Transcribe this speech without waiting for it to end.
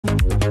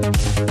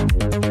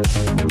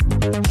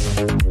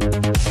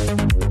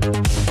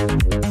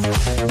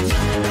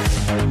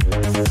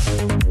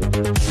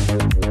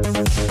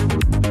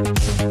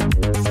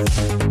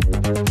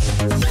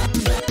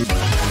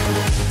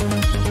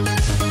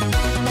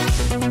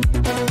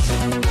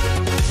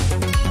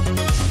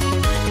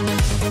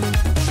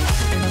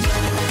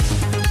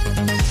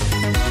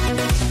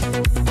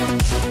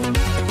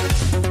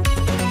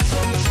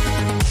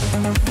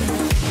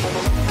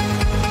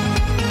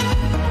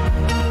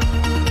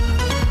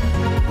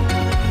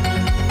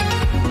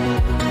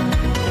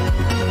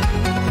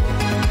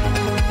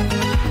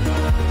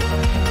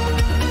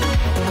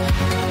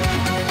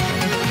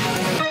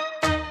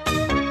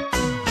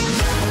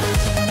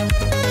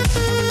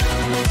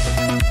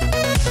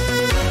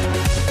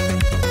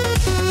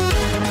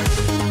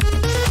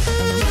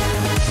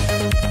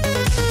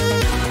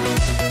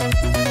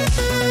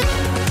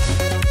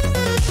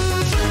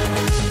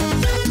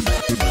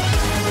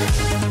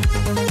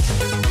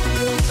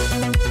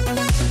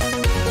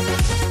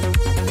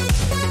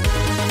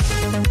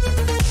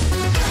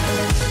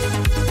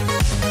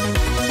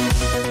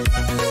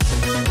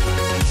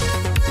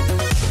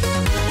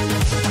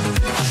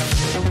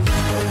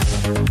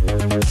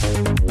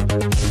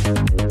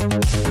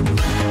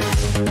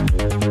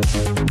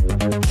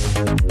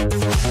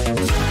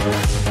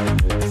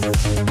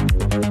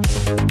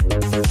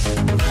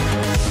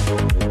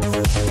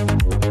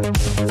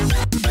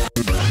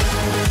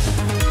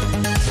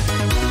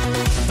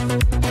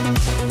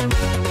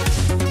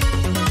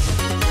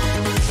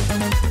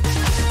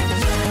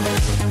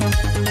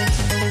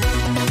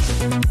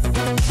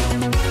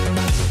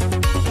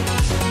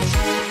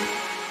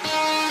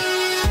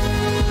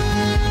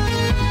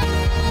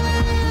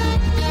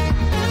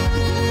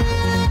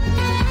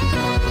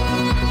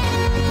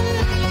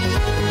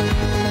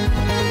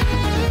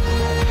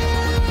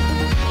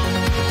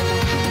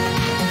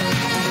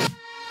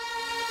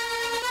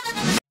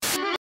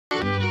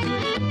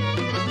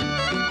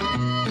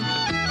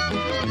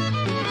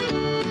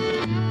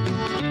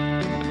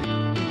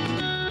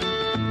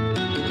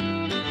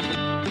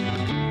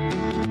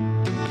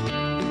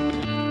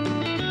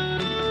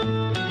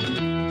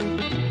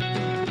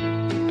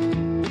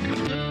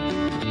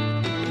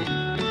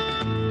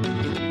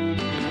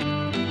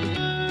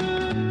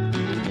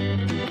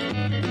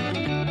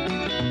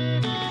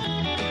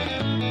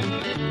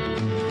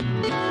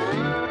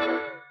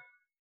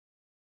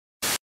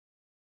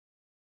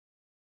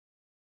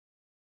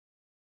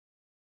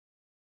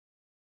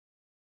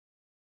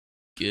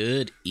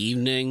Good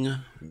evening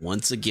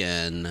once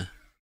again,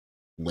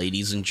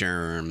 ladies and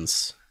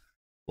germs.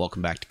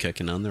 Welcome back to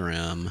Cooking on the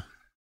Rim.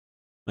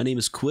 My name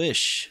is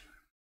Quish.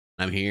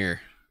 I'm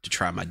here to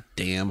try my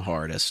damn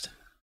hardest.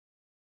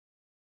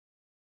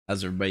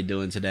 How's everybody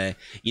doing today?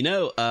 You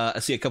know, I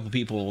see a couple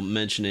people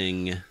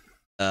mentioning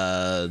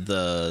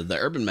the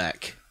Urban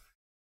Mech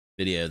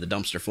video, the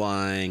dumpster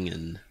flying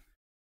and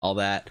all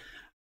that.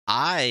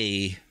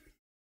 I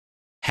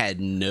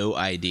had no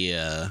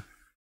idea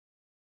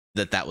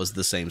that was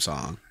the same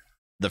song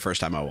the first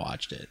time I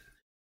watched it.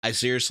 I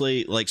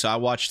seriously, like, so I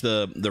watched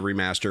the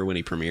remaster when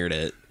he premiered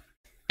it,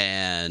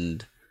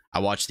 and I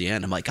watched the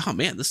end. I'm like, oh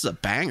man, this is a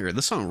banger.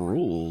 This song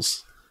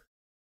rules.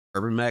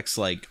 Urban Mech's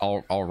like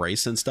all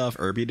race and stuff,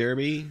 Irby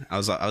Derby. I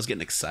was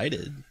getting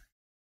excited.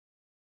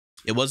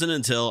 It wasn't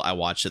until I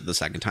watched it the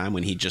second time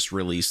when he just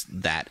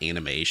released that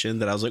animation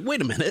that I was like,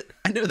 wait a minute,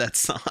 I know that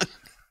song.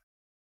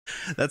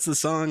 That's the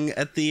song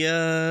at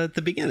the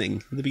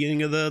beginning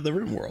of the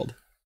Rimworld.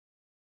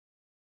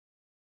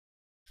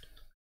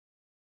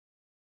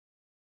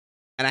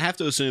 And I have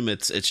to assume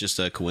it's just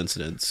a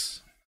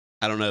coincidence.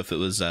 I don't know if it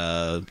was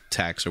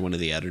Tex or one of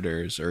the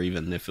editors, or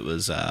even if it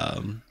was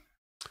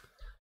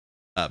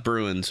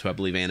Bruins, who I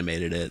believe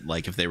animated it,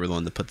 like if they were the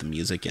one to put the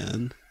music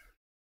in.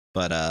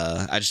 But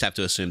I just have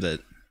to assume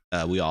that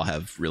we all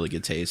have really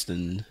good taste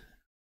in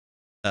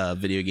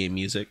video game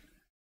music.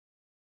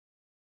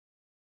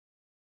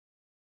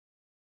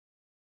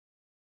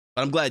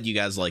 But I'm glad you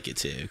guys like it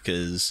too,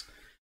 because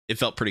it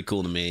felt pretty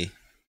cool to me,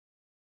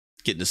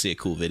 getting to see a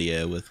cool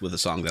video with a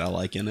song that I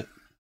like in it.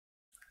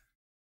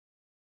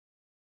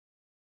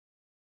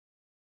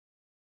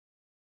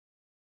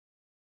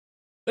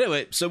 But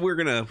anyway, so we're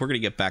gonna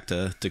get back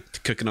to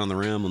Cooking on the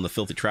Rim on the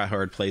Filthy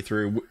Tryhard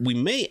playthrough. We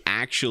may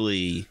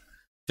actually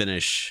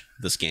finish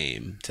this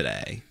game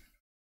today.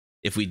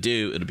 If we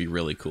do, it'll be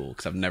really cool,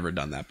 because I've never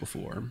done that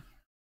before.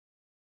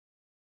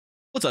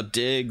 What's up,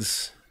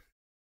 Diggs?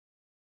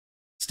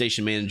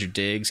 Station Manager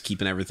Diggs,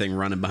 keeping everything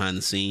running behind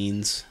the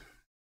scenes.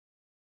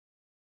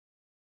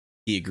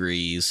 He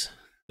agrees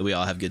that we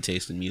all have good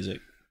taste in music.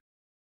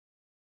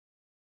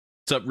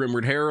 What's up,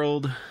 Rimworld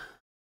Herald?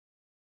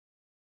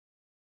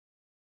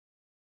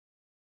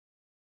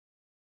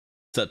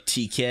 What's up,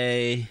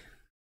 TK?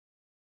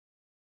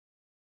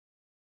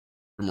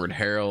 Rimworld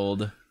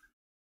Herald.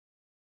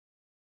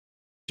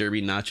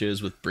 Derby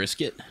nachos with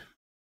brisket.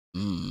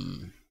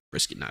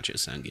 Brisket nachos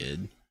sound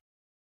good.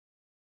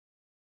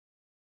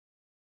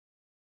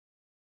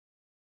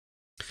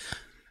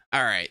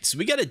 All right, so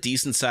we got a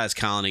decent sized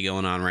colony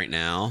going on right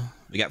now.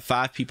 We got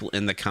 5 people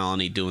in the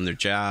colony doing their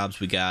jobs.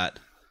 We got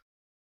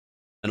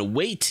an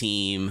away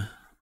team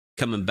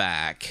coming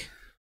back.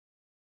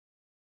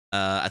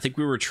 I think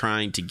we were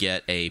trying to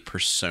get a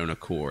persona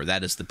core.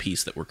 That is the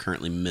piece that we're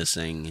currently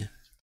missing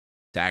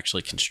to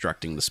actually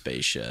constructing the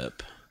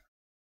spaceship.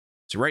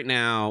 So right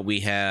now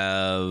we're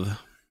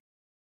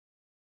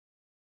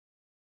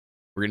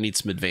gonna need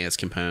some advanced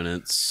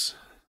components.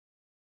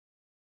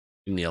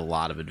 We need a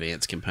lot of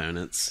advanced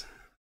components.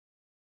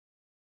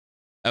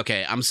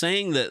 Okay, I'm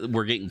saying that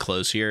we're getting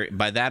close here.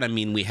 By that, I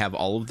mean we have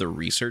all of the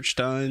research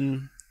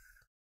done.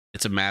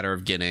 It's a matter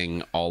of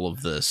getting all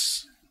of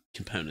this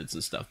components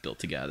and stuff built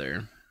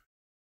together.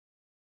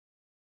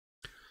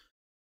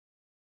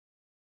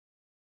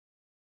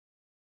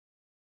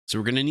 So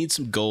we're going to need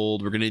some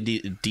gold. We're going to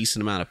need a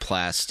decent amount of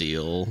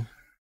plasteel.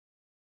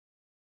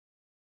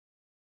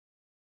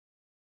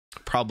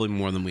 Probably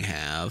more than we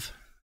have.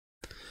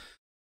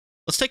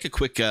 Let's take a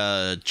quick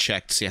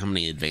check to see how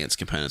many advanced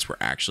components we're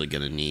actually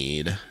going to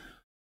need.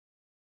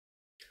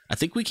 I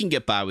think we can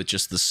get by with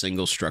just the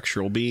single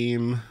structural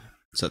beam.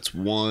 So that's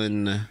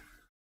 1.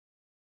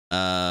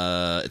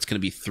 It's going to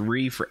be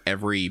 3 for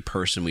every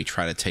person we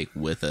try to take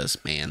with us.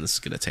 Man, this is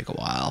going to take a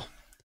while.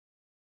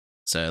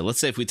 So let's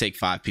say if we take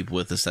 5 people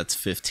with us, that's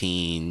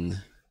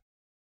 15.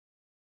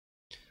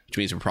 Which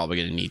means we're probably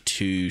going to need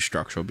 2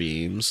 structural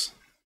beams.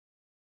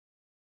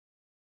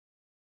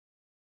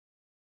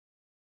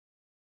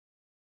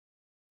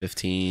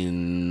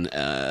 15,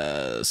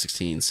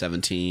 16,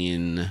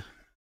 17,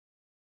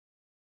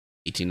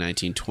 18,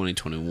 19, 20,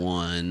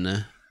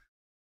 21,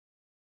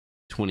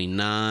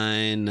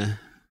 29,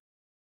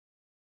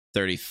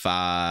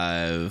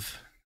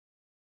 35,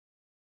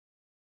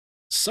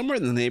 somewhere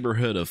in the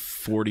neighborhood of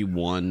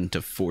 41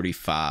 to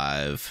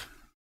 45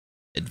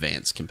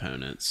 advanced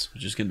components,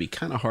 which is going to be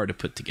kind of hard to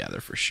put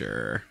together for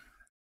sure.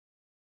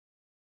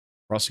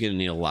 We're also going to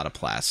need a lot of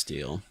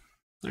plasteel.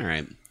 All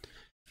right.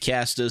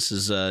 Castus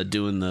is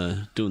doing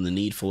the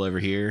needful over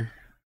here,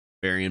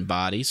 burying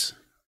bodies.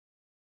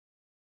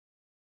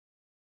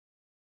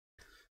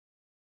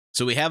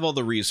 So we have all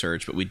the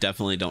research, but we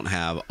definitely don't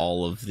have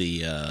all of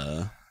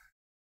the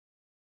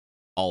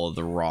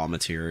raw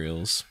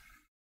materials.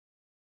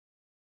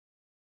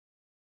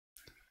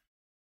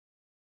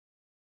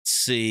 Let's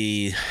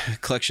see,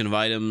 collection of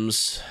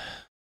items.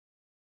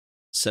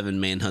 7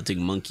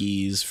 man-hunting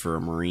monkeys for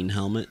a marine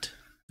helmet.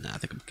 Nah, I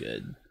think I'm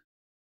good.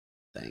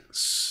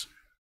 Thanks.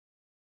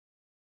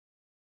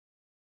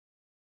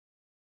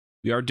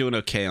 We are doing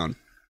okay on...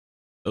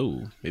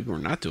 Oh, maybe we're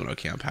not doing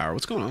okay on power.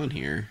 What's going on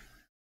here?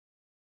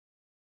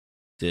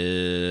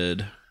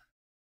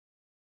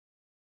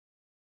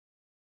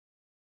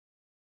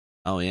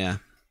 Oh, yeah.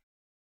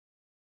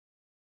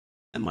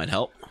 That might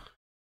help.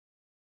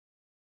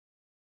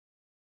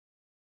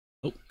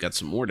 Oh, got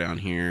some more down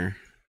here.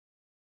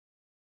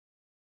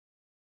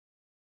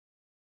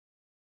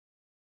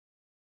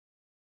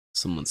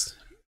 Someone's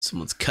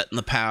cutting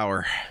the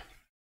power.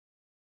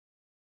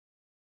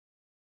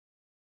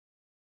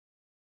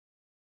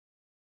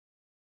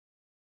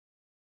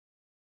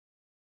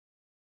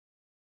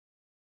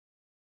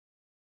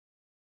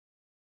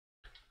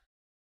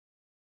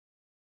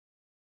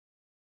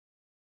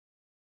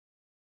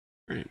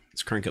 All right,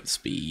 let's crank up the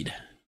speed.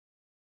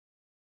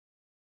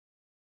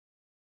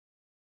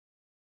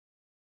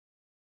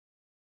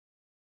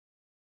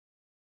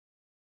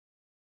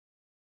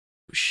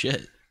 Oh,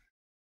 shit.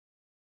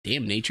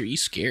 Damn, nature, you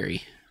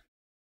scary.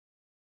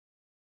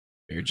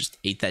 Bear just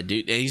ate that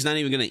dude. He's not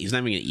even gonna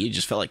eat. He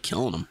just felt like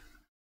killing him.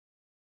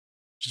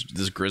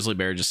 This grizzly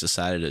bear just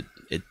decided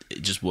it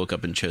just woke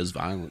up and chose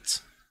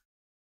violence.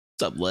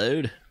 What's up,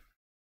 Load?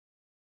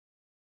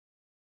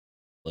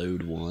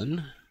 Load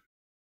 1.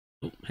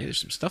 Oh, hey, there's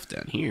some stuff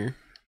down here.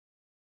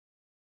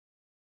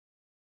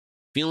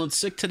 Feeling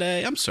sick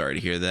today? I'm sorry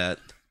to hear that.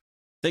 I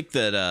think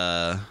that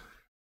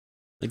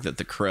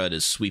the crud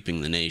is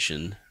sweeping the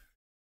nation.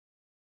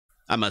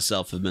 I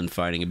myself have been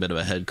fighting a bit of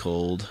a head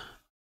cold.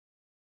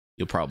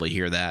 You'll probably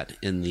hear that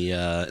in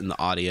the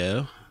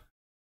audio.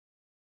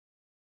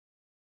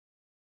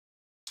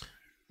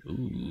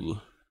 Ooh.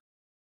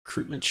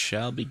 Recruitment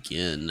shall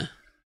begin.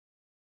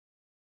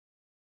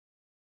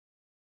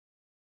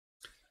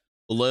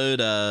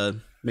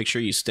 Load, make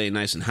sure you stay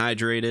nice and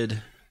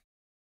hydrated.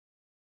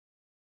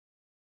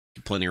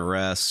 Get plenty of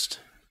rest.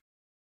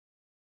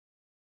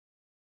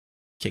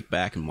 Kick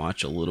back and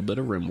watch a little bit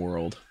of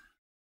Rimworld.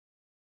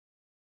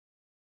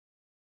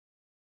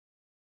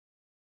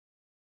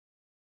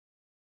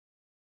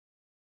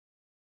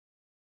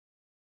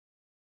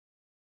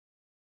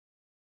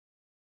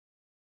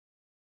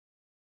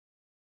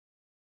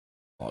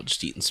 All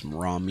just eating some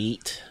raw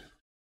meat.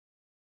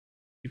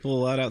 People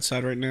allowed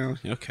outside right now?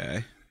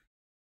 Okay.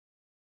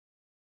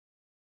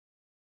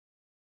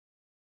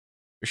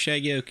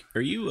 Shaggy,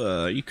 are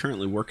you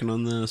currently working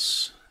on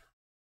this?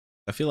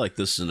 I feel like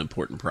this is an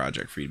important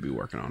project for you to be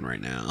working on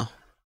right now.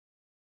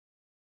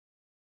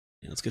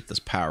 Yeah, let's get this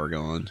power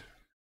going.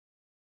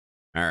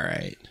 All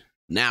right.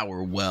 Now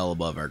we're well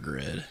above our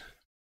grid.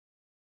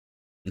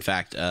 In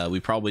fact, we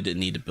probably didn't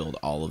need to build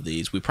all of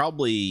these. We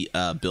probably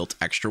built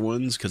extra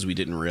ones because we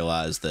didn't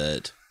realize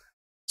that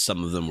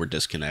some of them were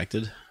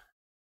disconnected.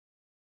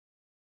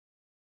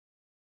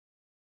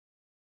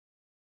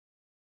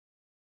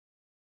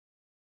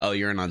 Oh,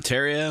 you're in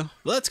Ontario?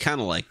 Well, that's kind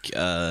of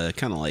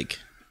like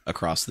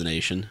across the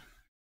nation.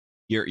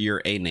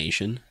 You're a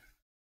nation.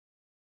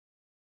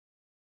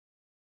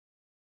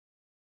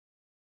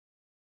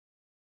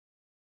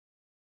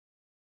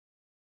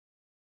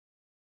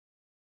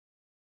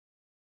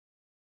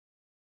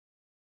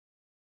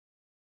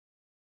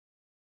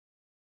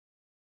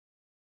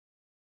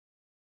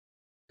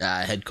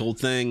 Head cold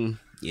thing.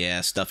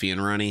 Yeah, stuffy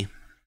and runny.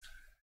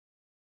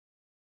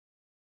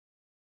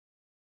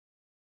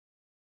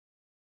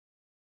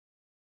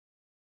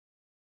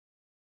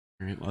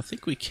 All right, well, I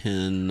think we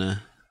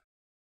can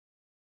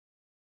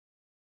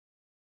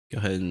go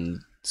ahead and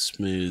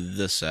smooth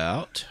this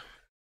out.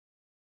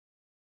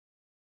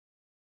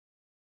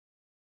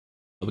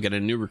 Oh, we got a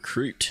new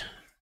recruit.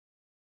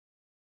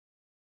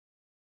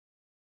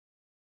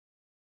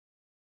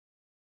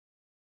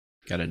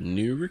 Got a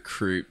new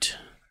recruit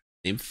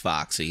named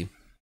Foxy.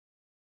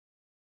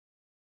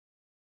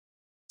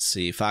 Let's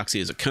see, Foxy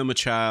is a coma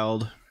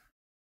child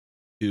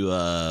who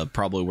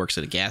probably works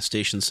at a gas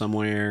station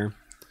somewhere.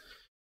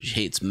 She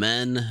hates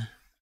men.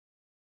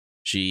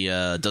 She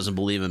doesn't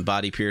believe in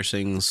body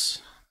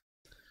piercings.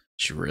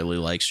 She really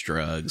likes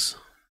drugs.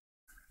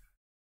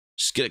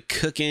 She's good at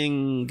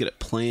cooking, good at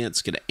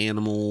plants, good at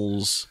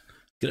animals,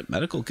 good at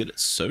medical, good at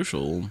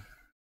social.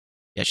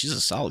 Yeah, she's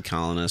a solid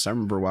colonist. I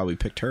remember why we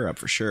picked her up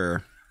for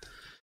sure.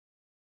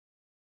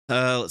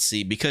 Let's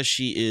see. Because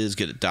she is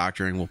good at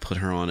doctoring, we'll put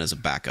her on as a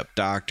backup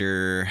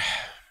doctor.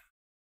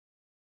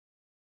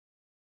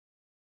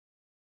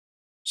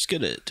 She's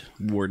good at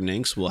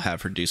wardening, so we'll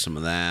have her do some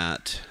of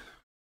that.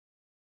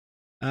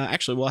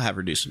 Actually, we'll have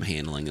her do some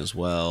handling as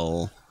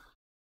well.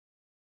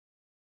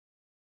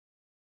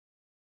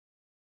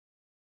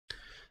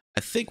 I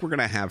think we're going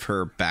to have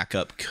her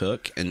backup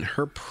cook, and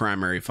her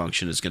primary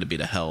function is going to be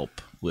to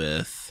help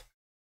with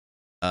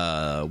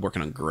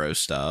working on grow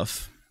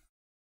stuff.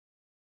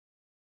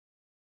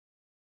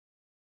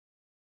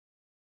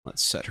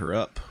 Let's set her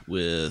up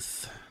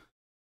with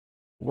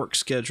work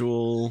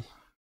schedule.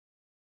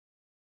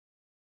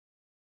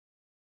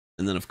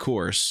 And then, of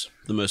course,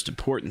 the most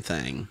important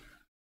thing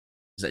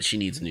is that she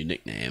needs a new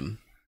nickname.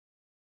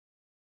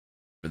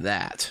 For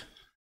that,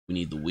 we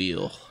need the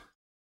wheel.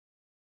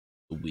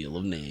 The wheel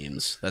of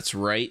names. That's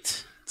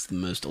right. It's the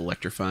most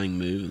electrifying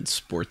move in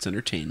sports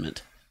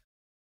entertainment.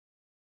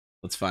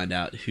 Let's find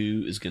out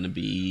who is going to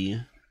be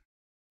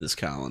this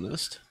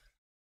colonist.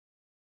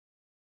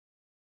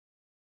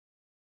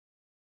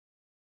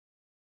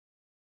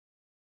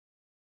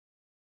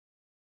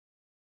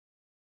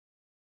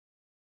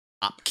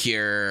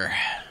 Opcure.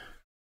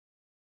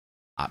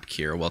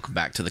 Opcure, welcome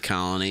back to the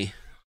colony.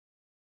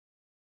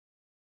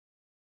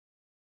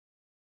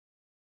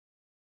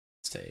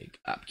 Let's take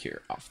Opcure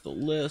off the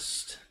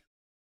list.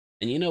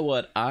 And you know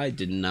what? I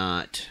did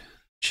not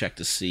check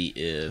to see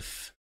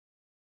if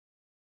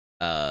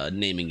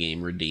naming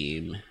game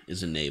redeem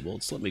is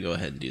enabled. So let me go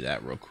ahead and do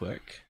that real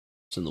quick.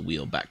 Send the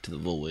wheel back to the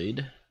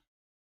void.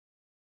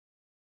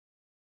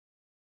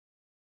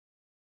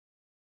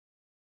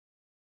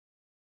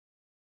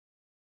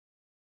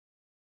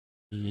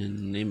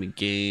 And name a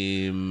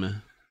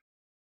game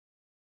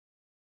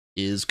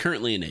is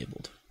currently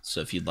enabled.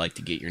 So if you'd like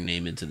to get your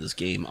name into this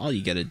game, all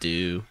you gotta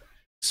do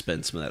is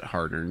spend some of that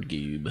hard-earned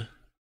goob.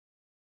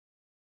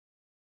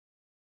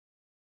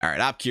 All right,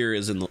 Opcure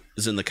is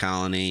in the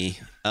colony.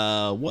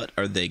 What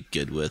are they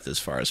good with as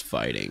far as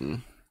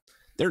fighting?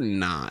 They're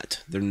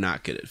not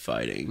good at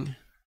fighting.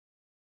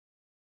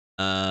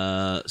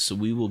 So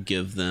we will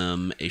give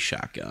them a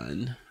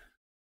shotgun.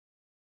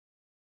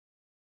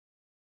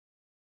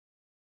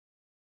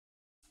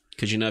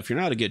 Because, you know, if you're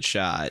not a good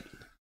shot,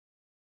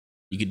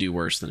 you could do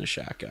worse than a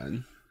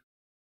shotgun.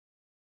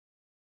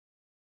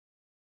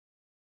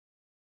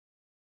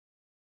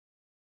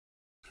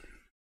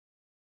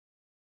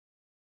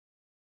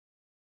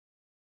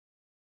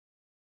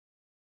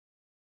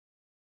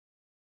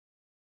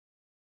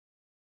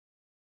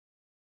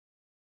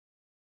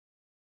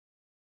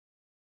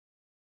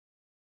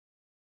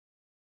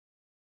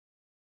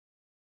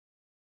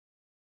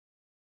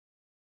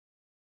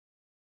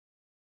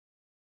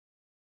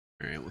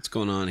 All right, what's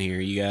going on here,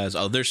 you guys?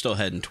 Oh, they're still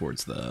heading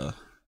towards the...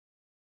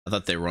 I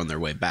thought they were on their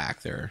way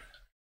back. They're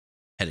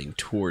heading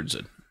towards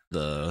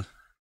this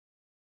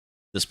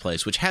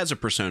place, which has a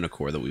Persona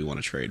core that we want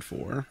to trade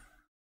for.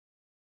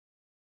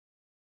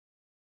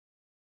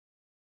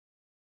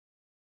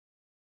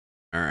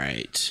 All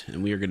right,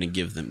 and we are going to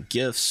give them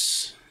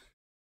gifts.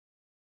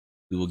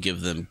 We will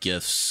give them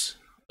gifts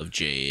of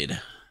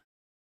Jade.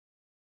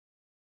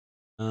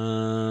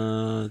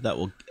 That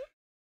will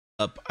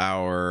up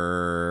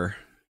our...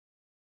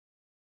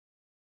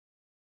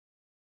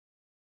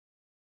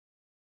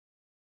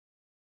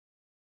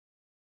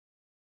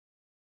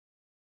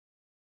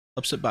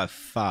 ups it by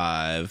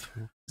 5.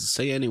 Does it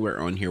say anywhere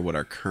on here what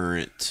our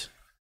current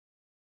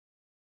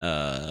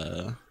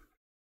what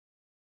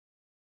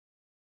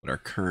our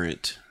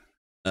current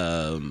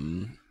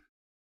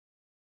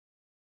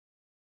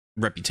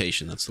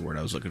reputation, that's the word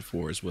I was looking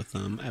for, is with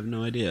them. I have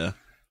no idea.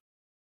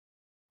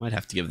 Might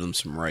have to give them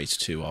some rights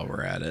too while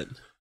we're at it.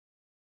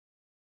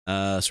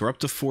 So we're up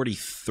to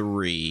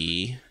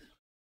 43.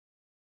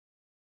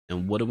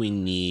 And what do we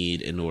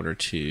need in order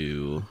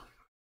to...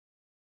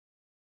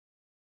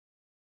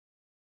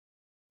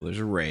 Well, there's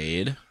a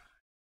raid.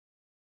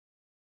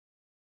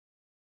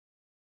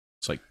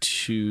 It's like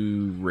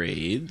 2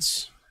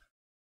 raids.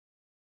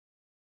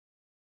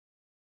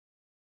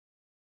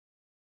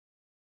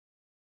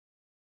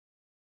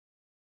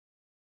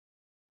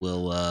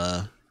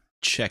 We'll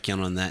check in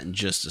on that in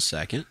just a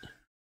second.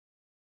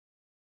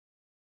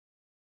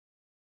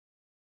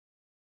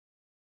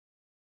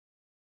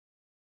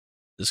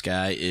 This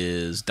guy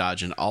is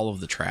dodging all of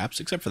the traps,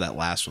 except for that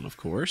last one, of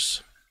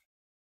course.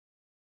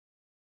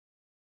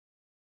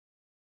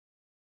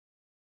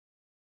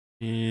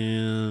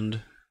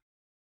 And...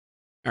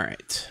 all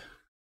right.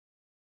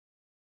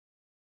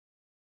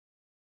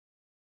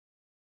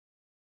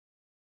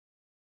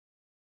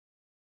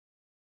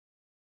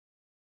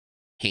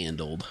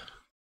 Handled.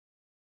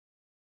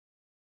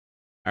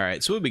 All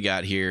right, so what we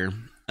got here?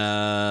 We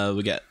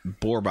got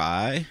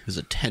Borbai, who's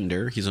a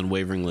tender. He's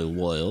unwaveringly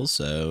loyal,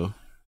 so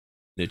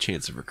no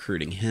chance of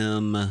recruiting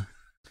him.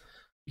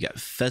 We got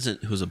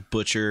Pheasant, who's a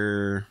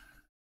butcher.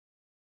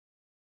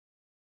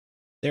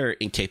 They're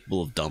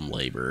incapable of dumb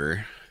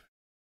labor.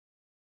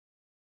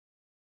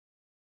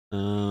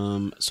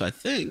 So I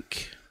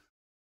think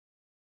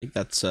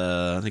that's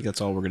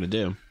all we're gonna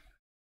do.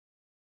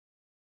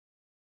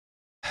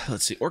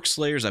 Let's see, Orc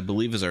Slayers, I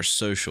believe, is our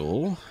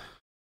social.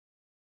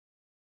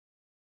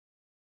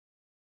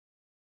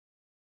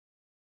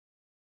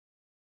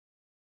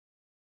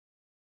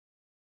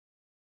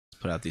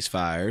 Let's put out these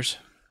fires.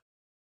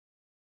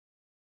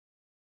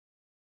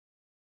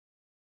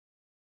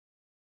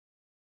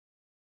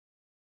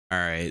 All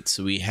right,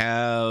 so we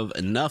have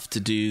enough to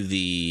do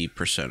the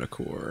Persona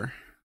Core.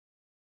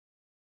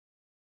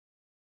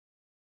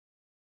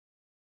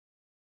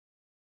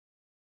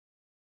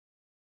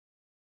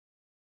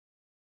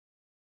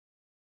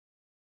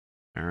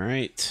 All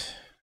right.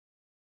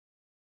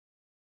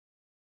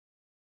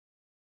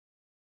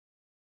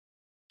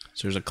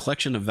 So there's a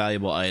collection of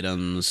valuable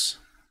items,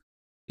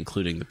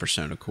 including the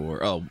Persona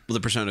Core. Oh, well, the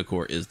Persona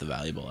Core is the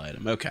valuable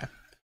item. Okay.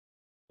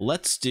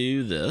 Let's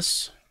do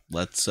this.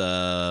 Let's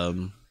get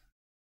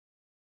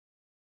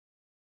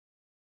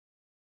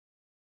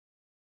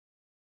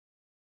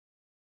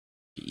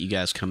you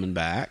guys coming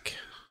back.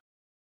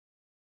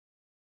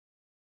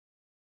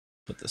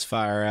 Put this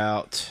fire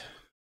out.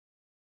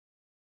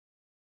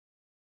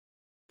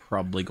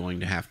 Probably going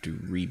to have to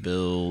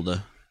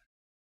rebuild.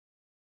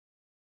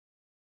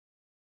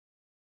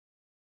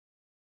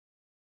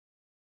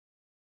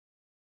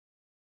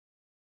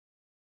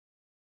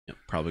 Yep,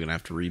 probably gonna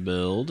have to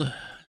rebuild.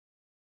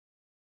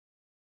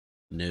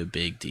 No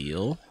big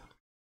deal.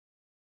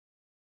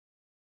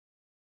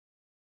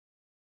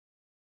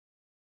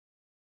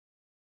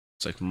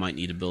 Looks like we might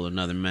need to build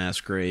another mass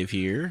grave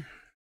here.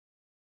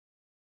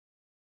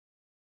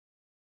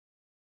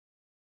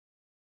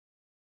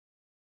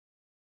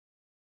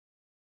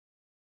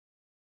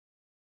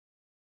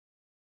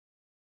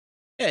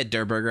 Hey,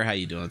 Durburger, how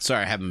you doing?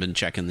 Sorry, I haven't been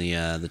checking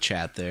the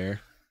chat there.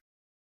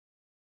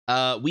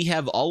 We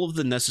have all of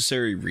the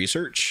necessary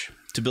research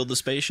to build the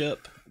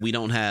spaceship. We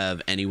don't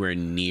have anywhere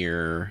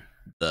near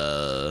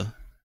the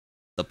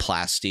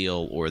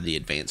plasteel or the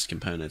advanced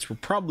components. We're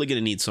probably going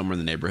to need somewhere in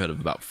the neighborhood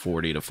of about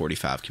 40 to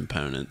 45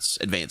 components,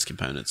 advanced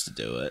components, to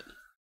do it.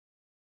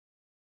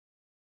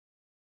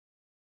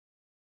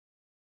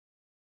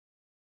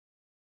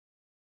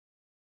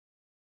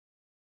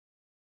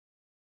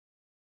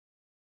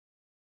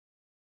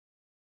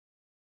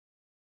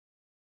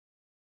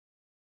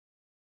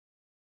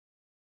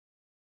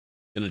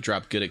 Gonna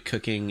drop good at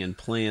cooking and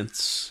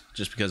plants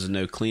just because of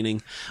no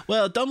cleaning.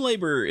 Well, dumb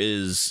labor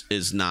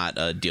is not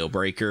a deal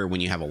breaker when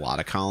you have a lot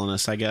of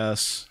colonists, I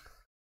guess.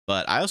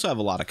 But I also have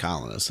a lot of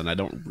colonists, and I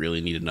don't really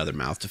need another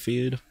mouth to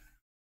feed.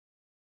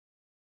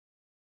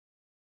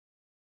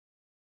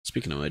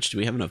 Speaking of which, do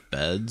we have enough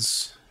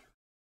beds?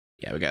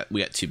 Yeah, we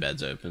got 2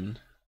 beds open.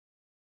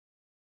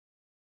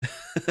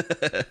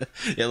 Yeah,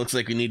 it looks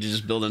like we need to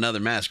just build another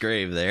mass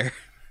grave there.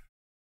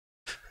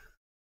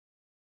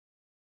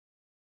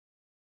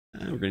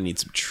 We're gonna need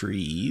some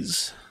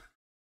trees.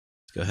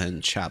 Let's go ahead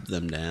and chop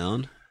them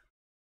down.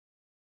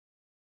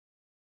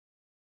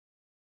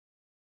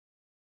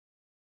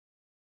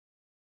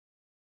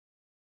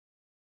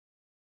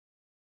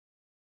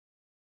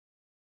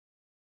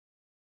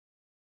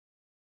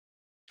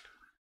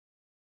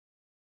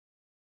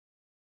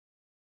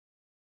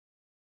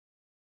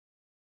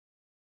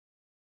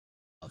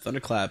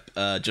 Thunderclap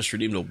just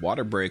redeemed a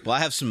water break. Well, I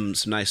have some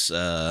nice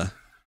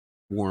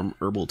warm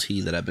herbal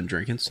tea that I've been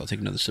drinking, so I'll take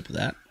another sip of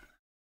that.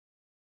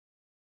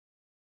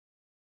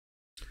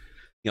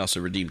 He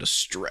also redeemed a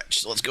stretch,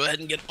 so let's go ahead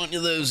and get one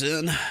of those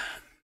in.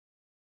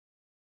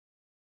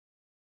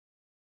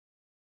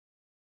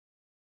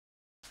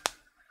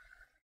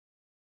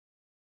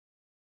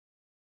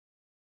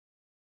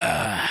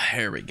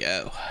 There we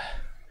go.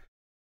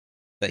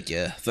 Thank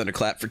you,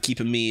 Thunderclap, for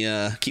keeping me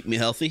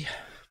healthy.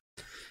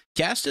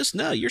 Castus,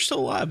 no, you're still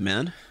alive,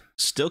 man.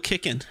 Still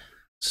kicking.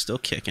 Still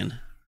kicking.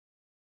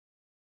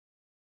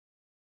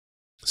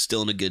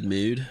 Still in a good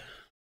mood.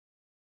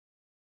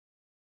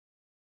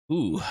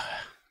 Ooh.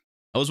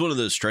 That was one of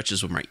those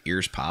stretches where my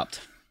ears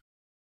popped.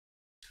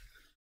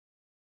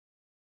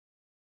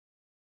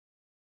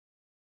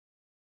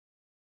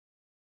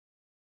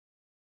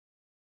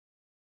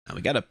 Now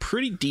we got a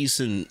pretty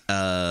decent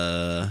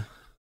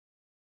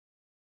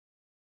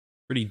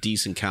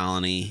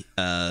colony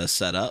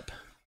set up.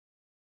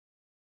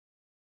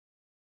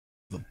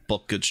 The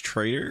bulk goods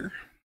trader.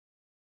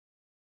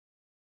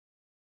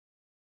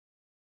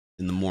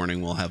 In the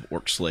morning we'll have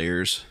orc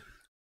slayers.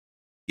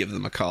 Give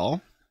them a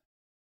call.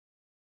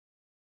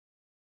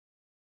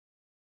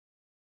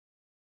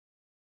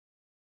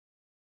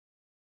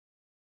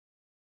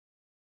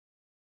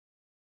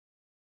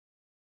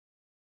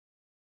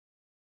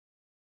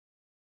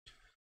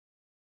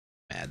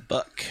 Mad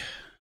Buck.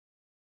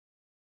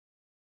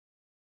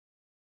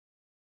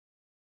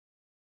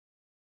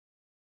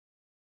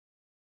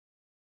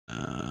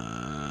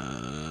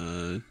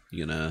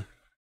 You gonna?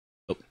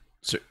 Oh,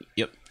 sir.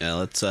 Yep. Yeah.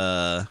 Let's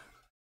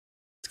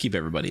keep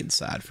everybody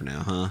inside for now,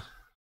 huh?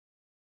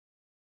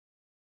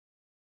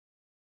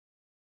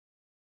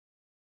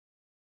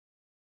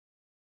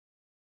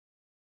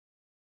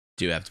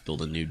 Do have to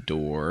build a new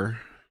door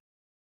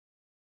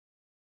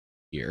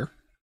here.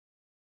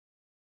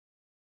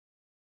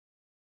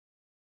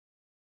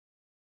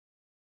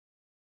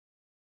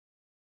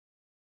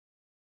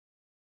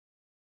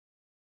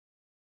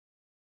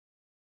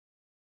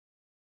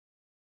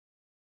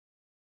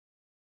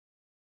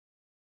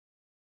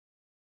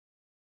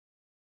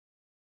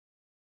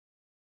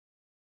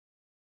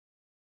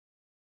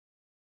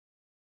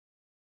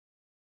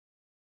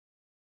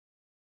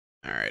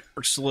 All right,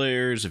 Orc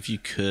Slayers, if you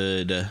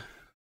could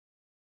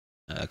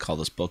call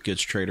this bulk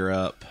goods trader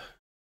up.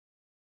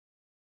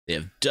 They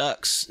have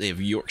ducks, they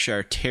have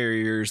Yorkshire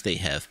Terriers, they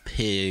have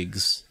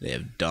pigs, they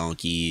have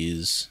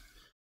donkeys,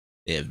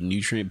 they have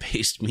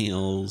nutrient-based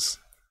meals.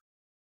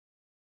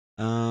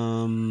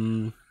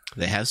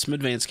 They have some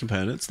advanced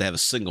components. They have a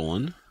single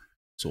one,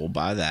 so we'll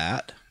buy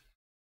that.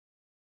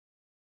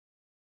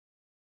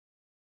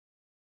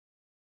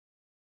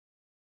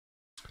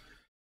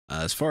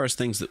 As far as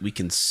things that we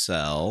can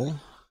sell,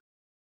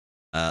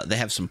 they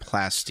have some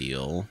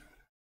plasteel.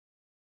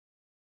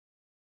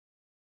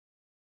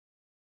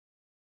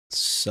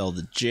 Sell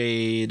the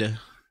jade.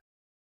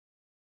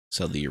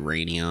 Sell the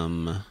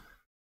uranium.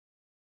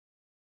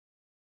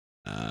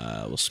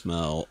 We'll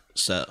sell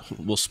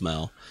them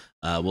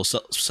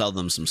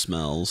some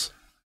smells.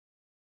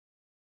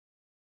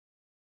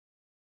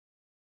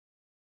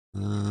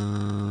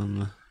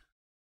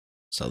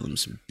 Sell them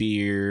some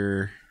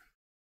beer.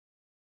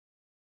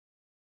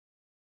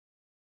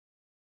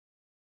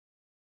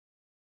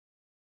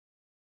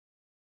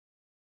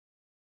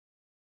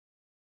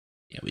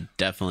 Yeah, we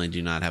definitely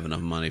do not have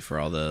enough money for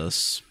all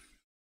this.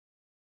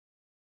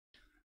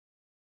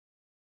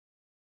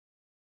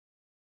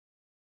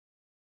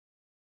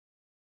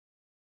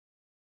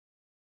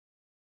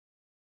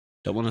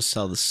 Don't want to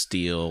sell the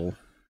steel.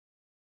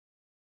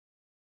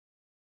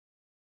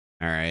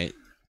 All right.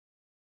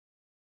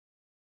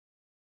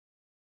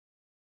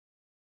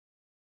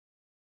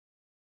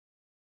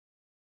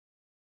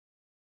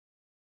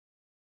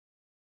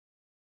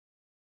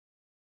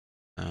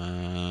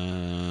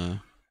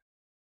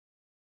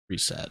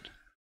 Reset.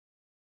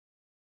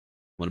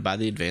 Want to buy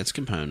the advanced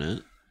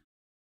component.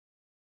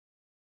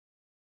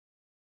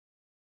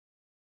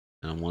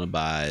 And I want to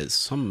buy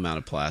some amount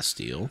of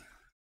plasteel.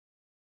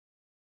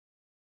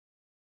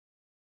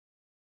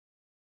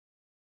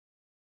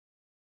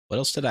 What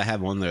else did I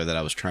have on there that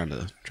I was trying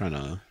to I don't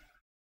know.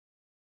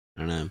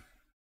 I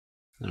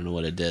don't know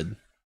what it did.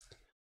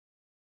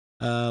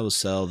 We'll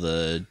sell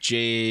the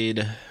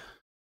jade.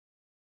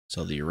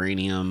 Sell the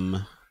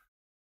uranium.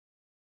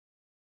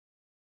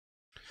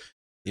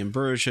 The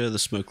ambrosia, the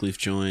smoke leaf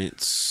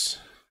joints.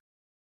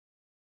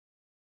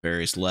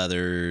 Various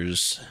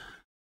leathers.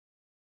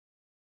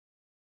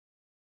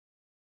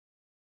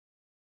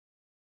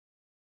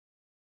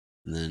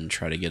 And then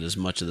try to get as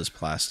much of this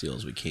plasteel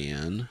as we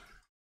can.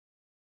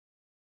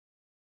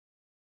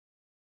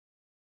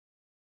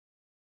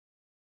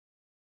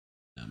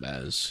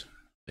 That is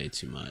way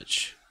too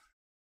much.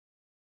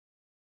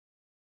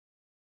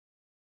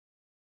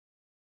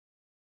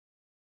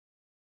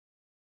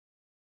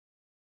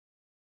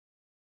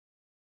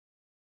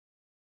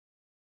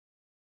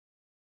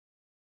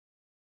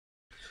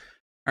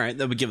 All right,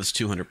 that would give us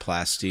 200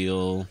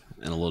 plasteel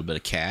and a little bit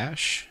of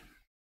cash.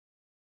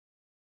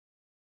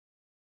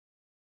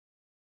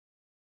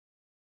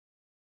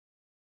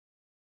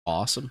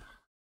 Awesome.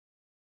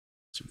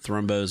 Some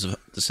thrombos have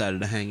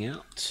decided to hang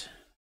out.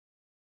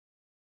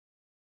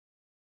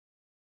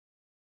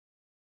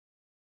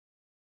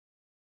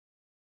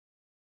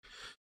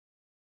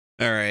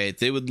 All right,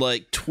 they would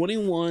like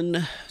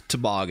 21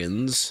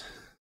 toboggans.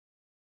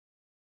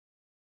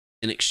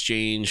 in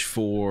exchange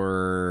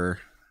for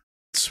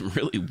some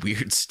really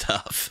weird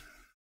stuff.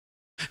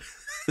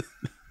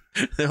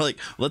 They're like,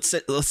 let's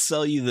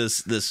sell you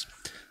this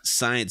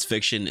science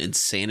fiction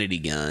insanity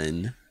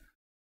gun,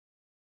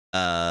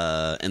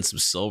 and some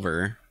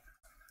silver,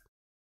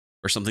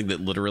 or something that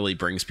literally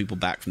brings people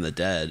back from the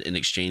dead in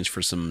exchange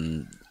for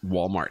some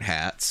Walmart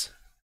hats.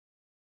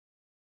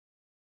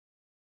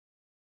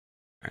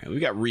 All right, we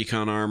got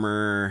recon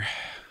armor.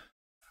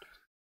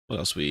 What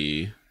else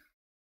we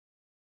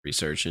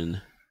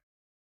researching?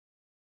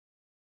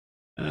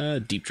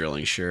 Deep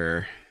drilling,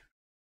 sure.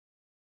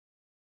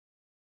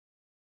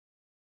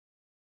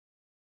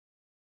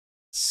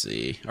 Let's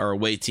see. Our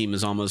away team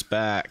is almost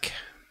back.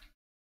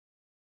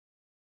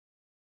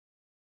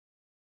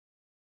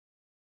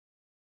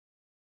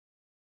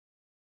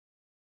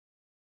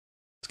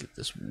 Let's get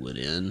this wood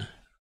in.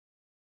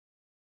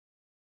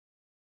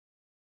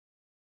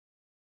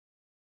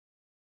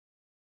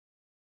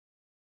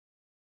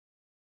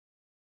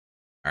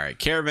 All right,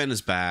 caravan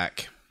is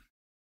back.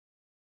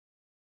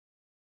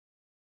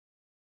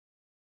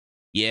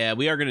 Yeah,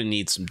 we are going to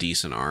need some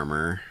decent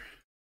armor.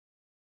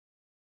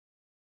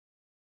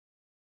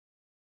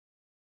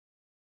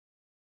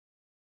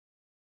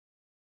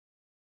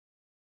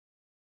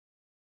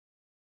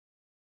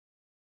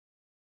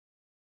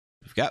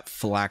 We've got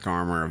flak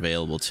armor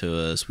available to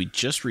us. We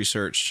just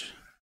researched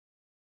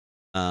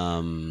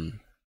recon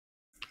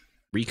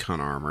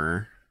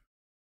armor.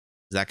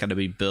 Is that got to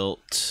be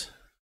built?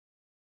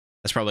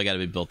 That's probably got to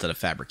be built at a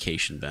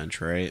fabrication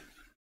bench, right?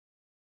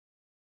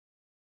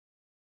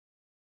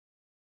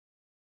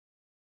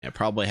 Yeah, it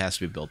probably has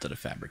to be built at a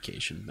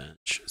fabrication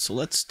bench. So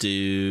let's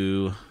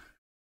do...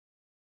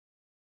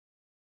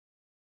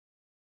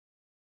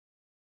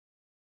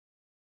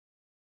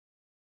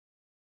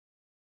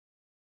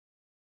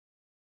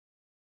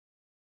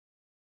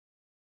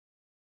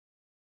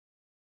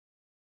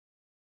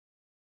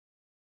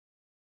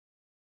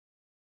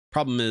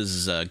 Problem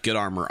is, good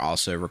armor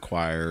also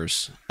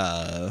requires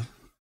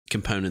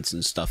components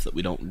and stuff that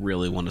we don't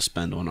really want to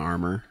spend on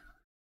armor,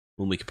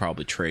 when we could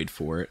probably trade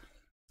for it.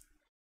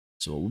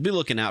 So we'll be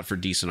looking out for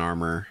decent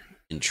armor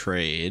in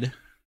trade.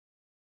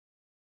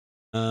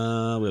 We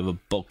have a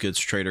bulk goods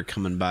trader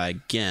coming by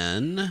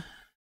again.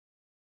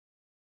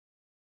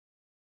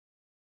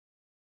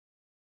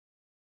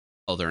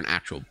 Oh, they're an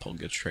actual bulk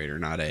goods trader,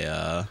 not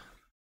a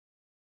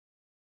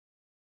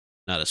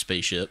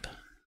spaceship.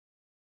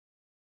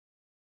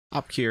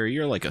 Opkir,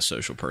 you're like a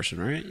social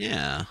person, right?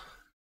 Yeah.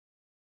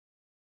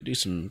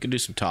 Could do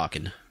some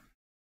talking.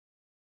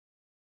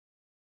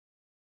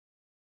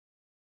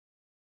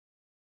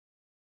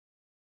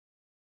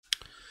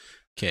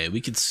 Okay,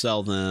 we could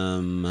sell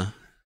them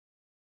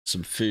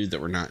some food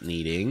that we're not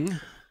needing.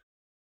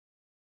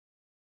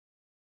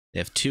 They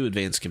have 2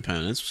 advanced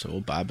components, so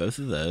we'll buy both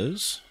of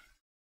those.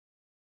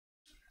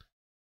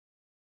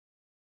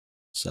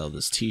 Sell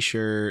this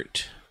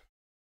t-shirt.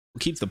 We'll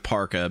keep the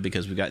parka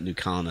because we got new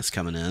colonists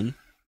coming in.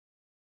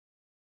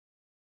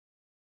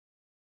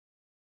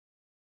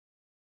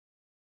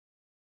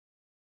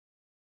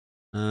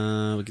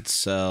 We could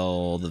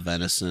sell the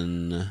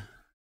venison.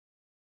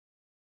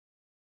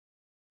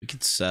 We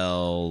could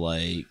sell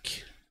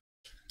like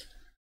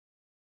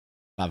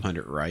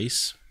 500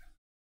 rice.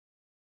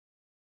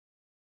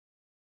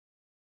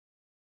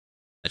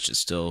 That should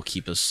still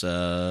keep us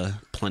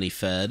plenty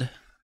fed,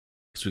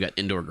 because we got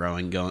indoor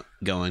growing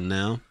going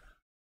now.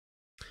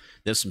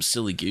 There's some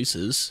silly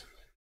gooses.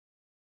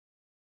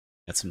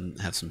 Have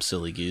some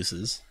silly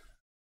gooses.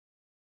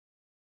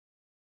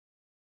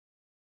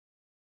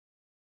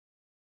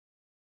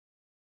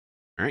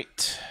 All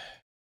right,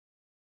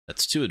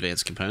 that's 2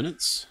 advanced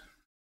components.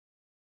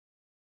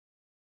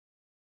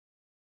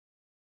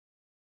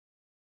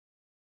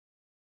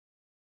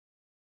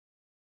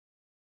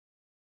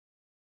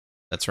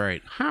 That's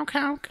right. Honk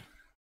honk.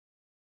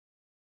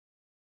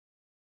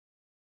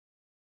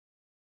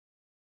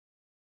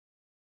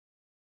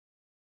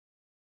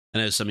 I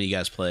know some of you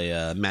guys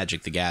play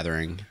Magic the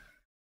Gathering.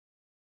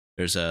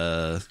 There's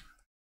a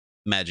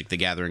Magic the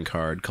Gathering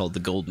card called the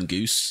Golden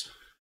Goose.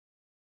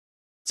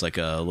 It's like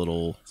a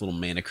little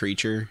mana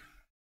creature.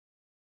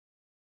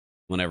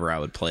 Whenever I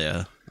would play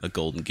a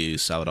Golden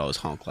Goose, I would always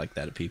honk like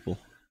that at people.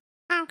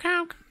 Honk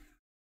honk.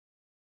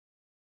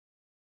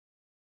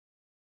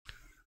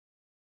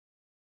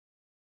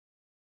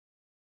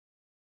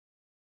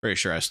 Pretty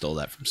sure I stole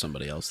that from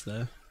somebody else,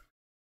 though.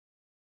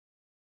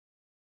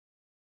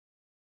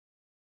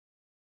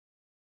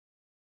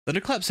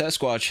 Thunderclap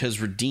Sasquatch has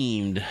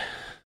redeemed.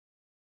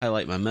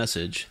 Highlight my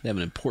message. They have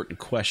an important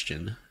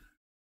question.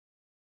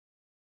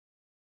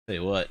 Tell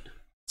you what,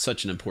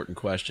 such an important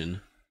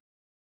question.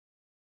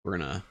 We're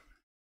gonna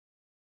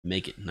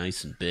make it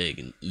nice and big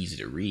and easy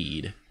to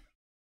read.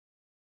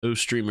 Oh,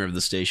 streamer of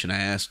the station, I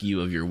ask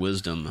you of your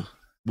wisdom,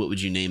 what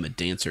would you name a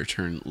dancer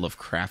turned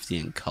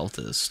Lovecraftian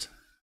cultist?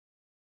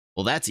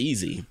 Well, that's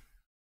easy.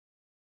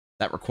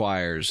 That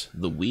requires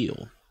the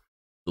wheel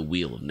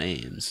of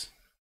names.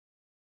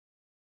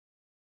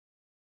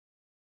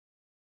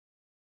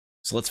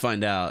 So let's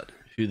find out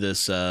who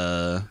this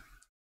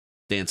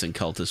dancing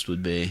cultist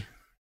would be.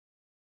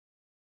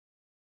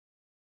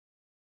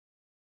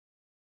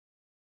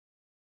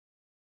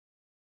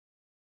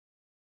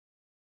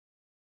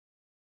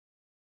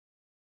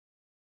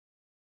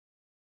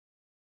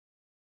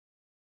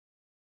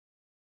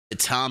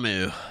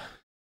 Itamu.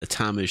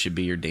 Itamu should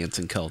be your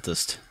dancing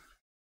cultist.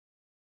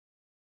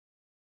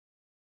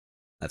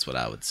 That's what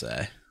I would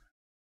say.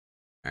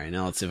 All right,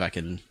 now let's see if I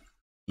can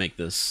make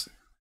this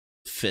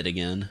fit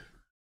again.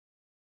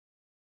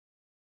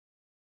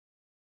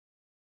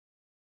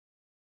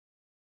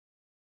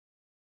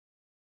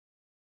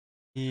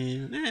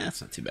 And that's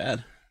not too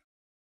bad.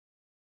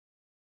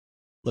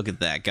 Look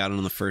at that. Got it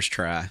on the first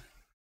try.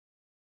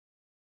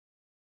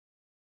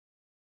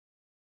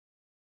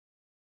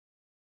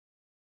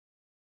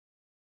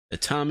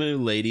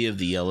 Itamu, Lady of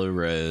the Yellow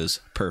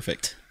Rose.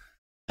 Perfect.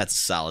 That's a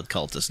solid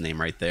cultist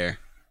name right there.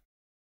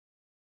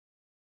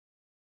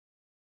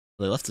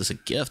 They left us a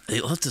gift. They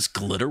left us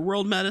Glitter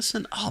World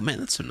medicine. Oh man,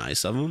 that's so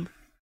nice of them.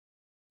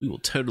 We will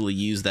totally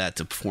use that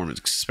to perform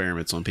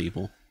experiments on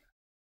people.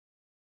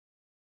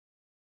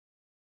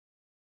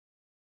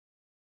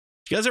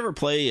 You guys ever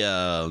play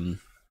the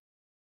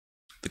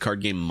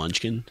card game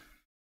Munchkin?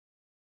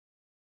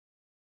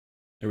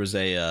 There was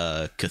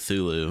a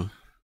Cthulhu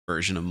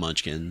version of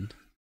Munchkin,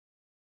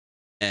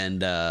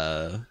 and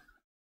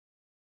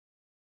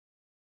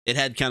it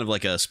had kind of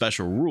like a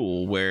special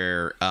rule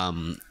where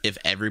if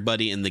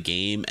everybody in the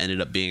game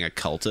ended up being a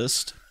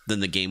cultist,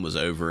 then the game was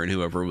over, and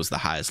whoever was the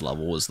highest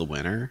level was the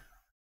winner.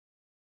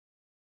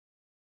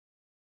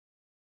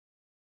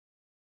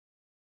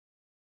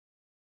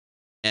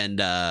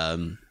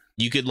 And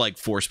you could like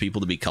force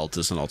people to be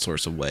cultists in all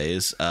sorts of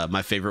ways.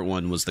 My favorite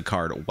one was the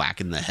card Whack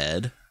in the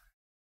Head.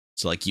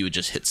 So like you would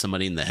just hit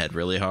somebody in the head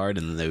really hard,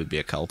 and then they would be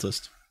a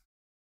cultist.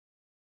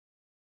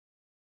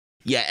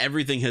 Yeah,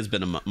 everything has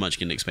been a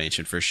Munchkin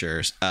expansion for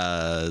sure.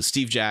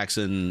 Steve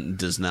Jackson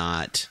does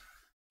not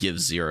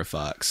give zero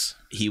fucks.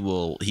 He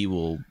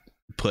will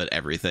put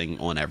everything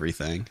on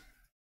everything.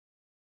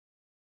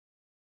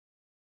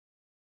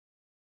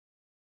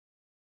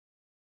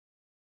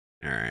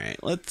 All right,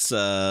 let's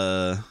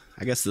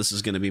I guess this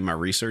is going to be my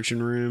researching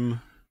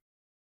room.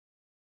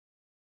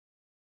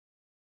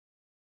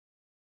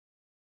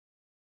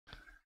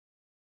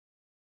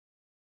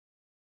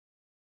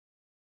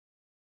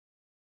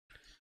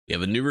 We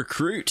have a new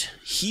recruit,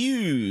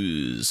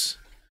 Hughes.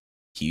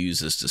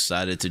 Hughes has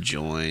decided to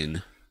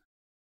join.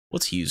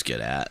 What's Hughes good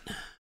at?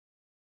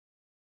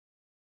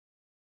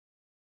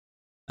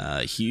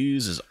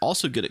 Hughes is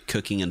also good at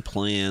cooking and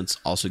plants,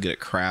 also good at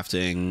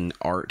crafting,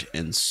 art,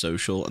 and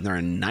social, and they're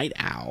a night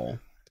owl.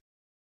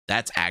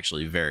 That's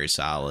actually very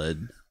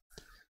solid,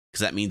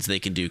 because that means they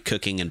can do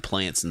cooking and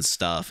plants and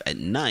stuff at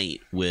night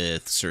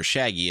with Sir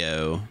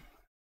Shaggio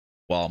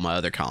while my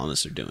other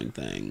colonists are doing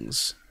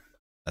things.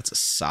 That's a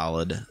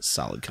solid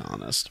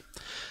colonist.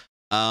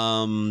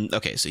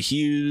 Okay, so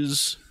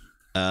Hughes,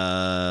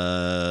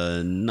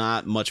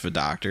 not much of a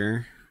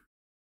doctor.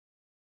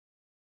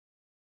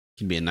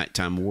 Can be a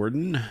nighttime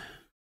warden.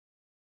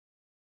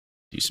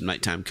 Do some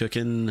nighttime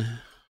cooking.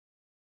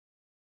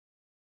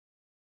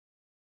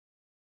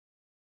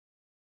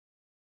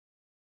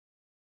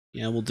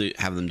 Yeah, we'll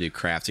have them do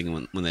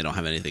crafting when they don't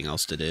have anything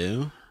else to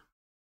do.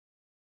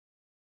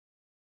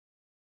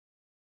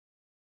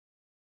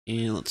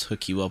 And let's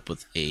hook you up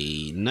with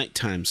a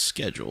nighttime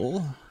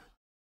schedule.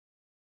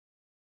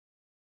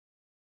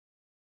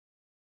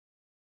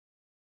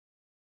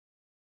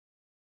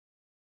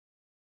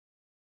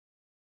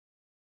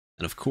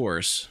 And of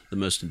course, the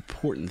most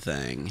important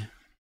thing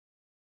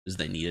is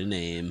they need a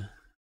name.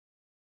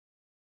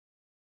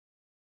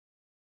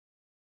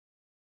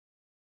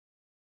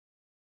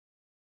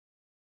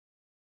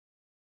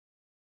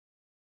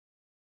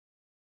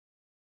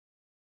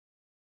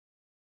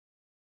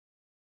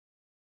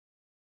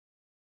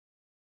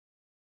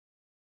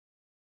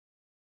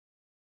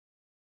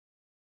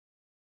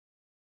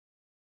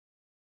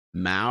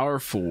 Mauer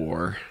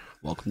 4,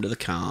 welcome to the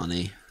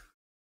colony.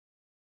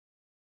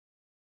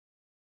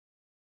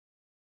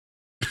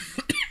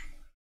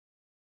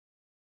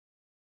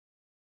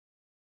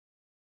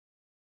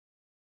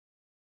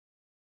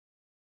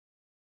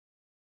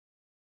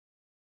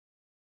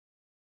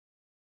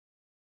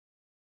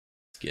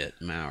 Get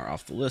Mauer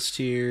off the list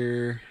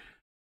here.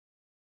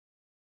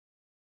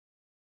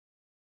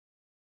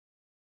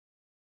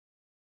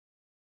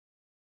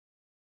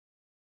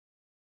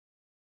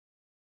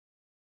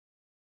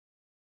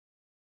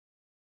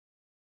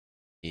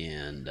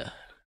 And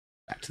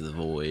back to the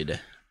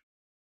void.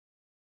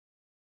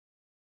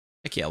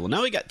 Heck yeah, well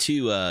now we got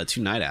two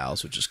night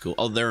owls, which is cool.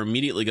 Oh, they're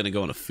immediately going to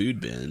go on a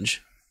food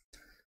binge.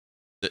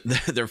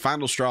 Their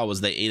final straw was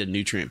they ate a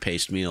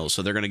nutrient-paced meal,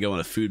 so they're going to go on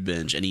a food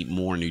binge and eat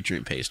more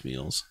nutrient-paced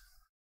meals.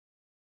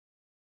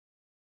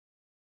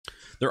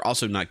 They're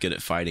also not good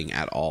at fighting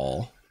at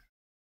all.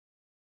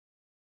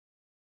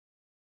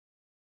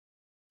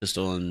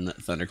 Pistol and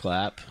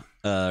Thunderclap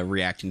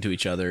reacting to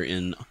each other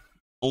in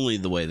only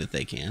the way that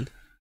they can.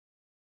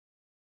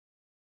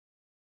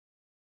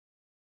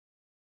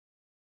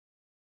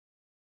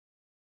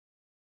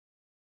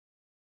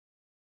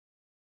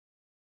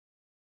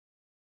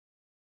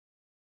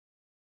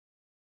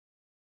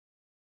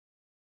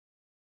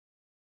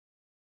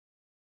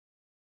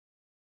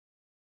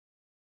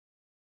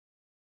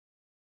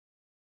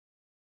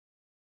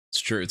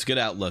 It's true. It's a good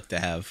outlook to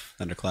have,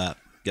 Thunderclap.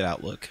 Good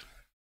outlook.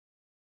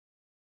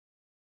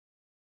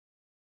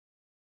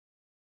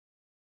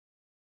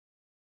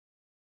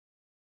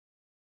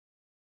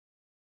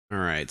 All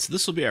right, so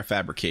this will be our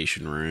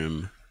fabrication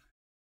room.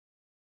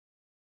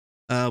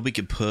 We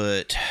could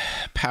put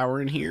power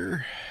in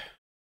here.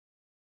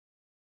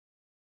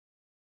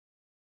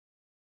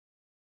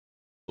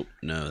 Oh,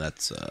 no,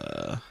 that's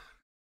got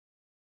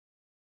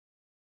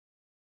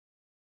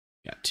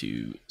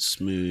to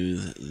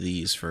smooth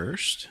these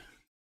first.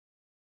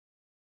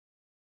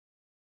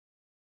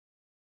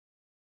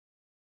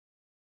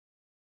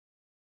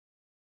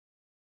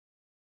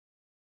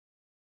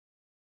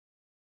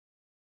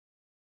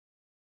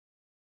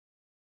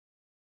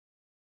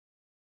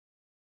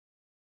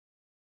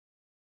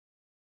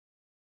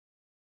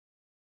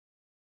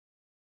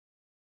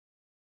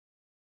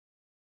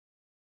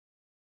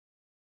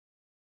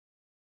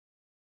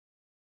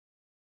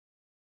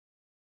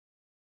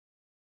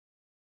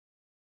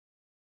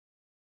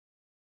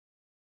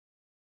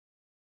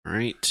 All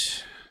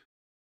right.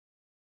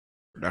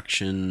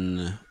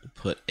 Production,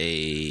 put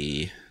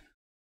a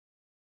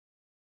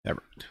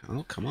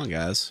oh, come on,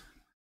 guys.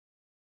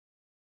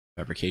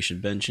 Fabrication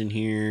bench in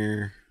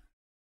here.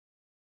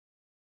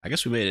 I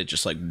guess we made it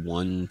just like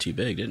one too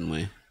big, didn't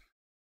we?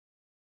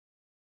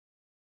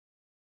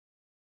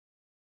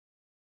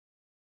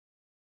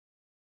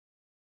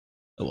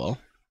 Oh well.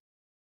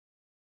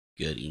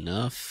 Good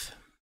enough.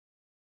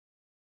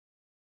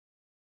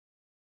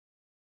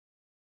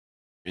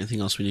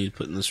 Anything else we need to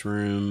put in this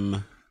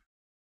room?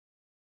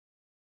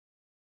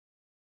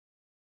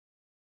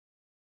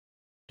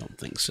 Don't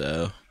think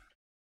so.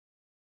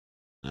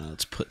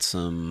 Let's put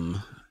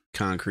some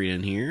concrete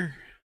in here.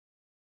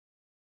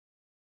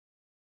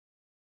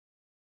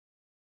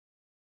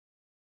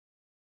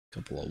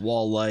 Couple of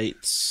wall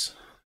lights.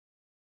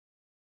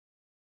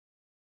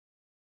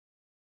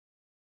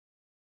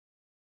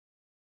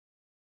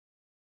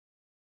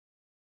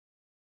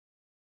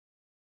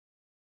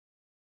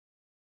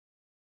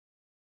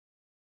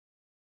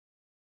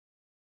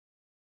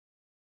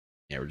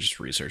 Yeah, we're just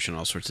researching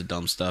all sorts of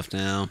dumb stuff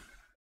now.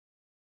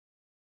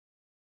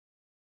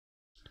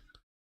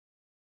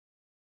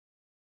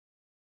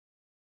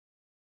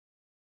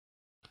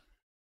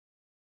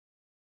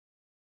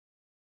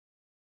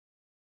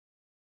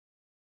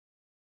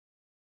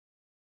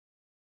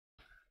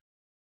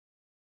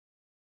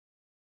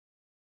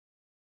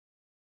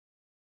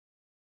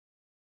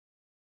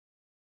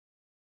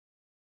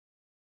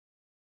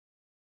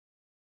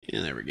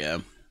 Yeah, there we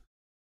go.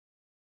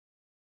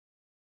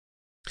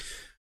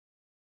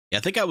 Yeah,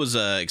 I think I was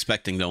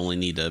expecting to only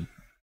need to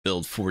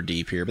build 4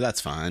 deep here, but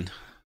that's fine.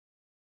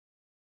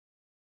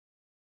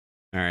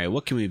 All right,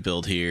 what can we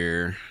build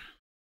here?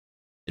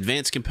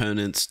 Advanced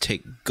components,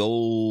 take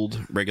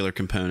gold, regular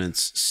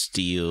components,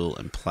 steel,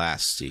 and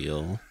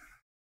plasteel.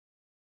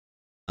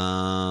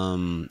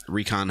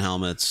 Recon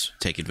helmets,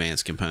 take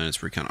advanced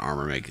components, recon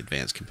armor, make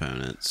advanced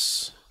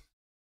components.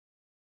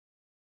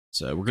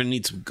 So we're gonna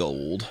need some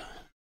gold.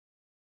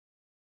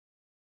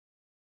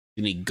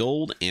 You need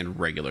gold and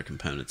regular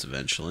components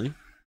eventually.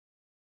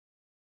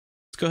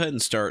 Let's go ahead and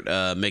start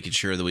making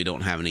sure that we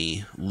don't have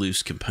any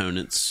loose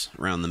components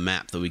around the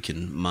map that we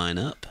can mine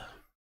up.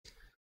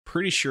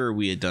 Pretty sure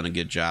we had done a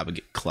good job of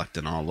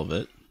collecting all of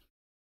it.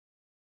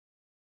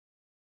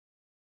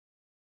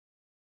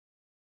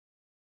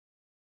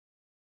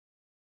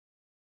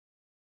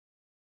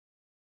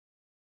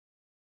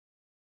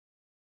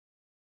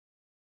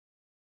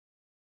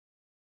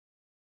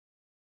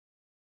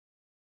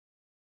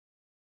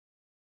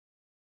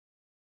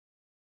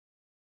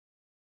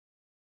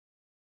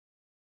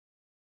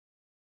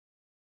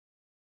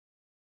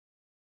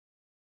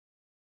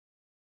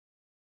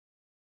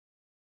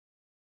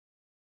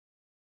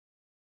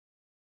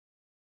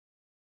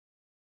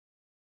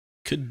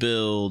 Could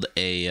build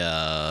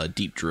a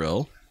deep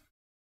drill.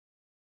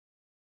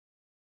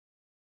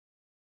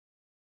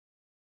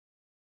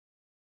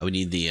 Oh, we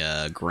need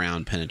the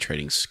ground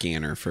penetrating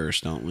scanner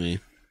first, don't we?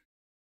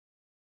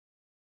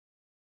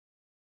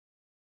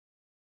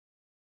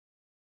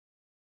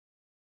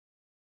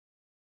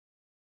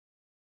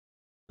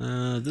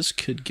 This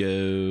could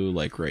go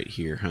like right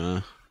here,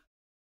 huh?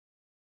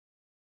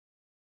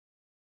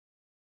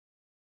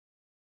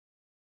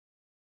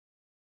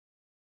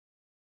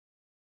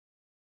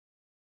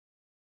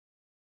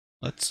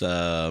 Let's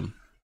there's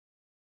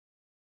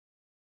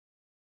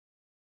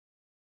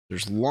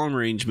long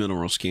range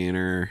mineral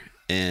scanner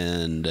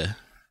and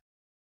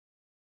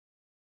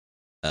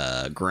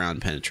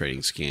ground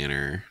penetrating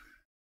scanner.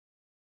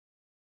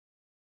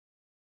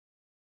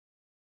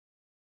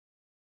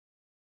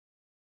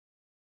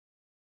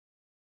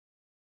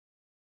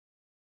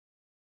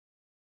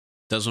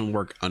 Doesn't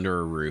work under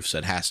a roof, so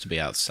it has to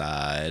be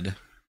outside.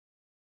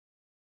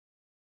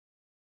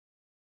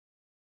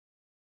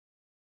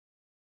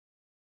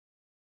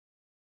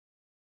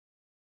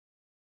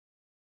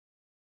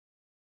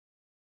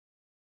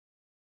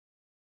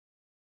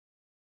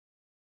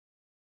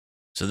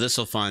 So this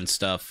will find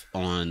stuff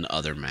on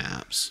other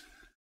maps.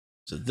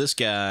 So this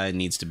guy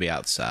needs to be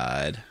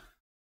outside.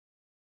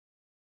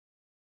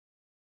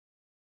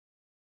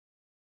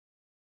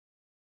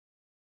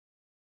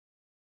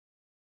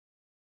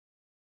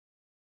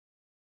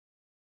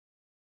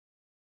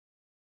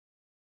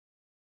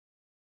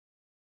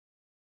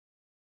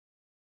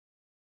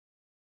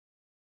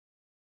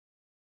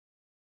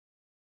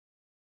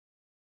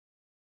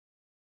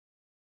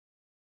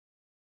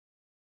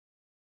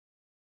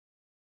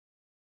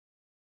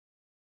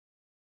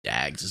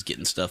 Dags is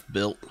getting stuff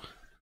built.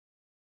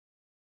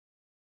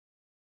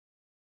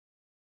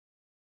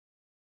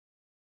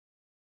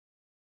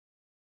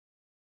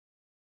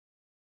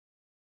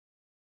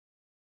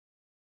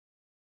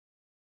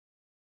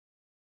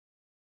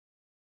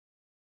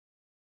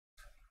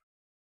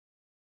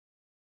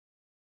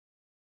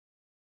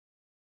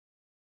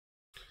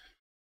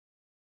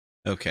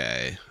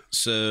 Okay,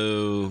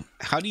 so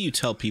how do you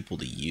tell people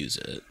to use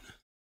it?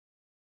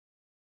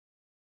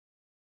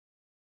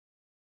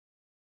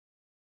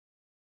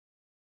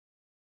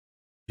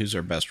 Who's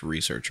our best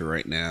researcher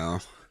right now?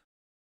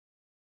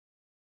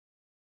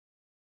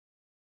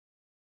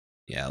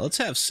 Yeah, let's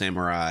have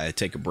Samurai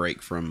take a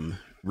break from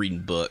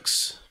reading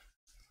books.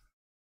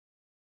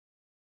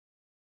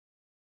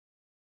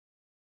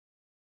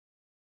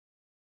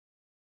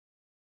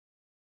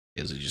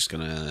 Is he just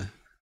gonna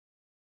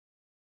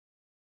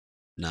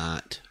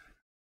not?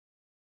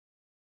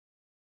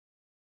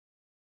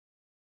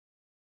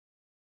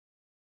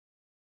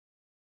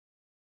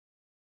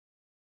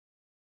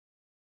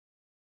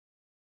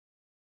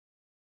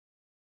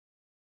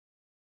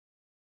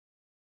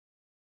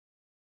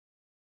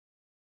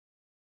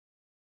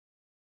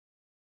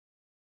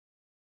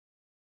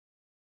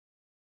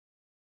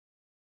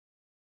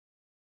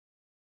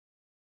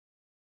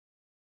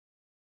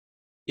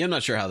 Yeah, I'm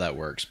not sure how that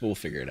works, but we'll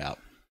figure it out.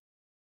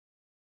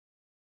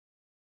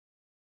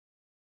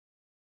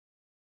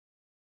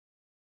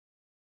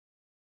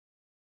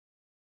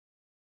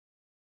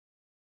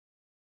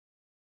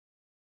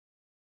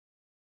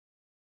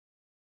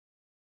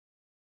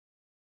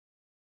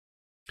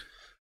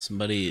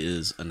 Somebody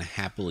is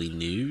unhappily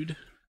nude.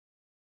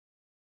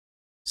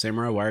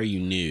 Samurai, why are you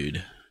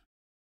nude?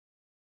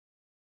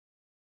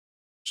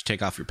 Just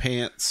take off your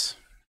pants.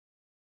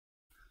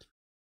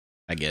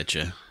 I get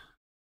you.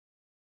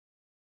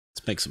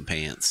 Let's make some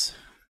pants.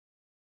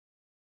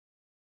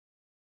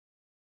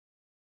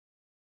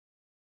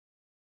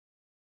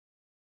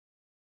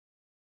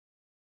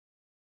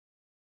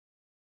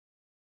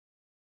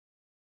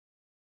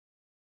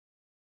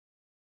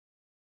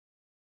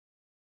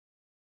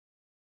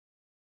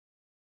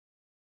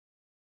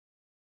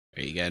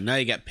 There you go. Now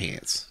you got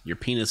pants. Your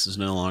penis is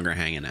no longer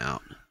hanging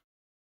out.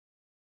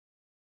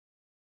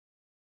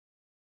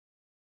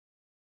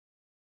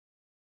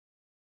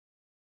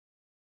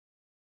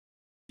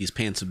 These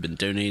pants have been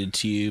donated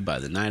to you by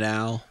the Night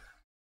Owl.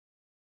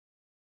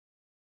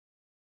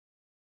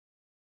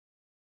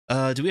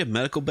 Do we have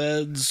medical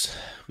beds?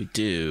 We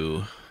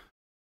do.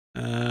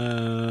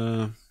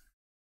 So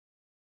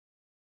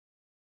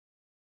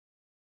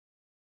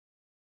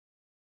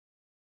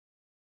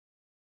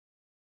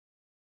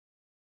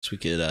we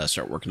could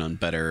start working on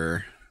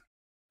better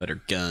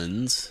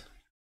guns.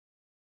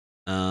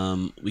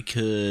 We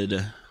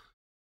could.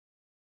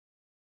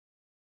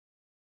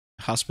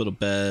 Hospital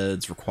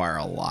beds require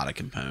a lot of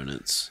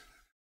components.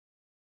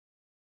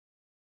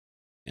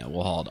 Yeah,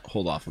 we'll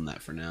hold off on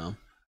that for now.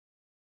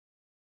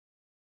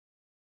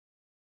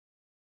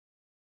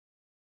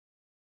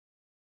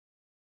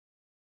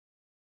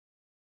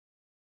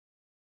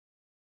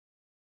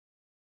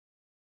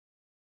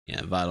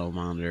 Yeah, vital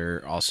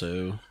monitor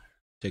also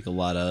take a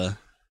lot of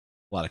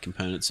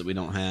components that we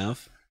don't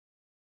have.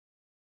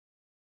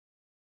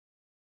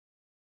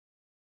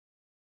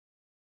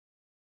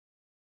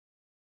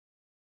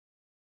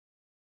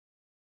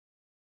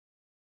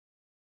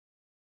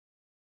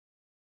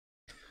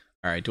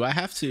 All right, do I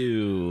have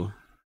to?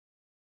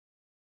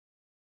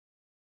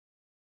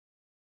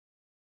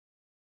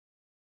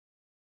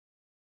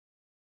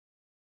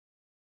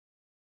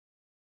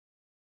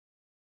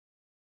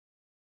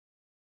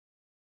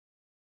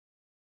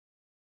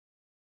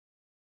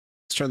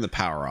 Let's turn the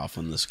power off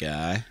on this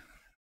guy.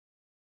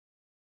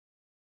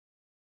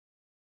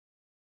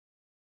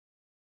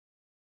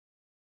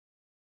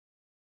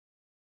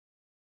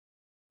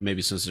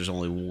 Maybe since there's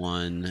only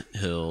one,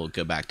 he'll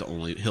go back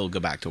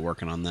to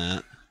working on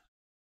that.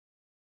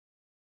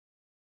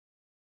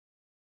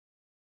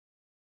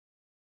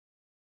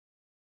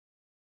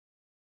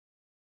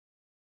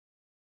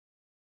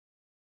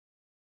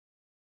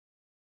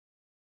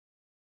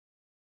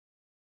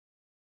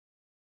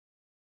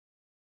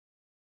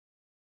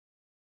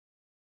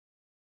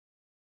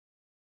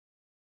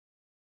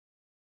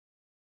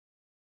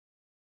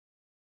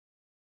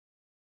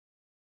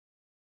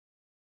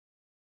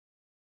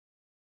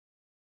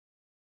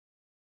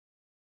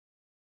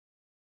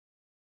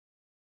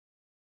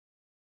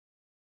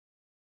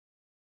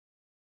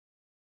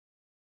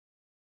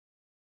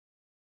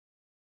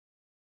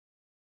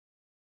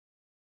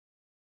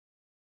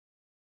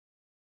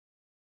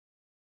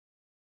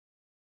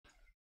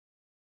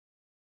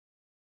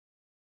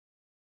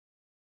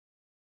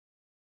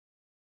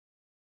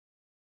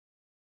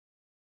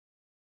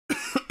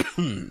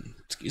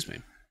 Excuse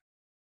me.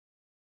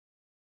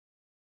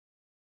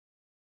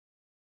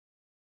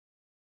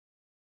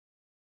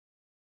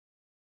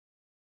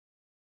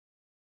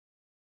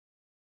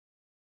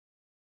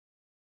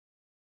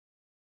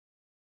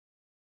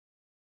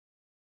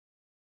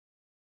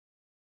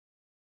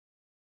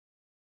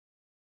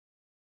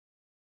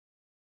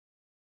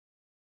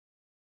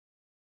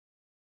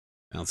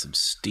 Found some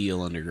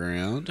steel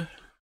underground.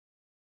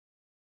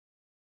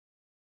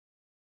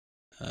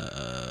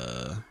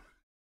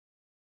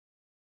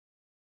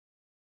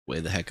 Way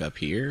the heck up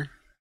here.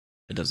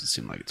 It doesn't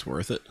seem like it's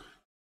worth it.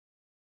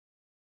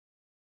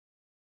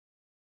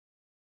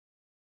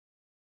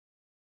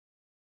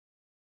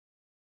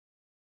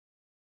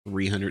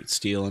 $300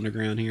 steel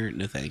underground here.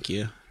 No, thank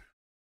you.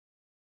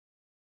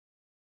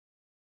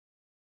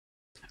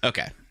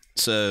 Okay,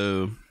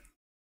 so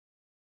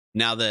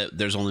now that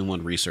there's only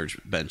one research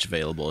bench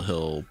available,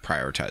 he'll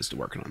prioritize to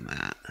working on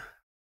that.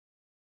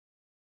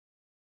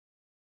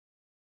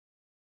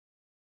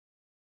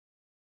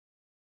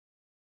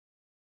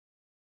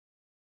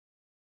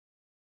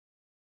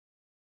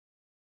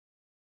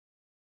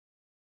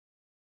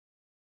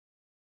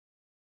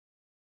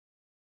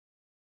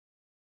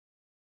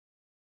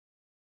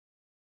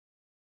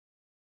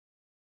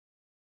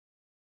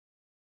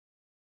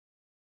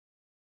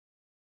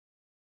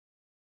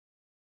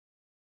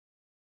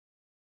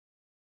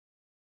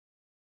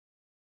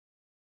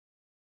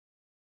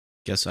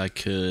 Guess I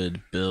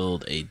could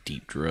build a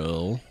deep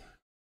drill,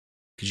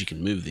 because you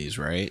can move these,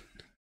 right?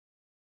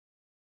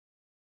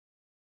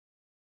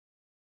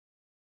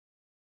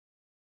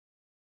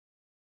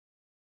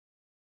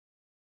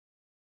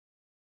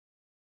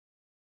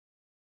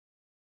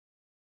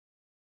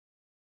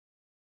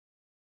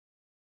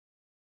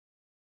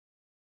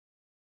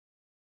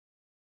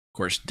 Of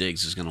course,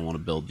 Diggs is going to want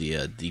to build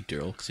the deep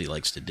drill because he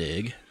likes to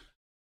dig.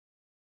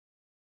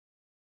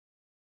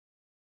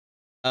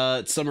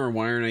 It's summer.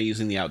 Why aren't I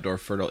using the outdoor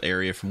fertile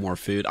area for more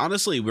food?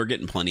 Honestly, we're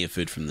getting plenty of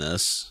food from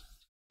this.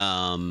 So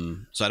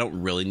I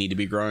don't really need to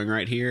be growing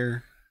right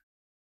here.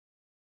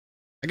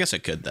 I guess I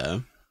could,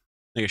 though.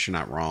 I guess you're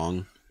not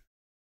wrong.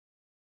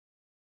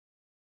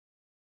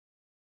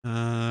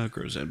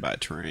 Grows in by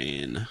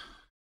terrain.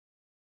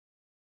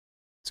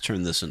 Let's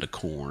turn this into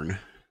corn.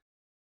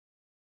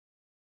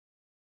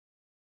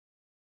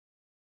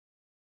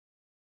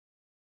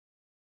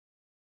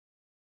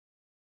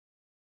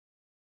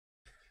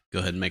 Go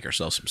ahead and make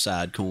ourselves some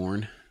side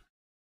corn.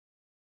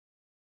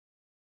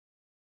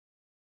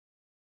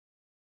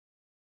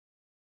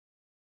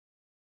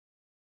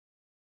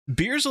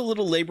 Beer's a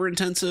little labor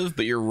intensive,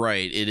 but you're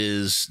right. It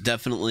is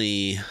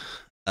definitely,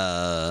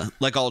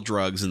 like all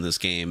drugs in this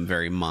game,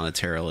 very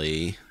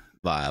monetarily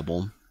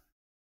viable.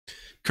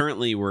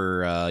 Currently,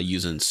 we're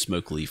using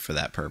smoke leaf for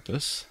that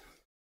purpose.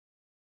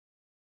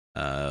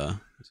 So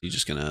you're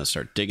just gonna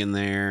start digging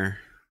there.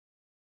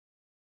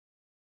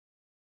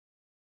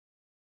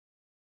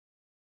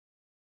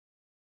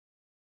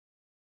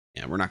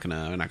 Yeah, we're not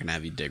gonna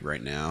have you dig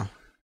right now,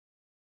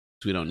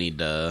 because we don't need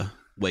to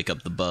wake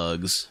up the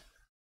bugs.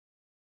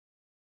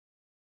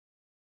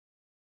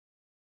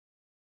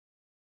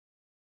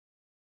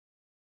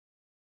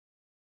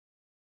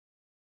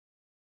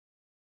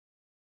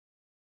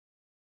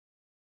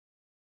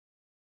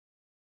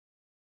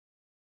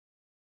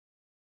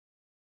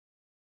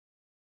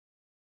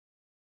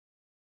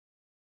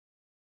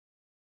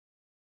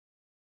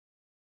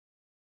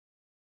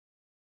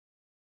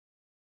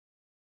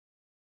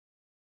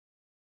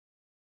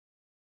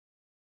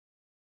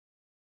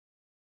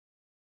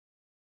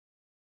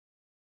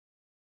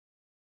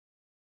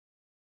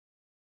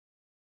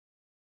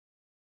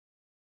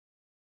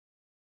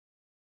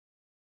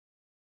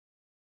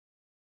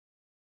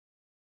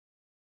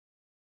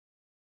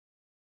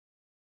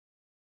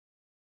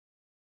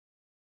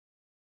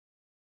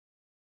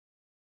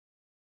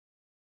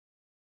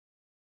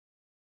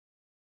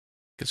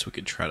 Guess we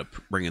could try to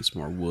bring in some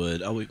more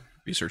wood. Oh, we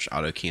researched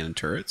autocannon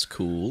turrets.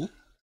 Cool.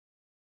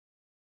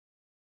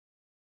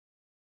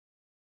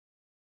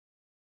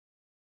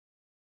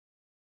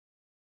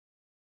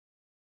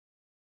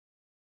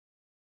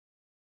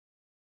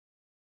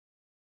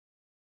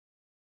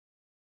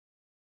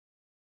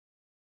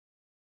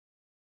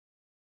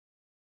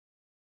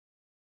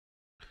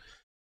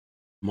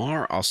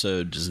 Mar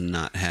also does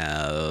not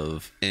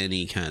have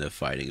any kind of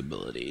fighting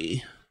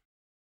ability.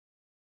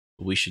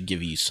 We should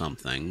give you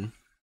something.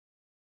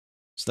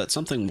 So that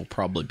something will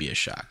probably be a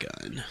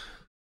shotgun.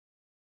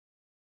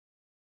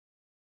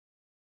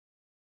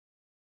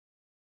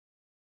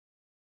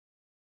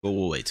 But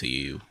we'll wait till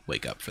you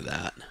wake up for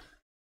that.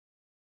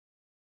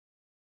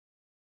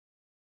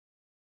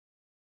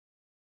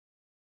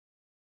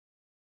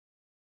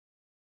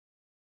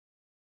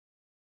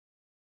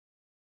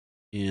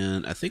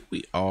 And I think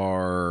we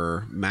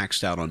are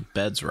maxed out on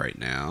beds right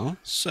now.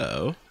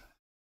 So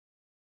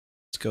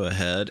let's go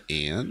ahead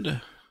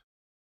and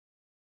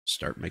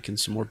start making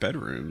some more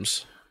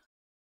bedrooms.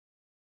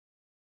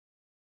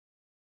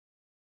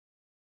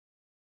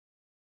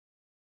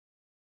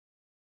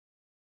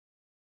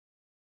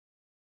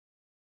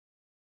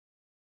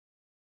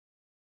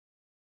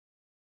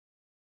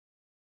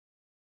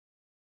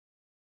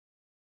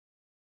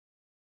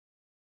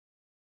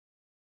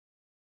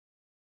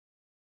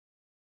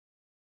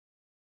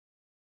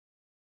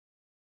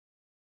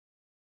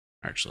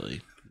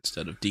 Actually,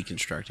 instead of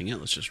deconstructing it,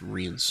 let's just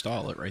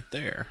reinstall it right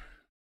there.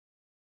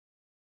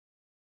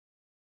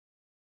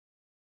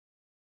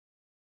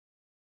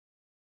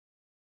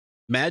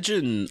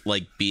 Imagine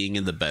like being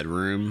in the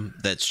bedroom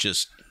that's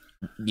just,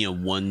 you know,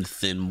 one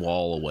thin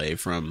wall away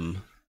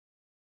from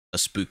a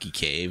spooky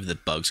cave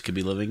that bugs could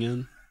be living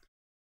in.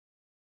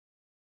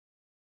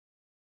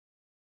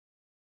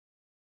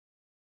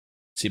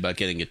 See about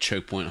getting a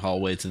choke point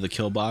hallway to the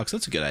kill box.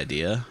 That's a good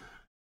idea.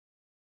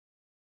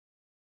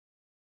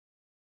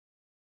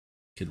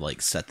 Could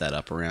like set that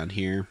up around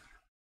here.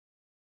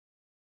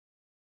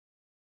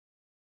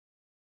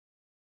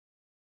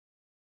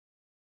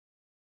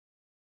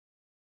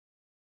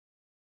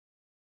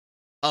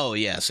 Oh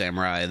yeah,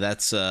 Samurai.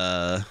 That's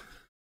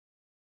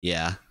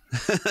yeah.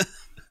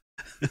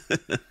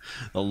 The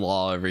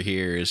law over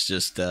here is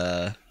just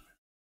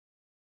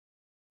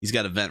he's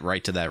got a vent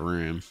right to that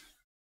room.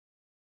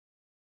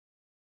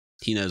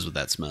 He knows what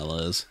that smell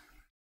is.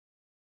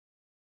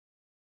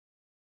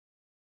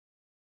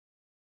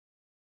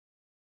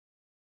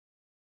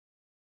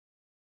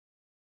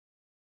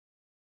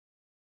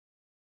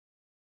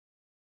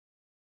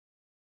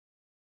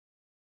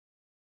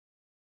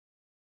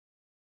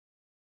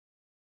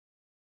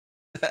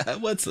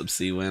 What's up,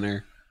 Sea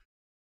Winter?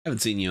 Haven't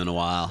seen you in a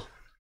while.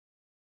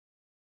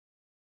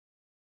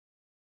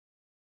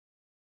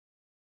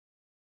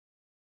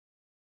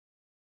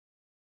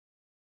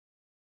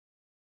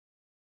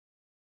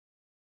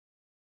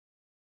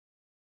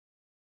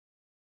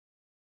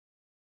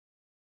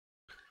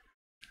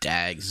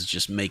 Dags is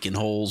just making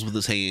holes with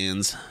his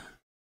hands.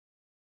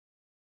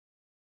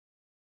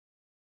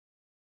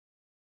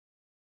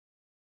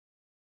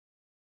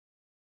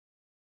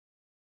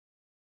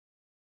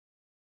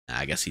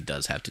 I guess he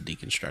does have to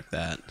deconstruct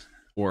that,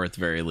 or at the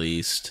very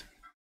least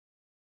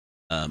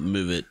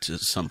move it to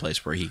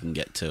someplace where he can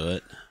get to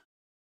it.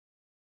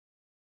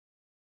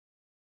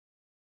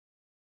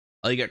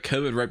 Oh, you got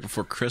COVID right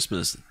before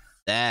Christmas.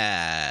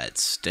 That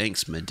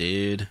stinks, my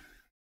dude.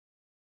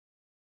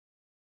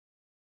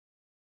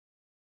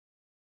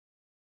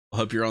 I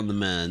hope you're on the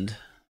mend.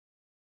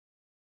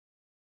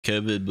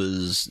 COVID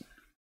was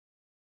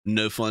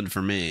no fun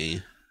for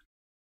me.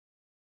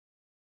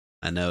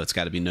 I know it's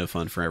got to be no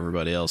fun for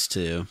everybody else,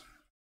 too.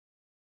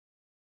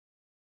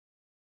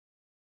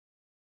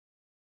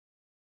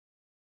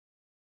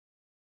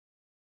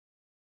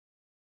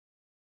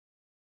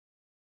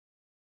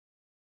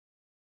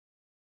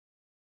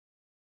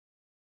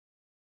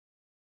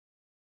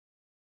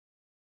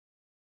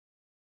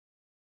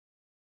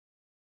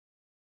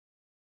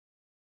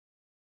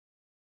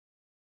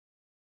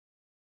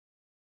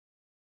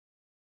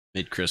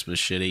 Made Christmas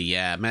shitty.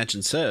 Yeah,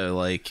 imagine so.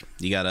 Like,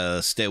 you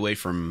gotta stay away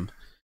from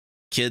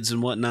kids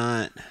and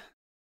whatnot.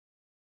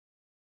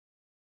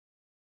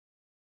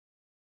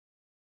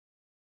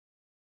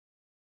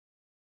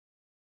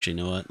 Actually, you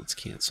know what? Let's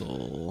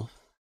cancel.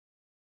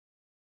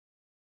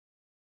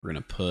 We're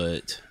gonna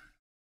put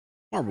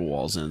marble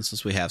walls in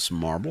since we have some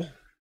marble.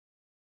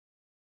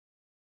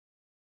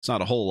 It's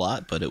not a whole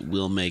lot, but it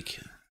will make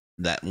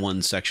that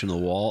one section of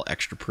the wall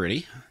extra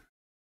pretty.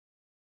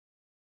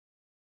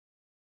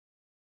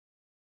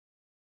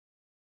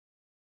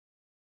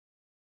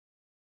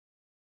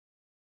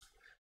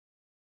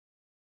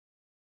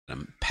 A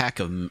pack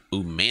of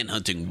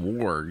man-hunting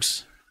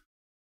wargs.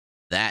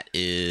 That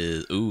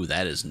is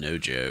no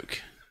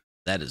joke.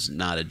 That is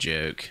not a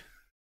joke.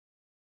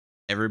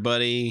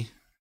 Everybody,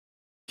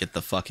 get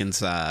the fuck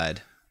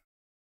inside.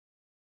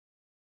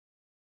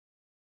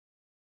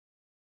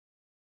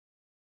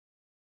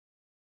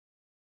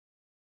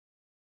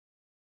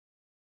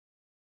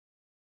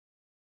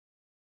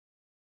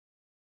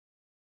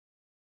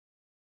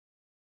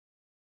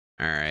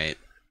 All right,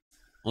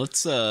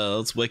 let's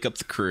wake up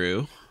the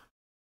crew.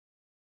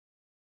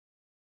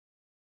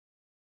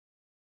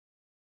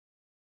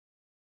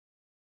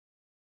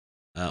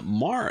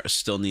 Mara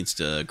still needs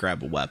to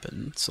grab a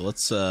weapon, so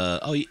let's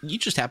oh, you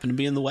just happen to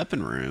be in the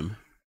weapon room.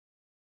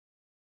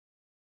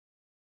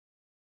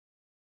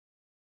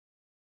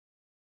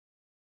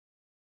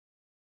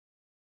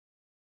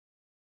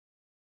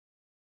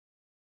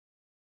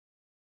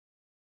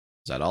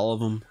 Is that all of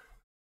them?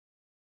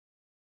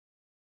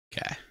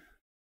 Okay,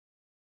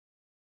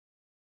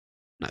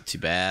 not too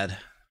bad.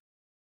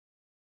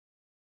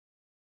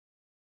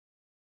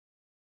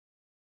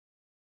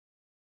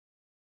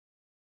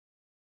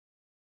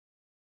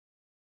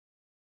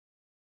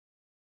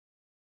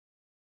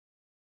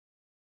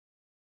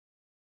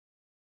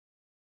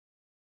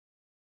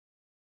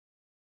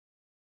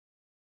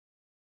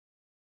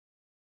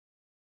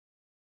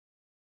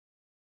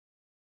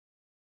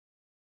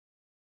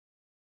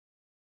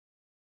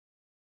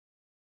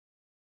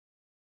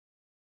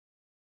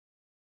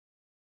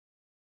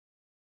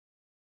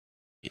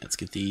 Yeah, let's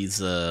get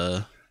these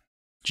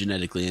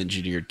genetically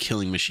engineered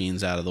killing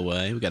machines out of the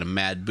way. We got a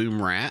mad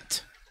boom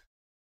rat.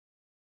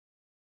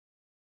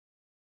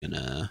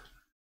 Gonna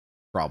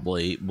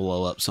probably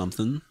blow up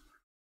something.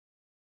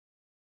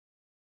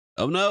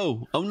 Oh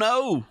no! Oh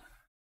no!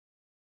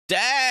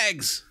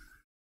 Dags!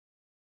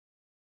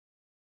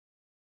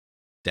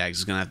 Dags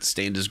is gonna have to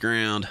stand his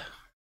ground.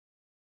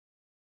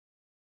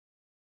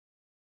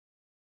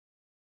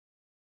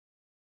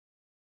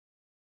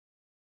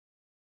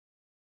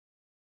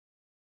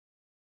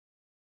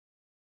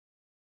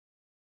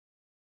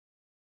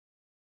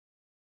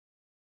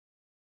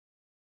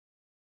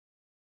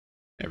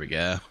 There we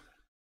go.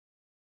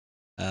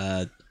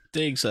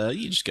 Diggs,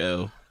 you just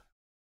go.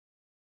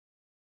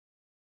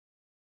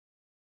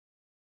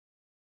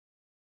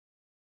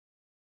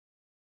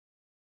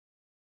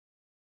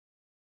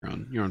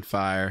 You're on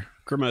fire.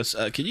 Grimos,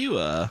 could you,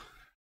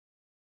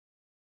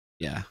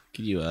 yeah,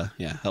 could you,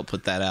 yeah, help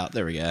put that out?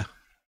 There we go.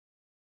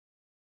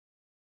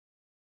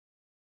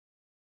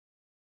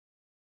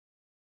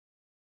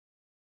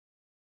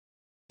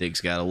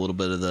 Diggs got a little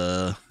bit of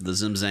the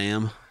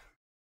Zimzam.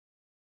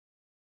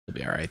 It'll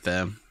be all right,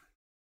 though.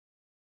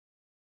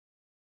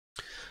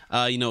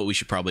 You know what we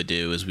should probably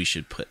do is we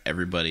should put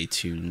everybody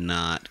to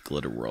not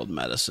Glitter World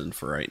Medicine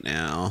for right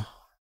now.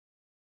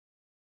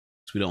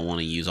 So we don't want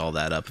to use all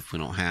that up if we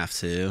don't have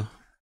to.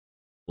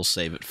 We'll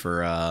save it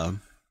for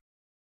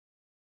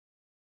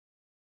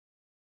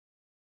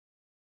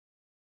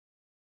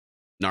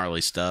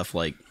gnarly stuff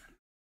like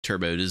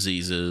turbo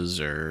diseases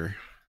or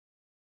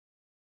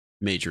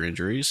major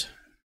injuries.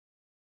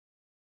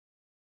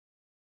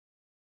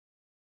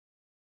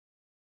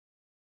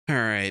 All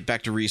right,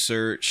 back to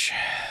research.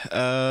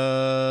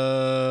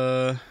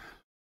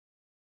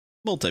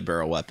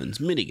 Multi-barrel weapons,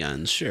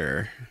 miniguns,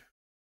 sure.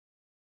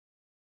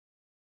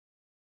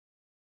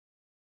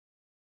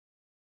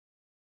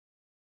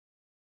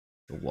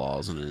 The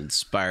walls and an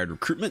inspired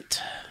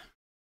recruitment.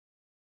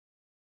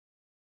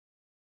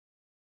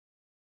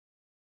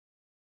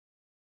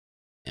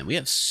 And we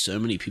have so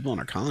many people in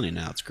our colony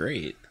now. It's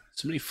great.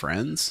 So many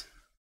friends.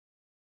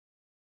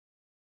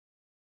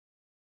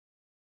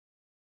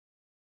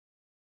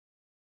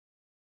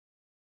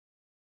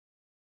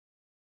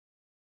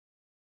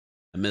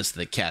 I missed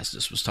that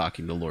Castus was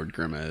talking to Lord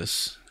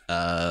Grimos.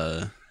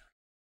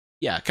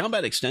 Yeah,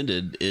 Combat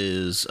Extended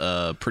is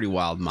a pretty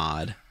wild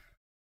mod.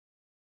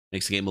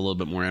 Makes the game a little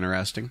bit more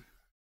interesting.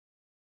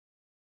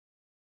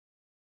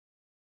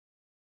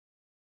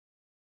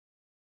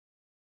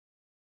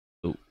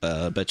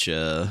 Oh,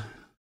 betcha.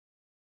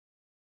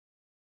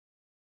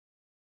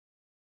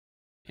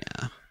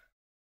 Yeah.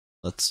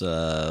 Let's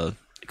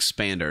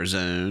expand our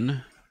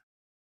zone.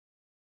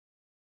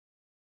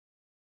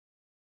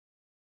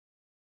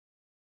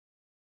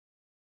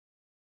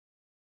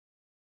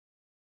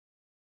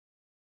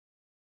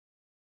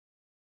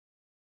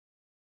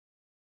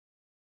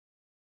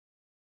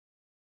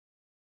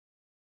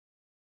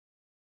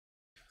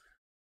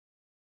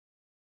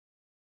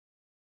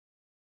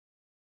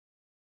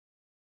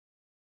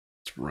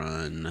 Let's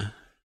run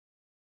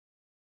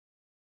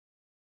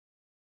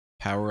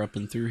power up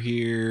and through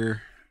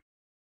here.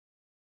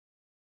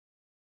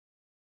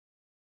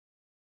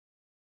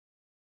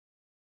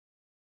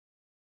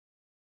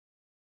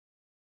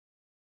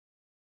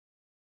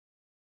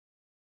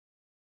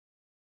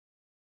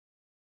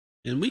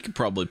 And we could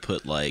probably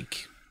put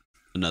like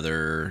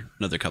another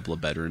couple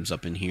of bedrooms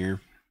up in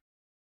here.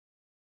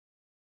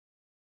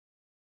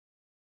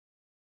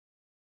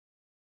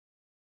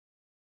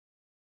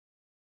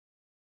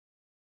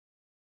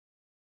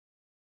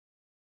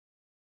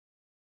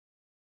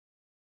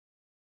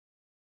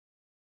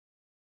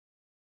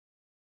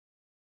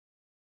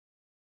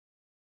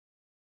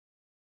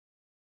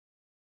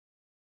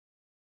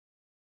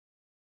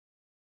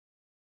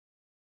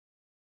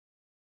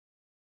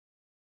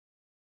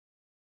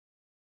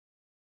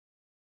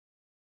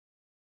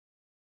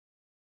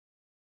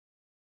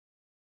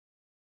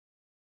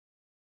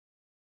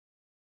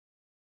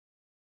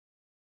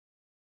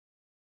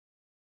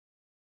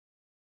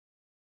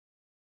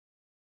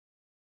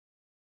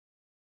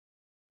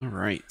 All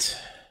right.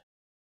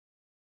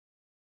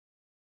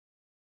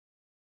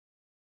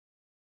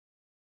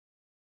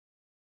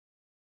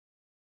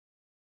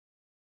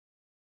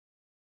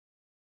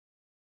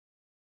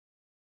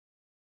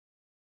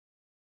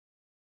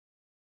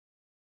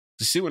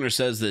 The Sea Winter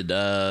says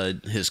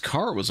that his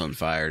car was on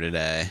fire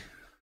today.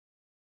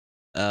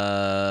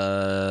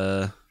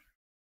 A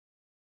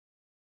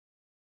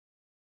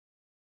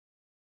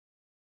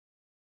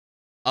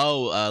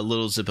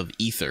little zip of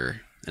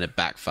ether and it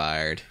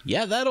backfired.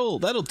 Yeah, that'll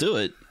do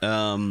it.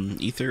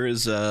 Ether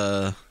is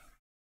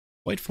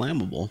quite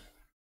flammable.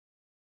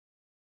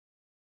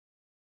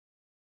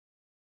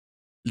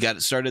 You got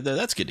it started though.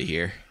 That's good to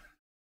hear.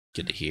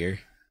 Good to hear.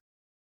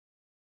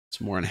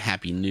 It's more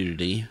unhappy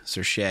nudity.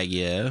 Sir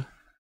Shaggio.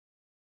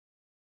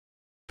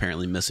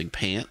 Apparently missing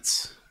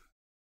pants.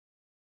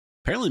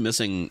 Apparently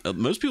missing.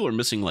 Most people are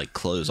missing like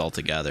clothes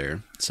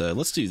altogether. So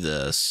let's do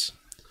this.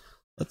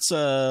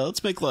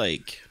 Let's make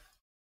like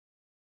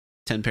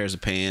 10 pairs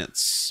of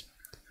pants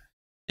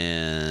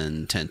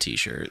and 10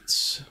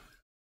 t-shirts.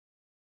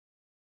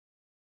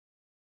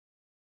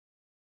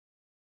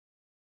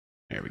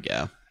 There we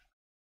go.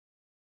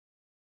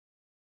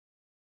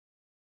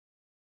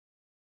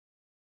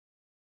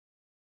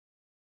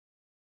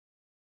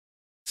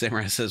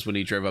 Samurai says when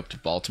he drove up to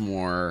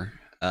Baltimore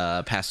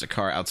passed a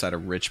car outside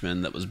of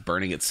Richmond that was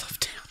burning itself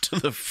down to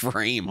the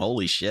frame.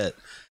 Holy shit!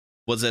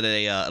 Was it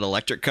an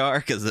electric car?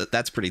 Because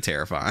that's pretty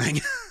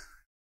terrifying.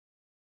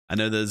 I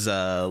know those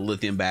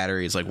lithium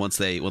batteries, like once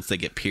they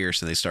get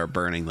pierced and they start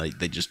burning, like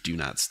they just do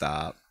not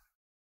stop.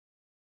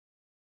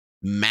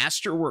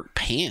 Masterwork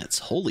pants.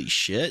 Holy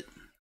shit!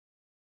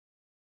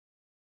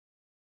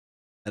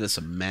 That is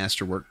some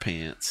Masterwork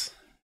pants.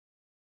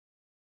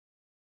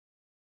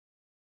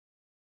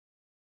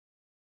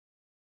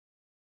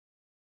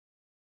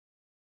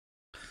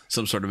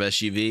 Some sort of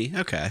SUV.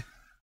 Okay.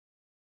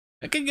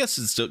 I guess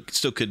it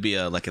still could be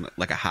like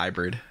a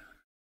hybrid.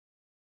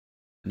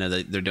 I know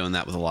they're doing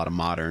that with a lot of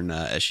modern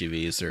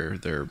SUVs.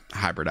 They're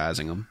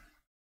hybridizing them.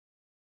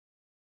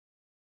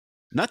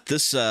 Not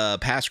this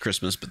past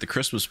Christmas, but the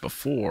Christmas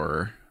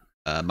before,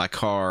 my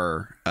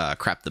car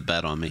crapped the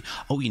bed on me.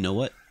 Oh, you know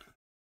what?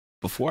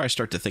 Before I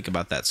start to think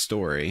about that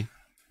story,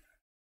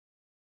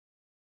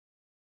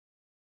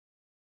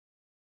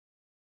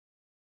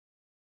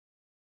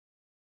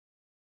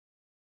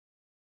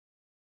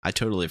 I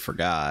totally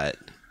forgot.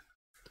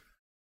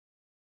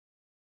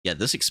 Yeah,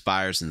 this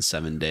expires in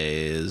 7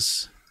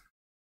 days.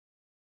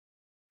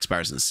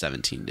 Expires in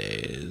 17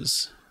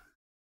 days.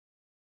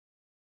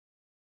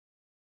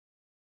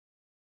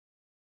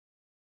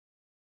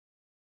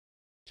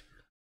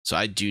 So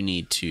I do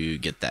need to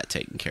get that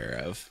taken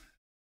care of.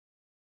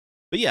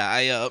 But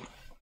yeah,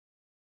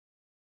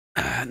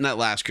 not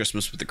last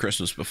Christmas, but the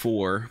Christmas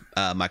before,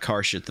 my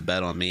car shit the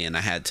bed on me, and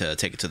I had to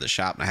take it to the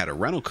shop, and I had a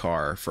rental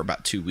car for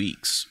about 2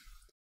 weeks.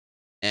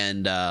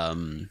 And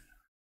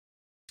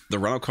the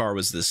rental car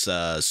was this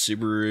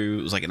Subaru.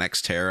 It was like an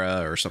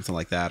Xterra or something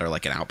like that, or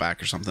like an Outback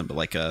or something, but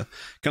like a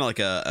kind of like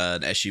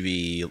an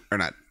SUV, or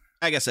not.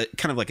 I guess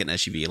kind of like an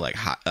SUV, like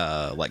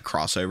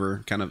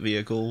crossover kind of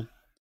vehicle.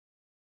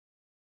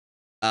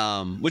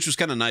 Which was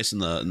kind of nice in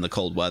the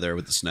cold weather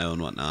with the snow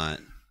and whatnot.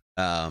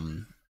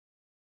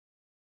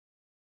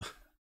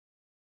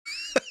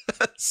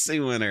 Sea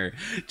Winner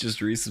just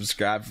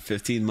resubscribed for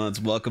 15 months.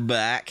 Welcome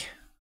back.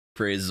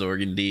 Praise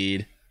Zorg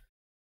indeed.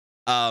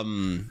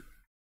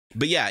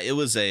 But yeah, it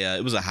was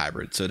a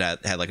hybrid, so it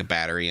had like a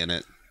battery in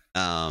it.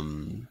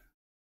 And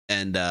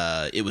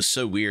it was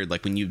so weird.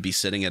 Like when you'd be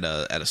sitting at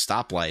a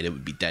stoplight, it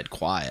would be dead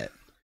quiet,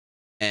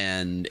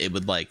 and it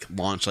would like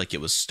launch like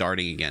it was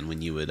starting again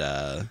when you would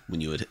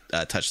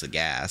touch the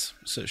gas.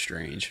 So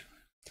strange.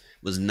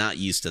 Was not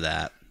used to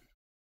that.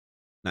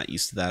 Not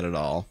used to that at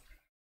all.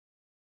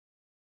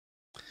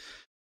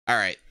 All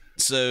right,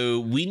 so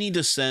we need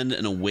to send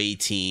an away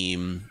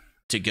team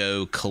to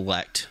go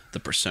collect the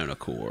Persona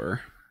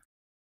Core.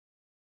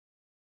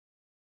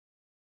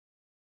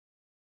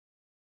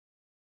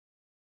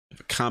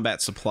 A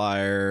combat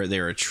supplier.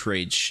 They're a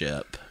trade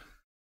ship.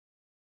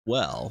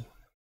 Well,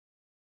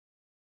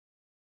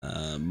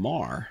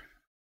 Mar.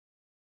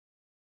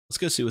 Let's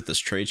go see what this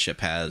trade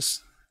ship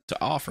has to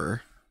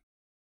offer.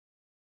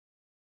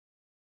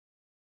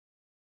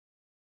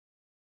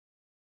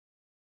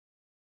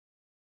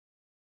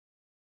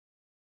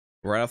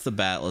 Right off the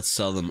bat, let's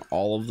sell them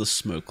all of the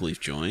smoke leaf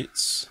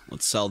joints.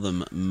 Let's sell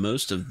them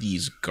most of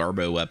these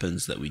Garbo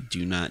weapons that we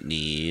do not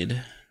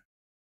need.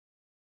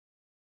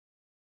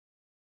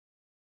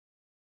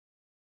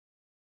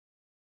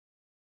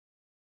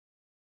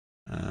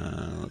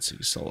 Let's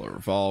see, sell a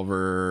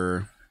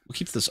revolver. We'll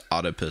keep this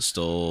auto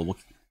pistol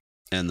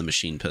and the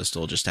machine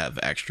pistol, just to have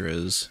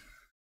extras.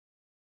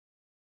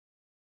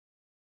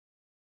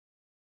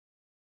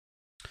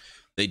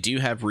 They do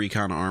have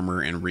recon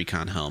armor and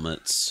recon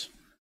helmets,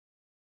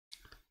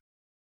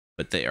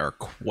 but they are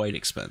quite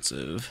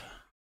expensive.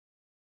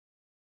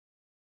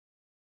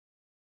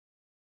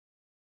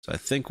 So I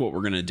think what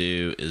we're gonna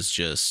do is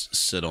just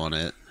sit on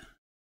it.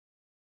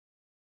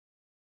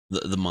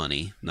 The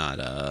money, not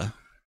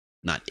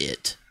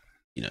it.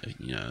 You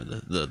know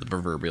the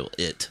proverbial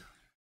it.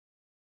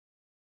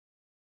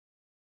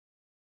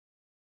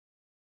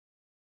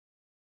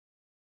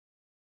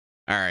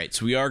 All right,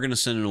 so we are gonna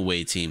send an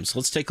away team. So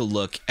let's take a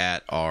look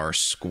at our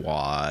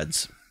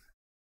squads.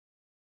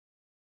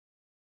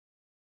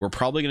 We're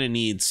probably gonna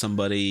need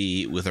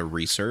somebody with a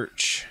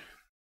research.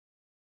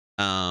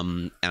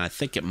 And I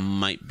think it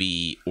might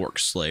be Orc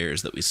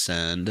Slayers that we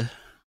send.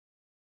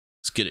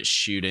 It's good at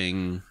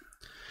shooting.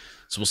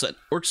 So we'll send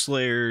Orc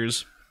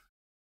Slayers.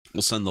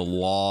 We'll send the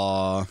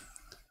Law.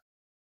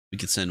 We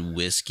could send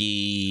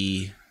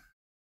Whiskey.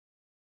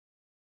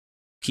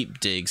 Keep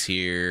Diggs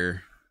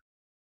here.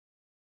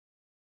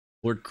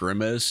 Lord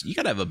Grimos, you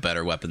gotta have a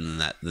better weapon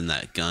than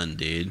that gun,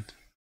 dude.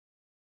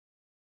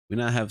 We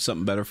not have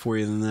something better for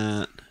you than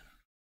that?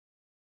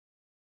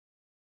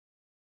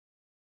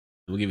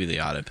 We'll give you the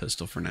auto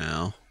pistol for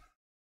now.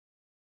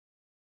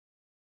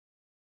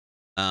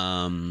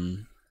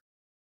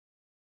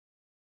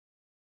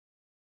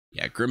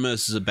 Yeah,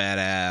 Grimos is a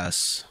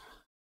badass.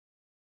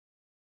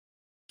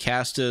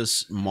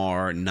 Castus,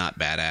 Mar, not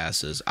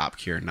badasses.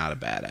 Opcure, not a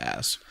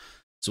badass.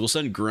 So we'll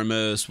send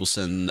Grimos, we'll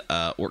send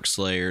Orc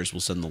Slayers,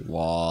 we'll send the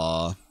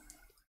Law, we'll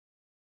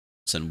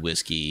send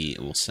Whiskey,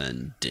 and we'll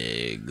send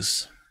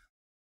Diggs.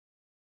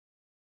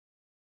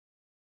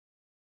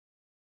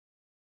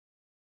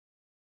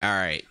 All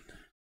right.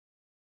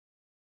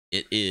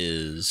 It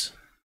is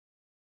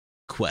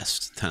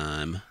quest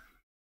time.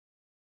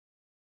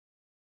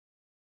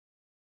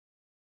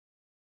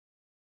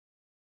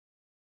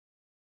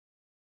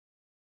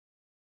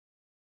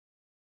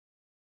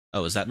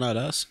 Oh, is that not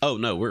us? Oh,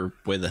 no, we're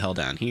way the hell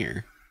down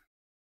here.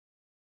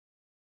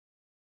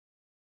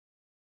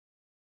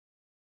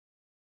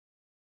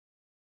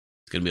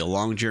 It's going to be a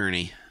long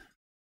journey.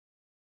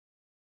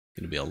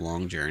 Going to be a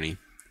long journey.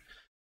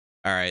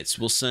 All right, so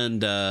we'll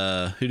send,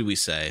 who do we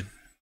say?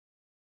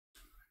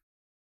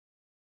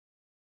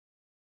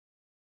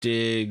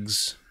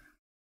 Diggs,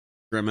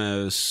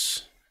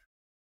 Grimos,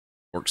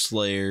 Orc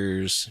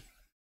Slayers,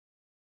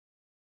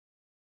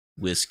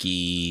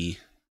 Whiskey,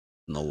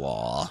 and the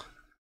Law.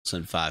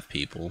 Send 5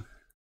 people.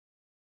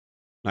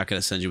 Not going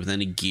to send you with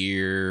any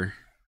gear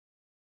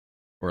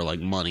or like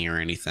money or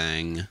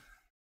anything. We'll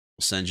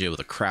send you with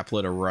a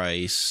crapload of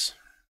rice.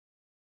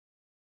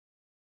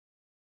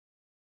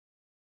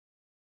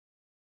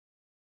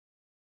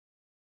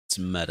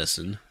 Some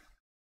medicine.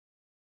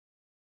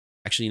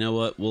 Actually, you know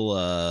what?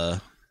 We'll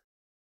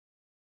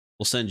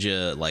send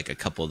you like a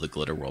couple of the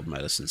Glitter World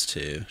medicines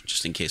too,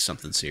 just in case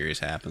something serious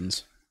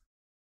happens.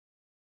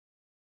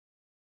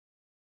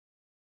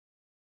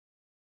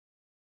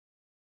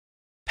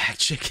 Packed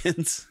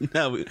chickens?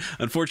 No,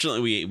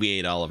 unfortunately we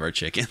ate all of our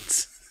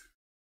chickens.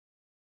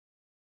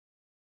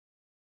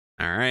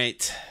 All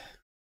right.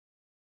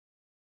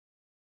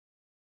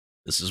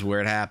 This is where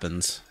it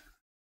happens.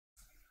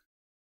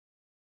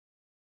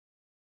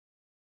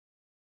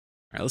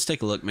 All right, let's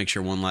take a look, make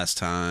sure one last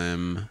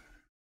time.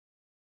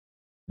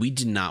 We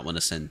did not want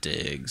to send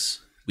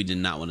Diggs. We did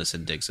not want to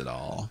send Diggs at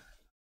all.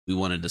 We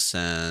wanted to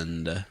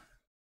send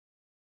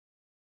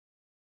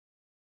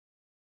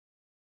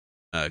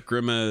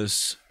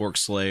Grimos, Orc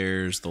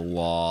Slayers, the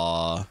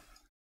Law,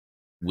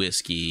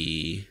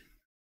 Whiskey.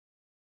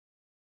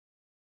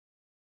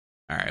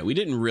 All right, we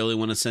didn't really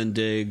want to send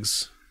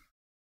Diggs,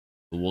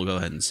 but we'll go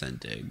ahead and send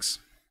Diggs.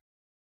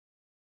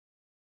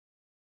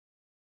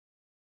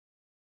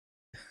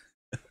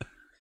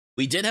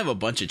 We did have a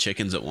bunch of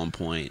chickens at one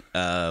point.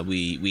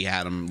 We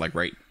had them like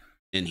right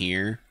in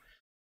here,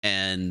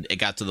 and it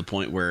got to the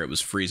point where it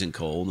was freezing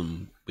cold,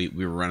 and we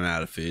were running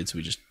out of food, so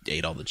we just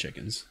ate all the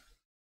chickens.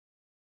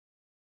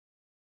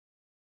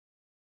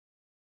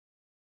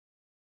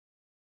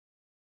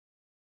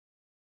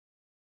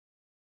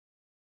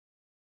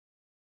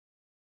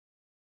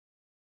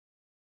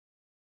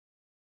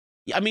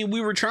 I mean,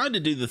 we were trying to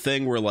do the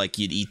thing where like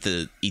you'd eat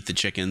the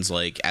chickens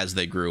like as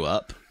they grew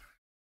up,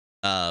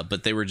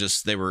 but they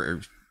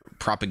were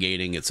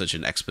propagating at such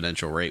an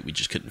exponential rate we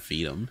just couldn't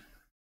feed them.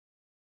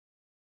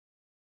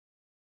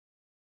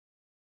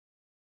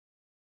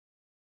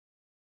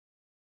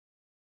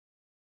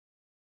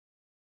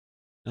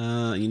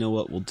 You know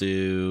what we'll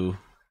do?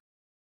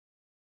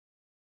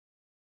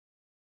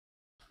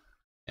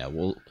 Yeah,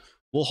 we'll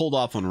hold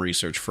off on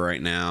research for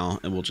right now,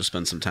 and we'll just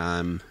spend some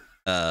time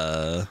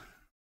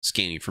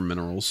scanning for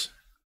minerals.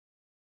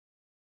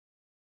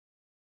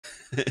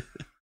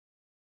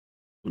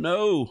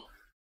 No,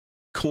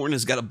 corn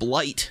has got a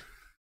blight.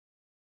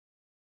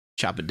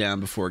 Chop it down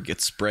before it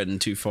gets spreading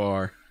too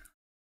far.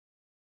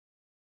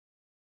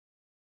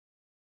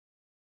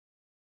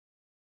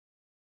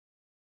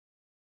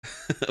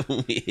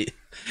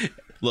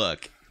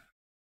 Look,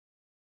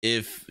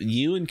 if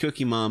you and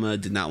Cookie Mama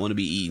did not want to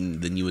be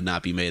eaten, then you would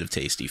not be made of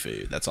tasty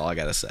food. That's all I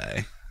gotta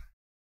say.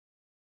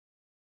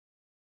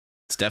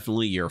 It's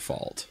definitely your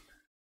fault.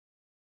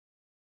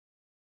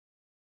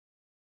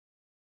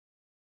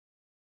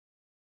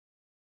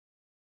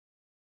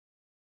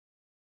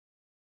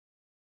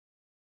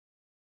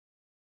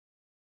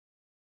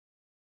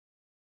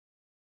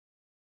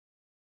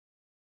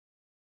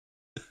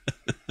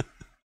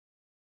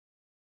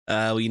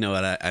 Well, you know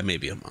what? I may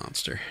be a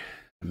monster.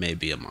 I may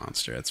be a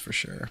monster, that's for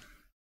sure.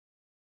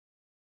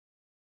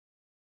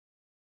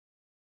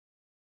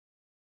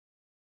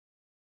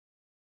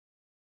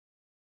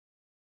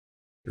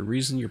 The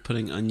reason you're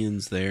putting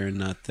onions there and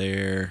not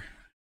there.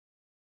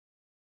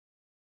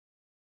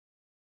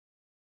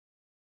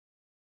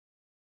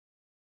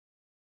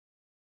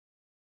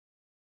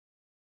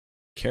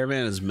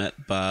 Caravan is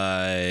met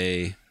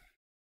by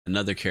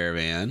another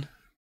caravan.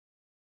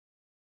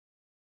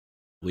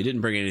 We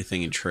didn't bring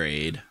anything in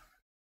trade.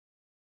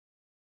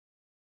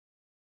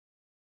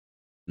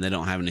 And they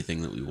don't have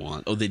anything that we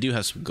want. Oh, they do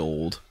have some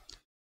gold.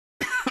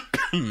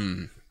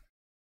 We'll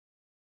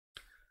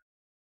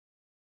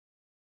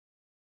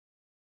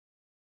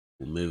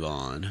move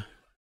on.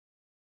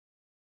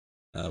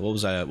 What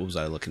was I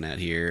looking at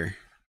here?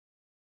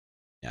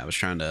 Yeah, I was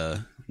trying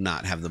to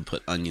not have them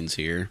put onions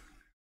here.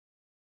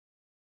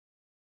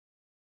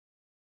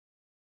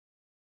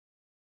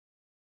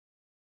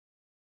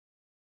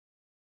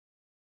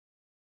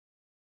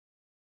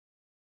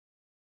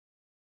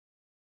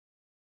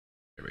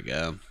 There we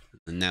go.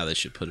 And now they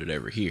should put it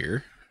over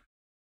here.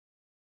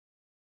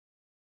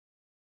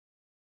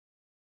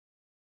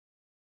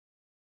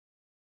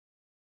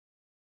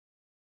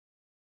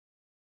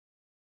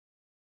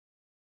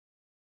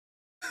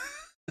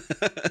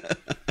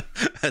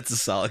 That's a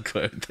solid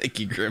quote. Thank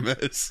you,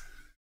 Grimos.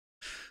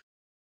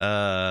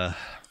 Uh,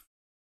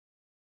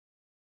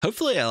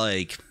 hopefully,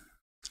 I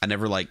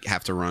never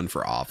have to run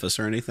for office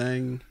or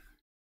anything,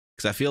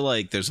 because I feel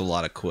like there's a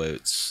lot of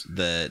quotes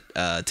that,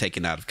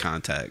 taken out of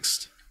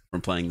context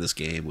from playing this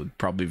game, would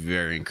probably be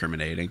very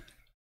incriminating.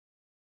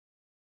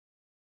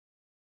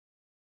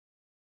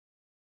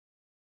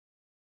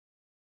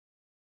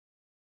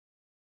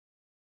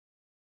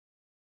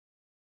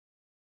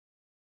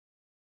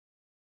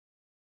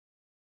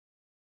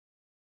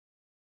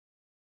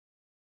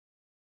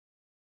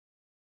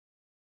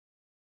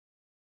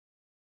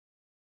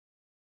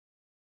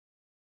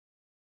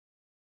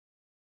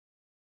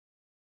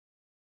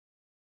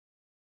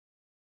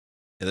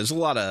 Yeah, there's a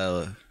lot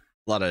of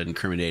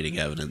incriminating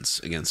evidence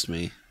against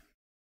me,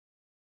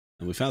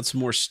 and we found some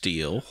more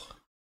steel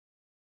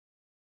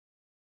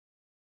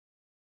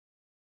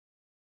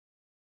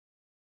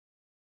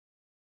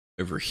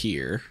over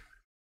here.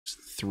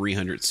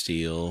 300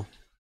 steel.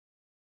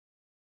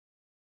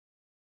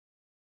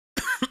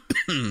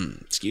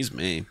 Excuse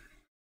me.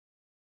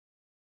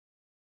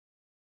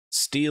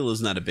 Steel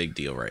is not a big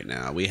deal right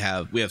now. We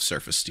have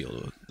surface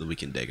steel that we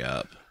can dig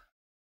up.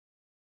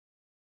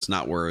 It's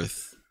not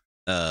worth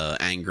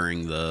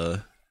angering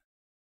the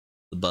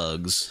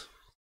bugs.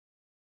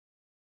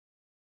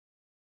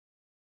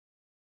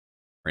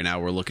 Right now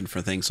we're looking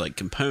for things like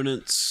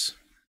components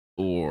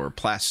or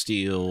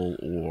plasteel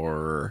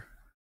or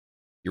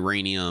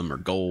uranium or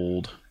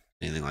gold,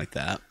 anything like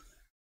that.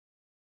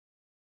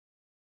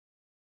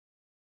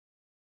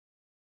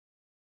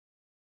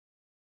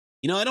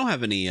 I don't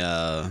have any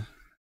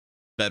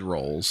bed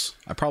rolls.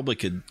 I probably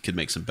could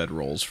make some bed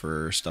rolls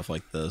for stuff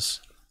like this.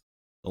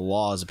 The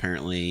law is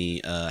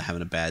apparently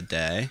having a bad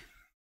day.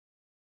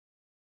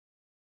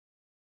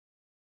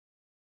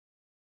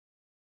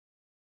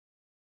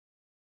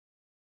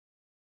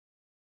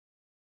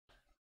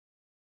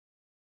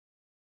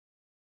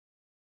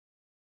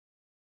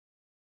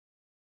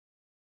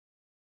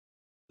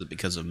 Is it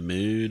because of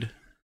mood?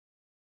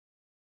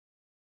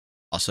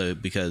 Also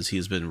because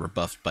he's been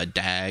rebuffed by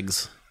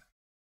Dags.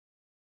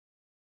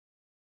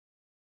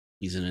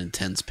 He's in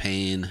intense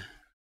pain.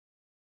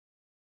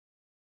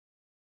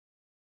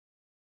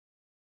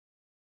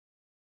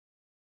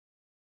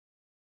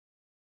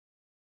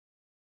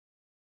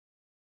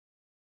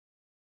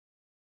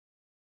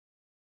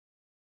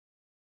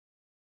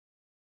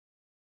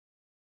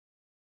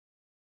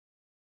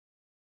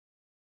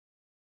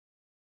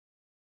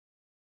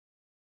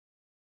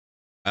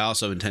 I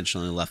also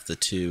intentionally left the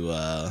two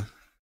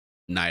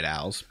night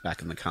owls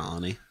back in the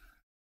colony.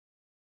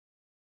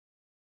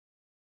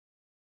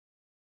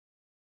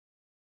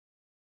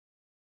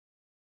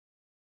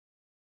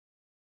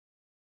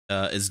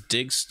 Is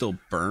Dig still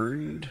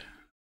burned?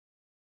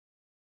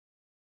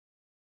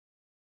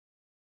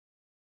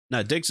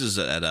 No, Diggs is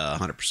at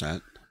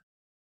 100%.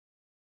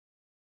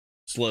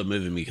 Slow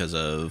moving because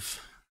of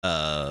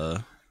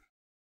a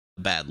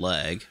bad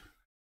leg.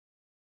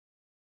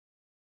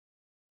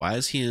 Why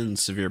is he in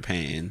severe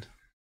pain?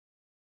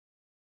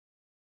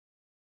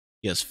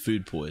 He has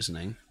food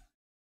poisoning.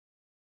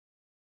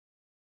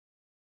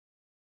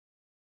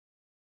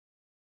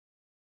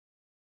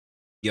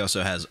 He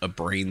also has a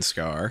brain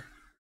scar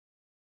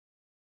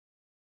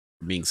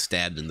from being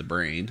stabbed in the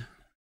brain.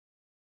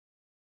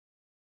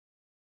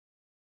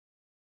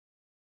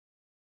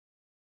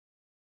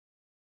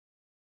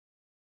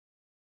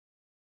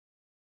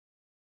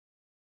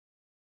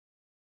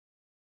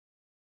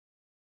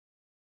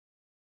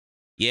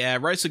 Yeah,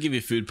 rice will give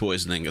you food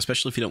poisoning,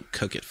 especially if you don't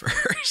cook it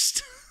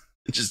first.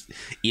 Just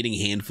eating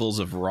handfuls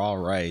of raw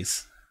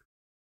rice.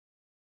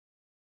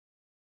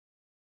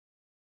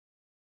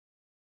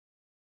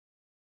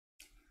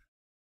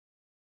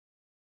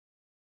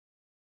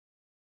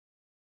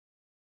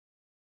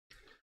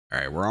 All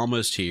right, we're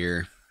almost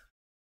here.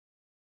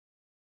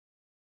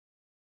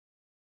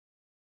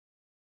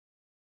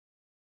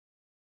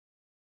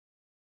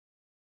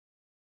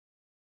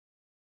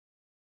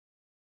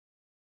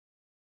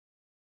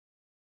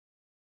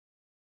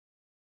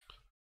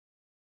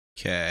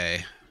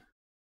 Okay.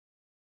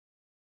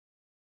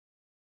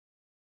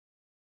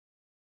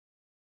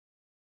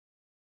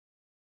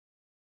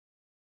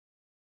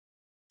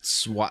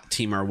 SWAT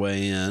team our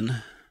way in.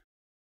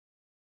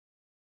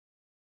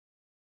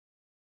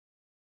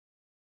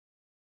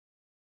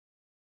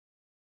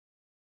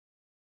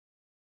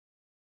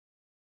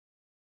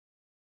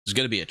 There's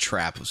going to be a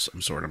trap of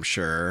some sort, I'm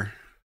sure.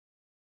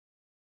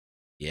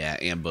 Yeah,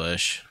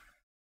 ambush.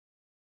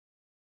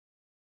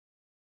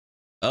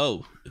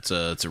 Oh, it's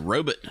a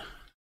robot.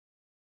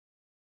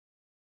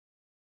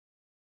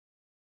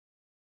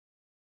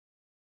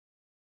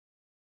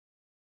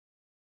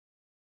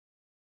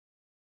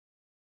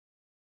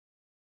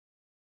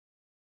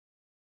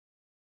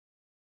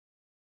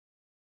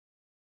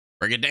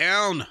 Bring it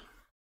down.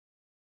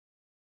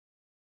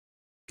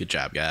 Good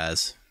job,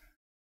 guys.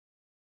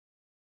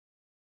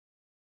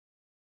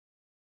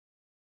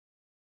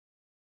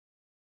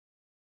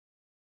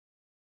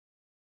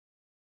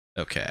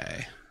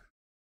 Okay.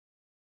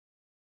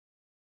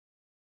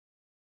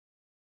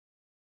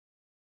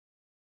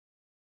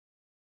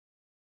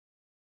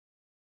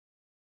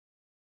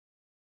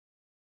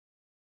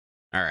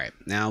 All right,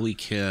 now we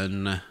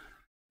can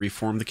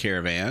reform the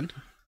caravan.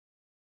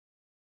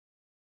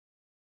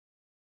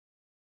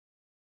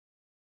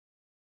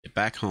 Get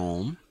back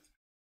home.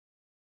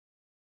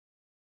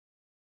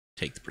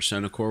 Take the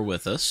Persona Core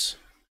with us.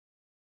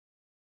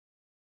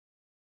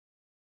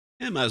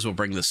 And might as well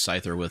bring this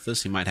Scyther with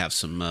us. He might have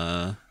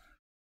some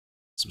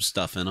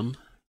stuff in him.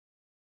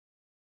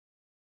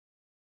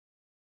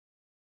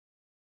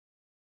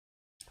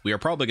 We are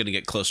probably going to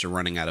get close to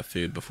running out of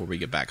food before we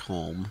get back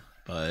home,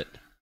 but...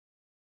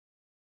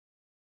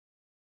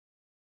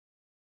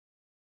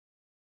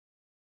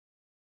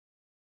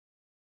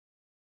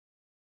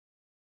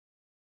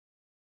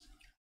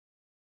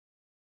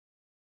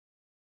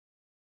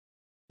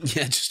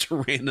 yeah, just a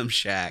random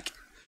shack.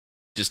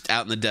 Just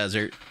out in the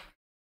desert.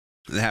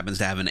 That happens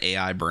to have an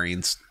AI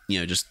brain, you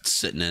know, just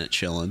sitting in it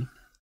chilling.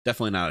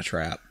 Definitely not a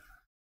trap.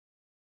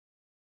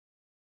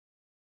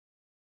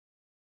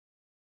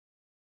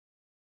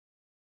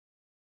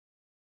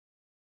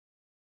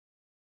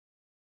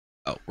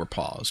 Oh, we're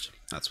paused.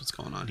 That's what's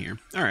going on here.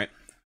 All right.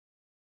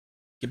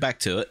 Get back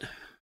to it.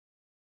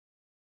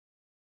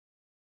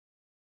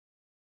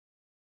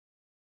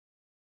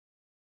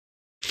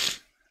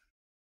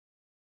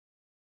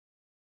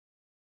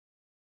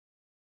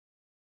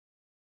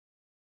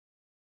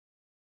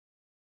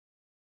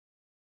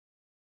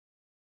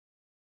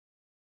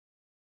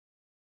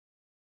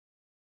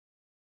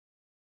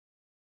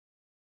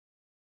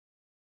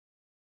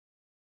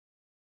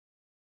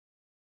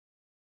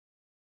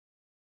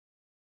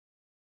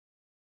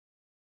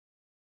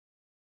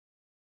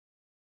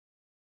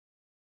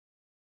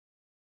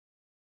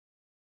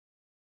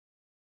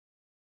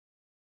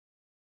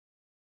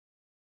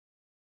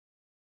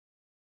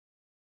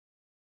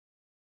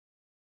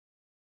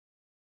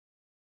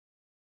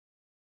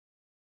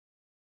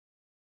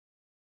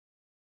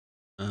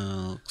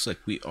 Looks like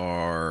we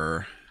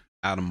are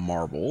out of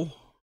marble.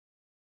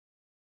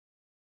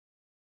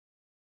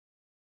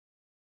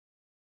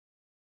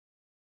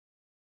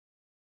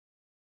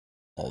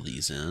 All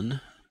these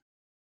in.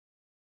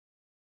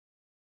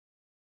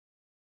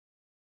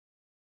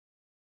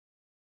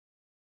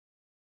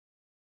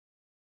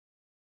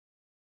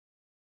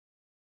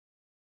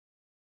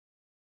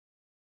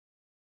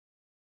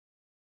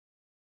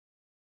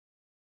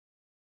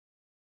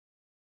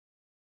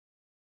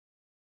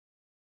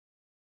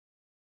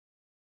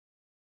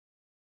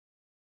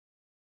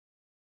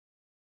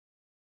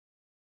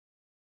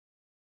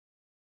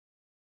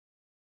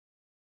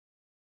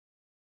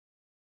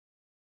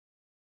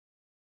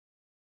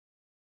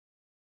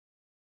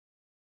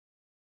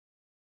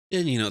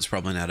 And you know, it's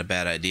probably not a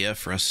bad idea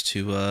for us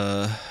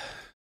to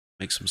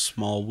make some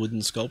small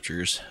wooden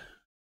sculptures.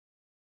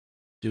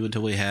 Do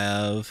until we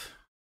have,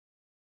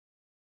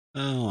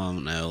 oh, I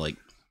don't know, like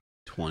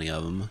 20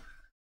 of them.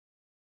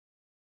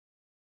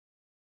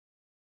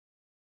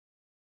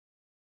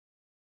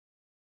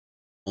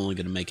 Only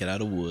going to make it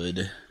out of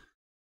wood.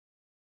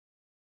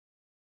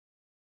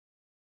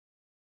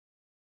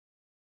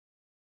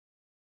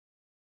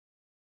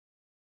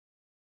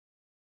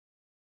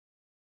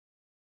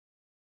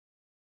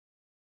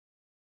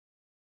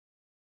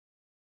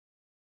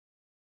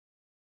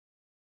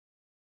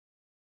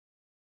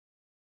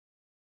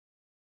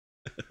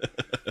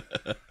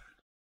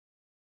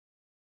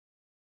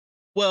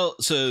 Well,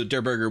 so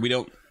Durburger,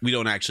 we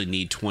don't actually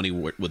need 20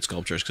 wood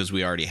sculptures because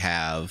we already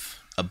have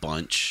a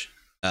bunch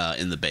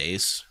in the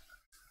base.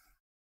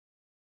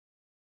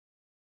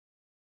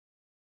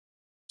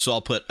 So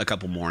I'll put a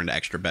couple more into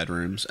extra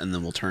bedrooms, and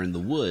then we'll turn the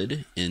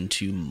wood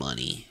into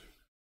money.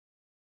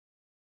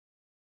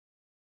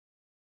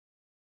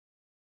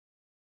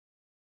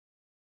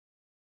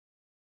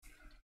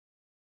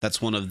 That's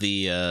one of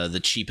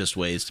the cheapest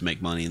ways to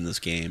make money in this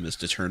game is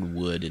to turn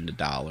wood into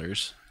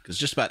dollars, because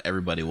just about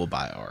everybody will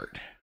buy art.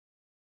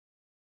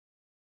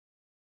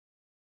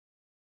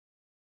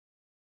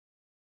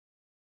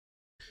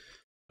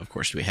 Of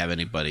course, do we have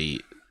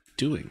anybody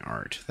doing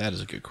art? That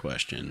is a good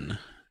question.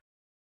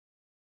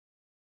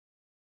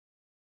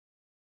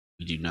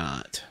 We do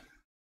not.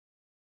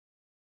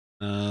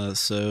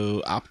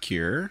 So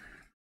Opcure,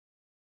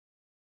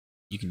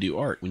 you can do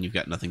art when you've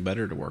got nothing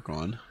better to work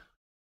on.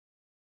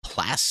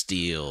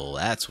 Plasteel,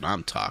 that's what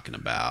I'm talking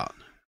about.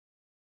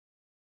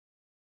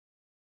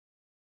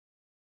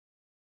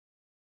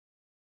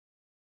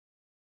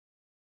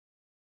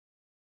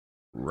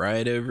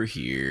 Right over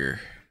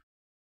here.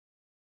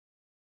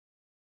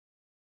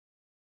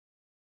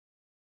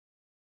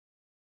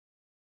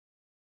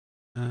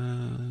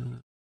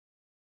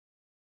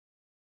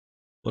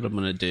 What I'm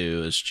gonna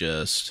do is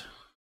just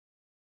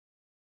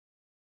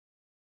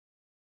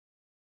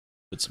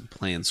put some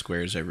plan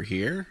squares over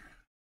here.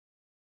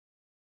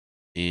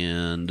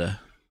 And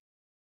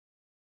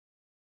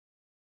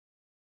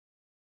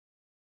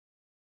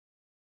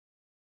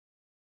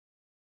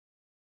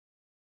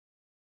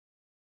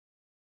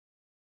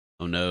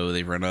oh no,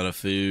 they've run out of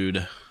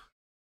food.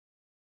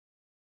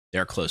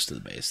 They're close to the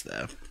base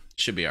though.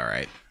 Should be all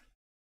right.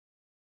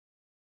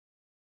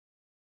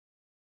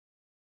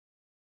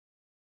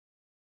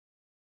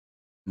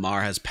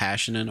 Mar has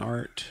passion in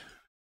art.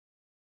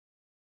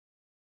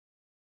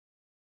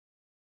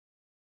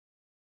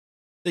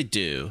 They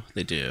do.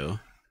 They do.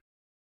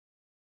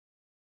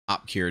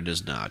 Opcure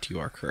does not.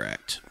 You are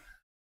correct.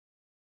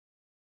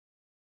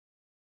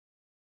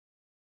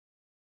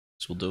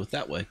 So we'll do it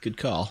that way. Good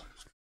call.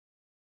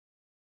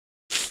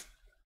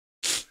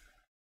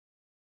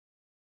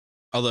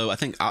 Although I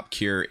think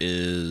Opcure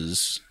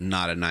is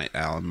not a Night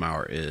Owl and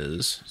Mauer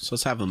is. So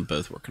let's have them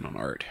both working on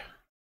art.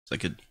 So I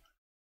could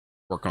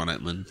work on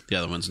it when the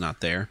other one's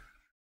not there.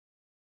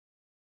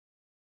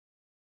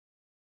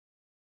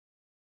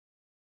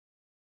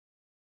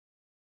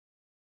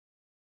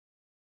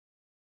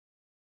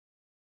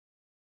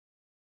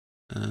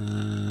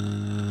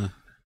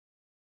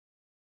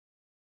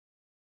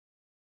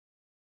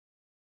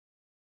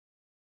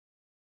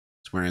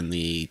 It's wearing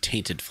the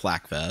tainted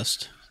flak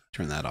vest.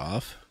 Turn that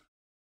off.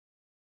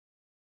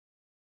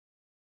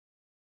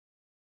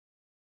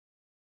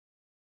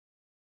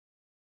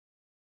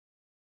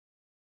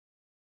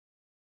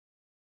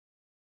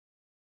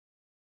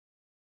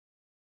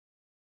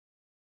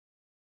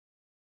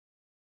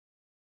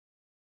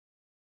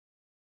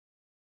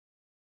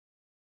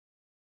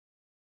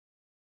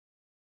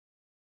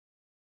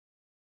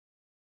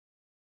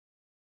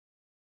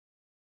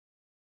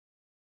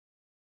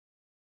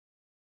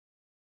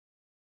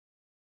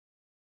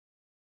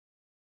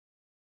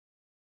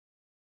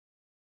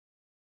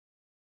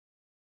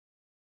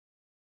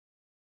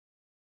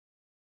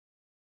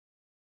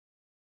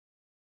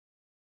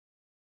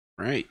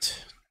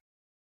 Right.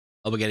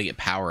 Oh, we gotta get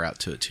power out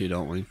to it too,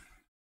 don't we?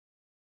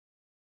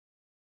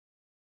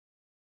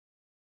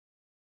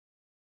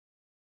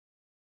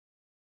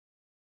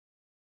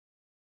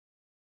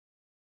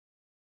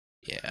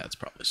 Yeah, that's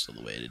probably still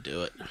the way to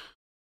do it. You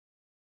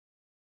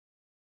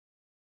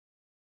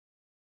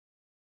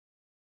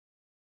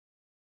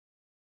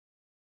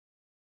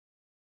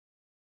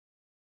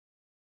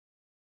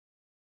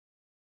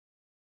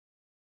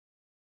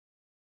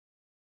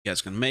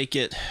guys gonna make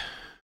it?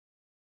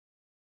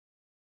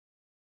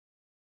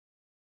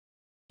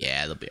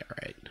 Yeah, they'll be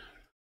alright.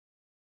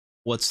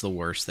 What's the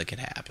worst that could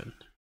happen?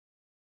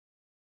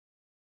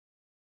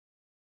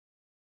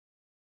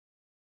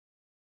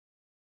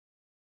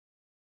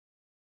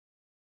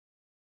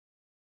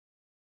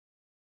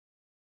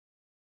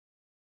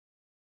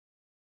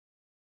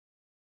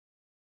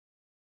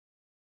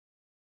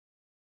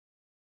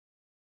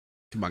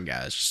 Come on,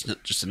 guys.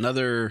 Just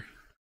another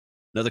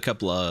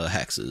couple of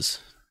hexes.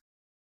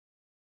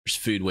 There's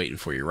food waiting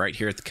for you right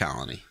here at the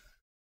colony.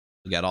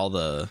 We got all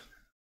the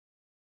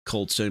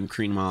Cold Stone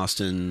Cream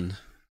Austin,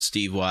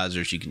 Steve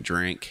Weisers you can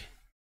drink.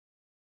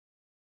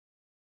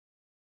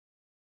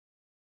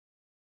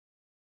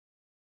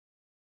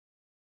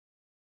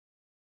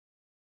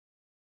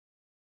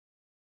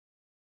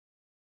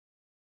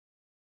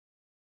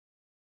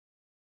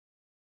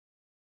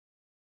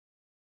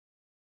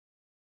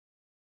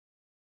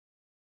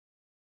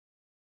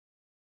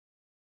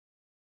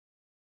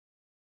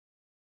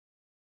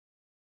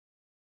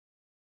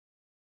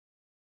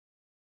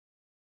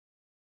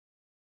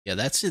 Yeah,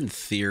 that's in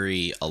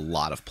theory a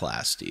lot of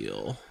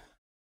plasteel.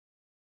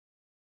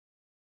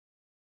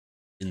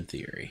 In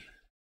theory.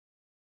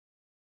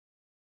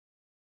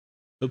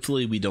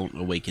 Hopefully we don't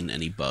awaken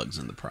any bugs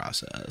in the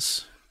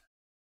process.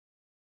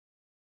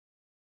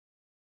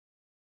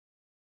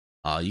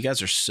 You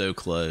guys are so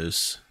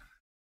close.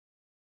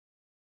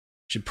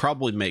 Should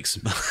probably make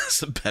some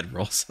some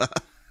bedrolls.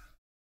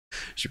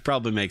 Should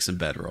probably make some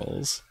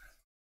bedrolls.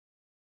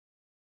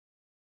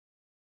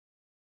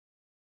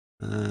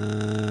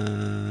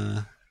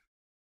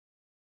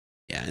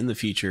 Yeah, in the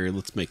future,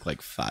 let's make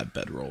like 5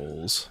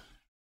 bedrolls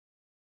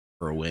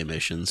for away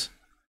missions.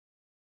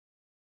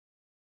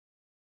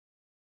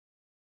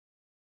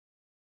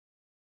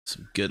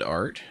 Some good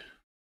art.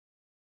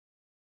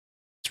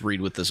 Let's read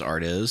what this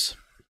art is.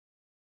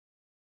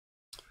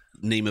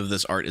 Name of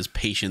this art is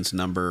Patience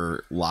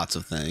Number Lots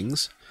of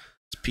Things.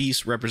 This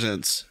piece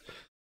represents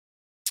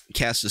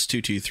Castus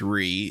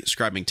 223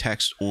 scribing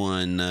text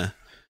on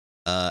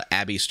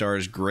Abby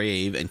Starr's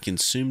grave, and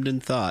consumed in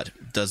thought,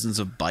 dozens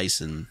of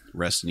bison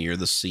rest near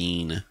the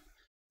scene.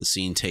 The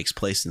scene takes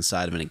place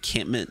inside of an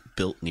encampment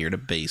built near the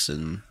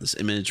basin. This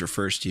image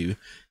refers to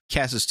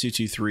Castus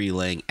 223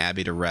 laying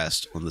Abby to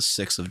rest on the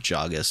 6th of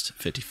August,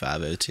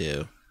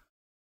 5502.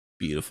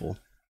 Beautiful.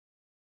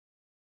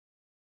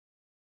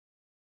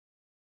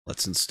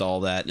 Let's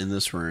install that in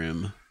this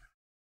room.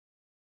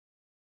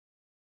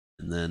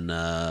 And then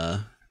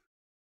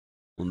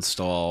we'll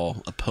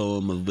install a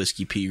poem of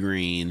Whiskey P.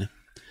 Green.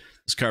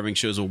 This carving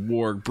shows a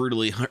warg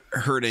brutally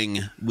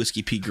hurting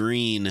Whiskey P.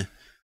 Green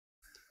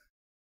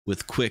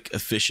with quick,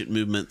 efficient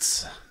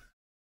movements.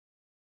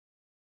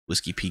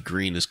 Whiskey P.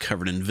 Green is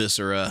covered in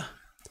viscera.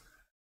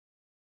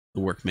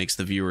 The work makes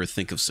the viewer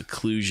think of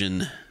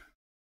seclusion.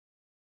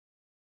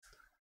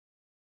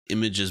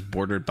 Image is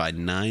bordered by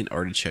 9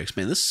 artichokes.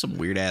 Man, this is some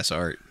weird-ass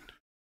art.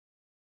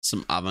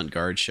 Some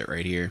avant-garde shit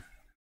right here.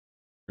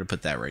 We're gonna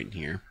put that right in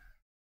here.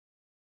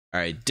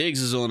 Alright,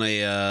 Diggs is on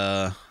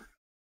a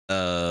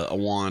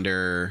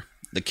wander.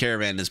 The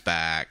caravan is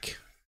back.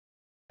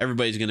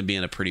 Everybody's going to be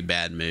in a pretty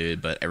bad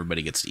mood, but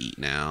everybody gets to eat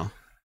now.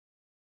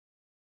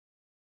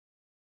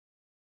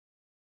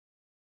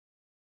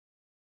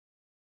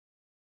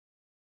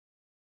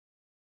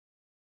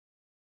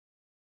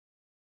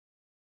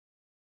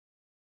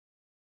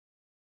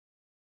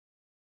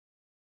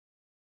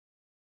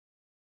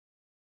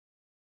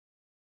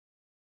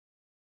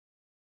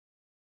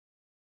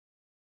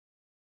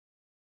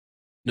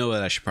 You know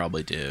what I should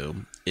probably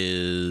do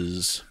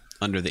is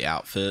under the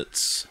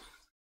outfits,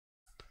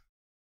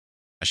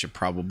 I should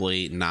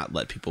probably not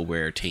let people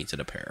wear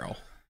tainted apparel.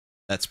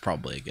 That's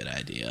probably a good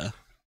idea.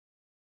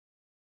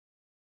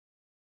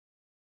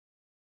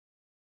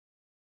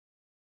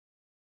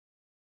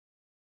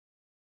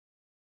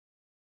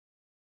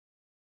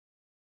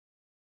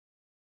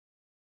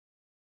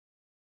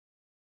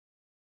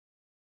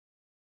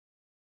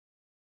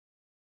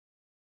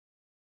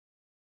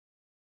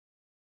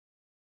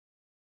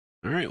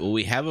 All right, well,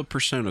 we have a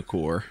persona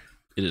core.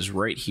 It is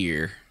right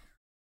here.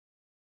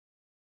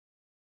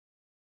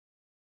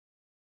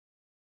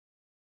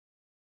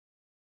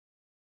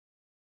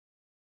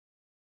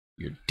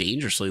 You're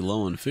dangerously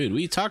low on food. What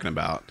are you talking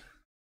about?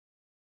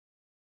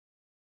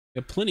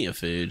 You have plenty of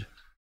food.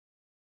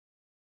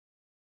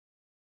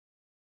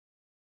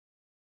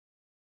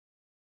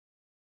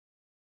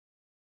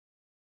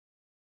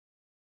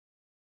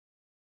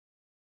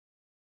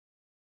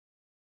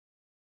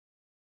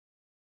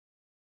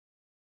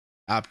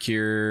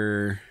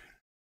 Opcure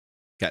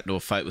got into a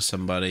fight with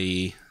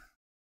somebody.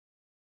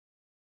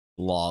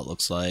 Law, it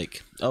looks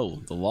like. Oh,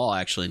 the law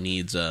actually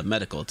needs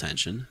medical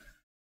attention.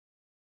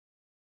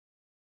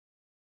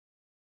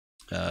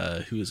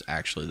 Who is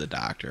actually the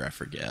doctor? I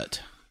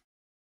forget.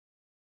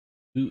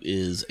 Who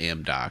is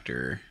Am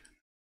Doctor?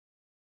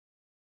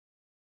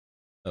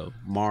 Oh,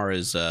 Mar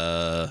is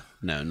no,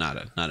 not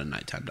a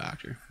nighttime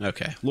doctor.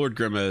 Okay, Lord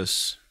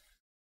Grimos,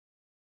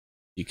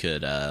 you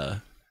could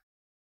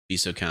be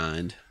so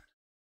kind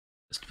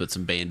as to put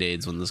some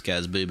band-aids on this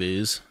guy's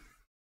boo-boos.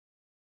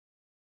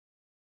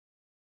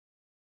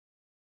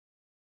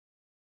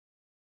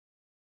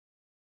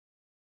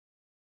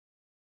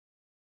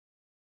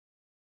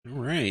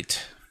 All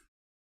right.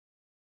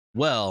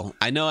 Well,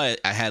 I know I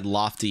had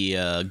lofty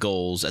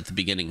goals at the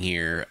beginning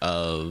here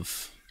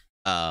of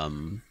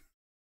having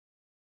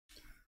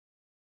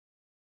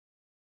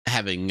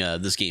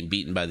this game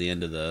beaten by the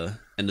end of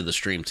the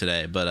stream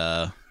today,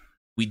 but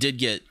we did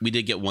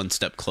get one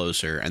step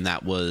closer, and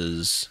that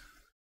was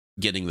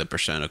getting the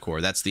persona core.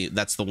 That's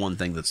the one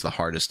thing that's the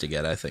hardest to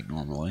get, I think,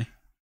 normally.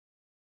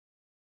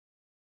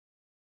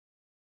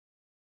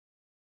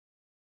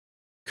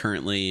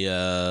 Currently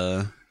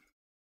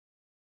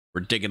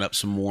we're digging up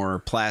some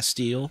more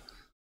plasteel.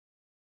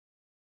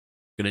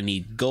 We're gonna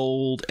need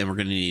gold, and we're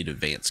gonna need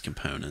advanced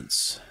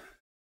components.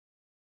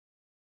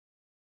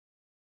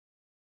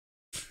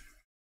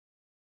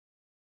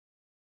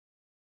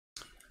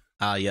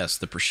 Ah, yes,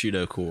 the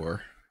prosciutto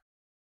core.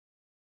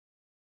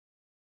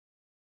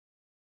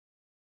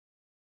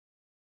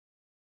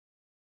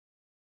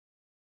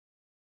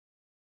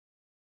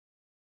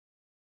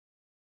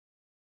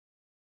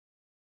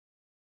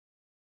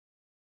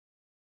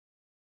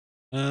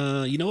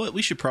 You know what?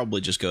 We should probably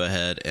just go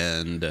ahead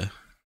and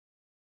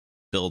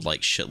build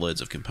like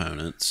shitloads of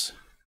components.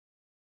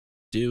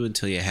 Do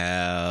until you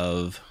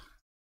have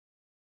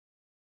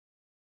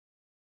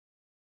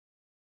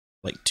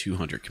like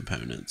 200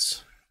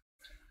 components.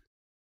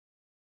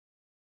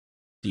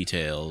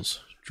 Details,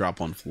 drop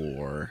on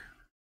floor,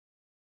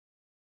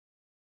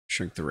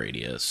 shrink the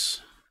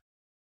radius.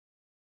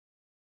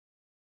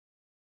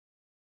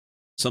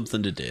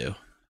 Something to do.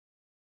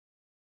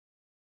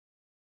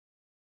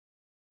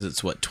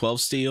 It's what,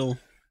 12 steel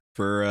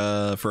for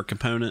a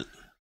component?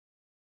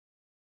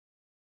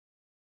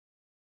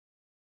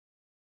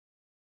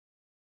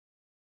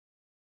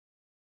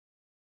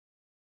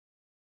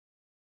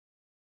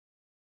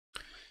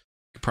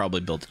 Could probably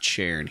build a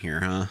chair in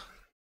here, huh?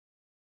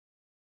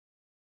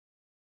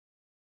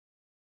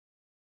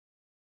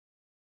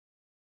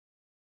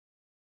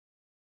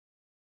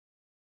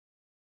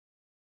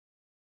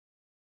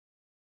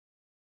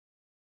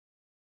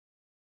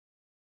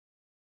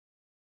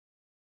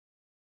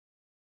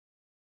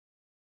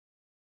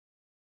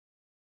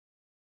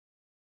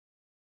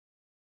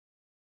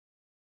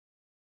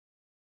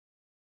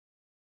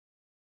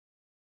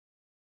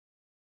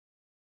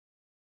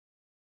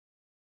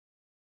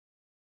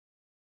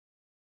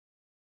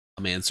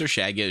 Oh man, Sir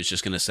Shaggo is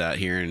just gonna sit out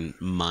here and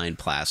mine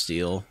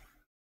plasteel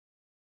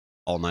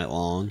all night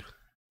long.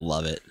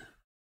 Love it.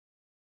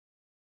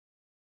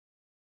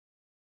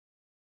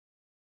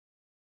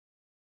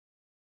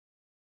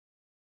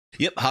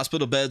 Yep,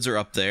 hospital beds are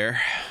up there.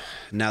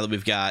 Now that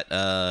we've got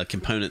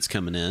components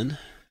coming in,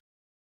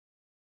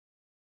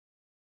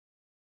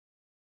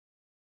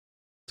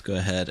 let's go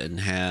ahead and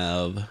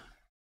have...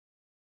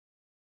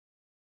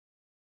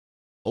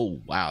 Oh,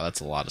 wow,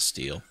 that's a lot of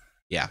steel.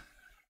 Yeah.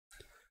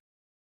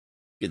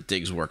 Get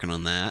Diggs working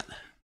on that.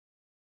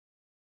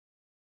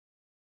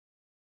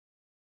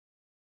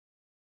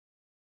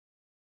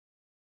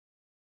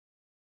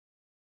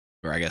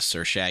 Or I guess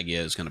Sir Shaggy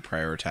is going to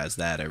prioritize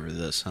that over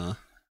this, huh?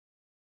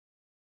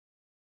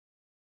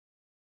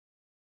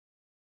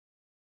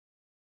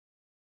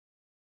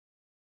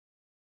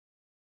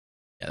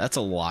 Yeah, that's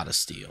a lot of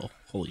steel.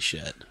 Holy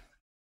shit.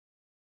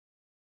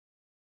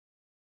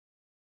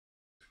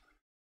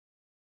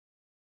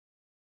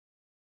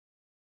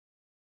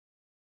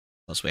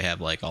 Plus we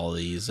have like all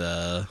these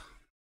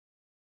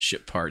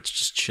ship parts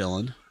just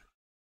chilling.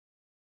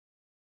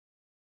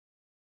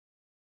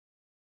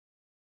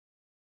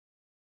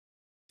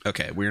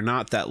 Okay, we're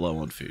not that low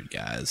on food,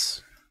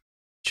 guys.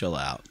 Chill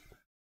out.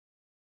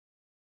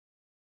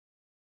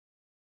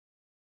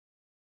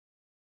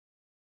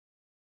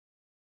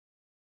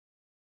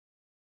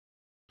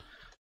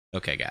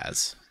 Okay,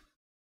 guys.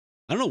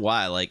 I don't know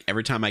why, like,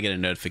 every time I get a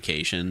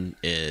notification,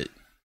 it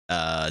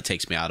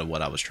takes me out of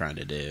what I was trying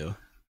to do.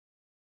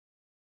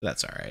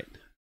 That's alright.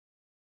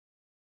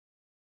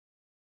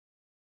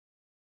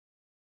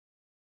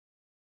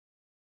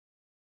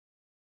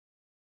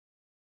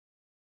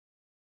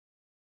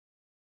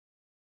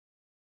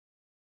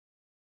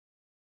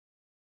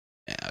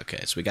 Yeah,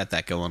 okay, so we got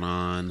that going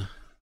on.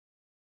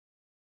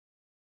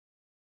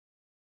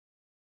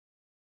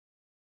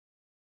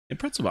 And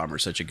Pretzel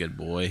Bomber's such a good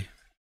boy.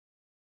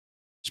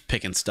 Just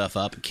picking stuff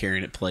up and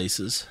carrying it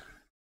places.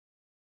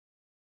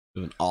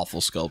 We have an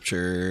awful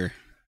sculpture.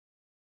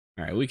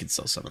 Alright, we could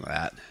sell some of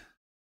that.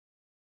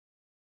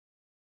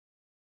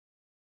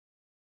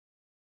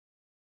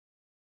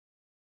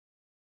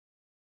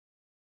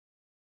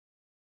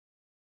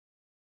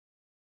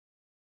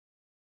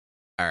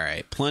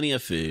 Alright, plenty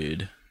of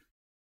food.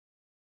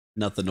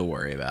 Nothing to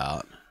worry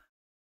about.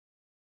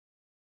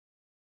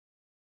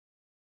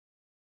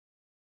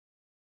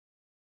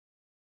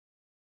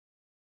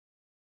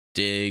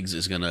 Diggs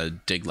is gonna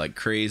dig like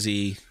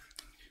crazy.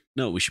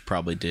 No, what we should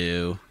probably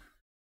do.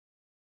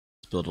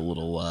 Let's build a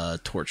little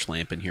torch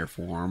lamp in here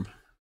for him.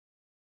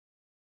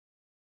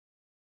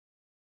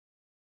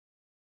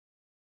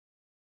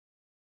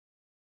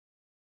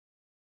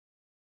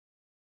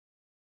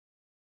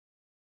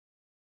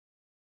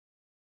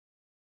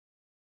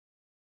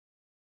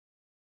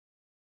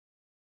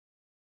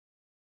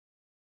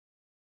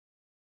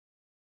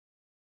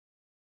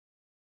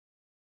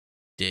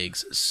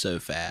 Digs so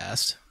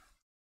fast.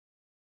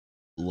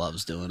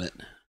 Loves doing it.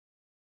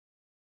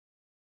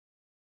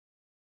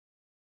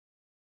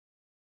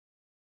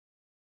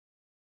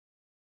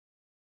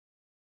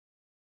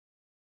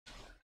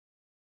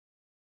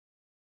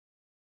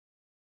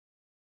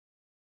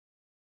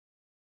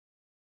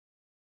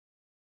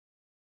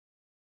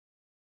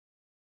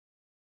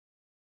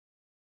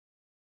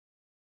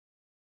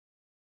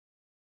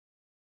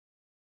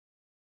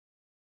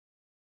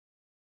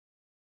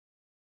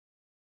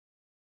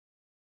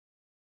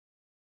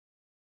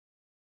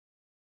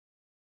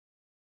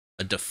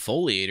 A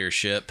defoliator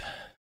ship.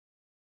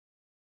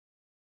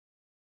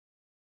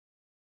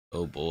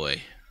 Oh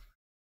boy.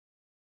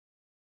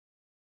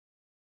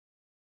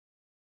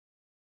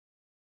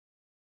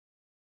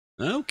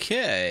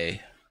 Okay.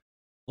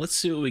 Let's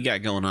see what we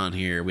got going on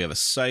here. We have a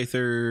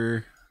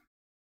scyther.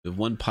 We have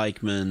one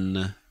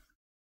pikeman.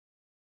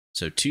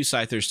 So 2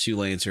 scythers, 2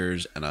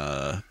 lancers, and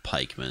a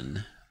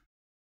pikeman.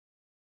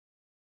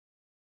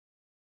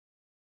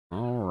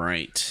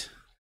 Alright.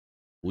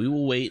 We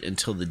will wait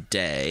until the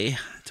day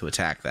to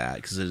attack that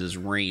because it is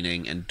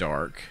raining and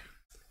dark,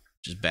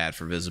 which is bad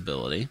for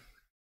visibility.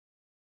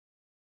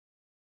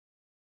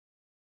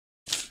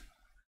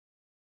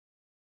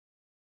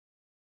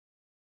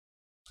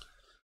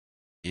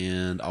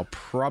 And I'll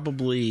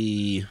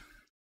probably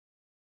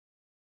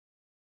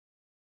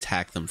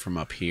attack them from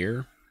up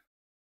here.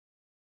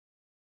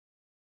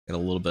 Got a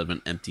little bit of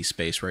an empty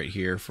space right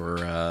here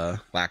for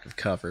lack of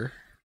cover.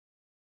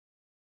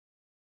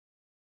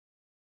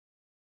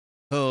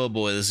 Oh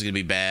boy, this is gonna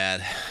be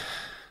bad.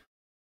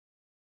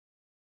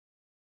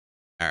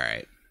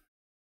 Alright.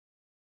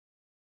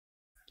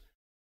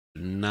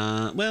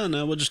 Well,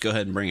 no, we'll just go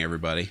ahead and bring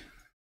everybody.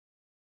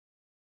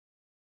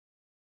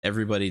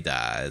 Everybody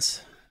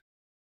dies.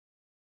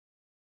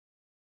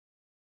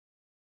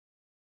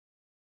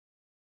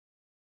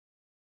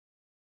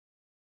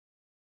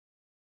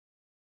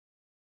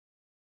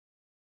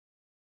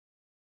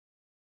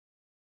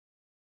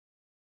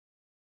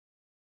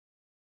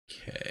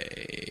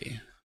 Okay.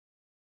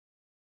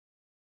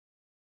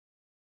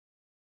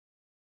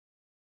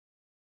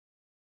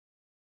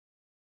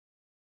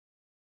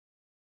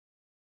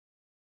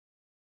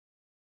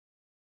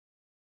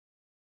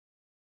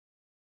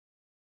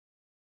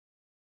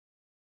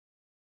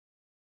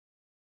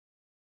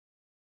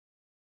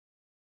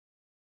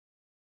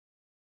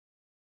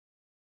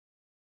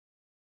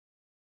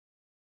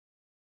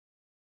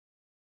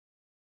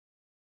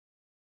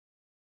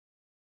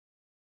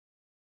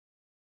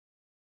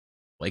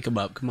 Wake him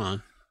up, come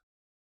on.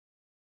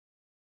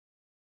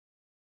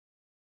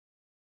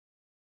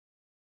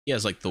 He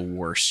has like the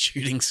worst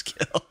shooting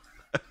skill.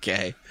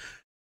 Okay.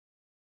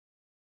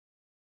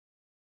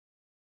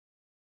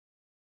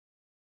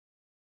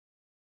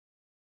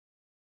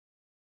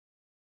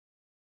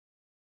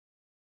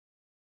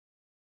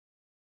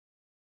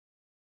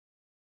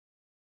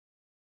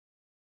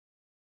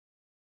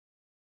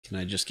 Can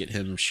I just get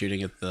him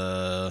shooting at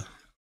the...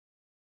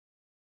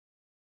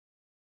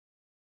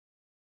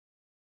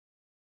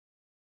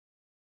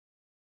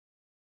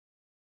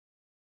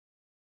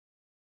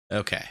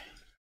 Okay.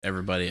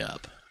 Everybody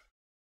up.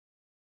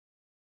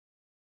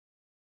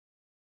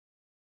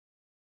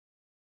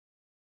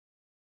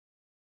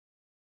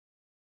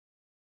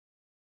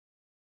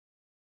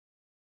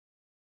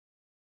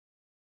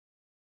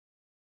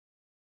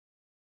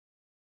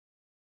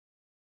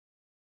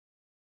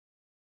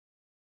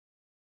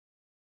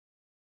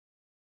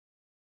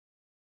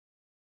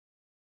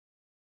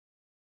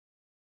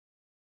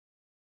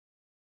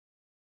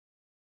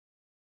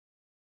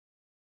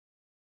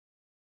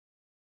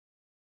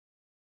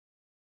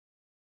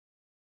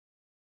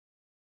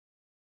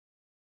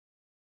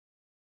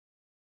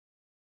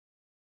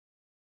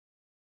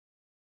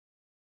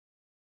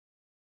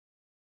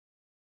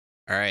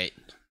 All right.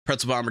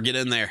 Pretzel Bomber, get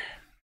in there.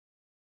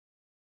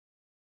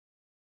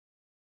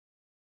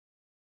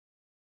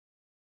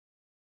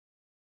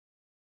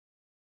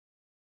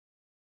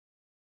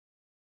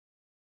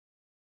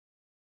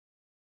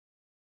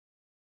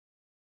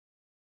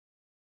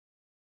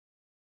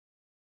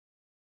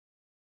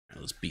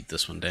 Right, let's beat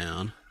this one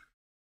down.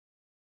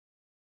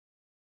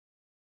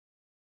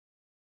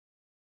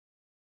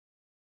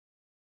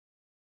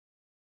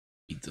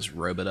 Beat this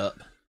robot up.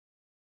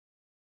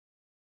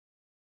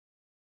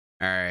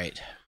 All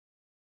right.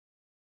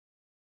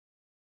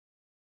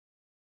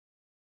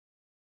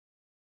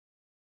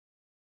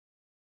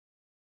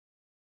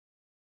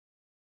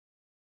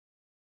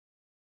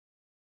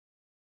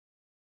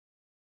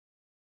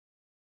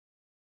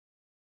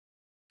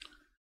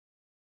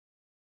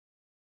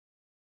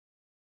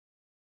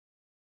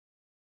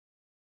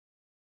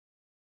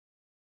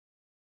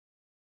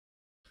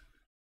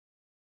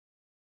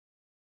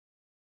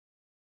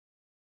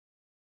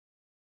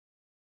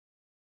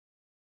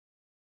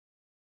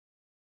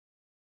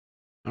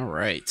 All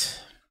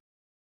right.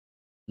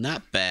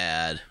 Not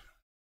bad.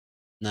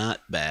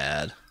 Not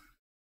bad.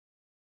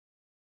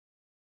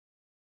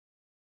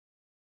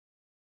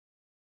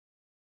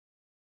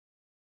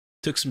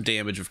 Took some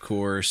damage, of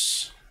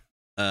course.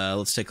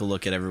 Let's take a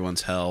look at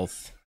everyone's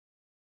health.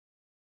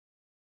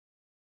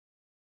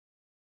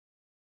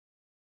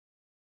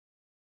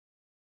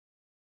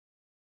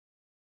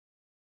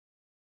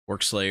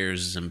 Orc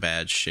Slayers is in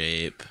bad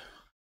shape.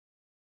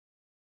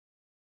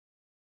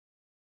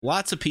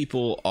 Lots of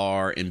people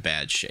are in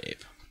bad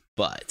shape,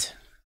 but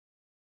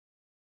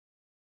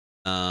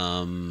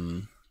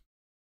Lord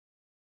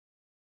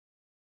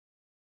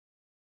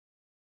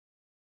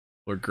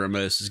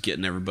Grimos is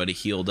getting everybody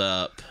healed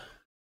up.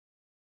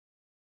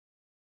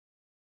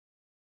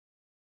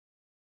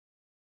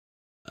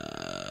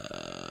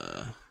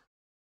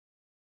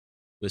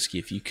 Whiskey,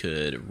 if you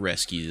could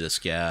rescue this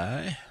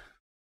guy.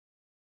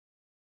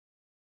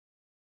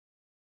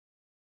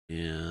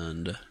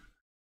 And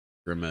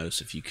Grimos,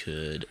 if you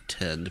could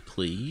tend,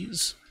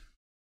 please.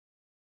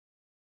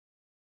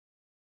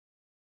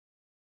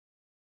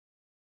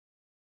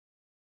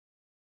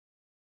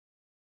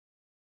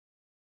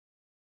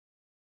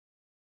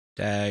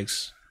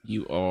 Dags,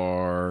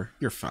 you're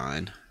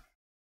fine.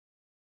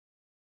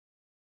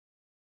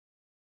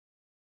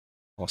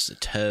 Lost a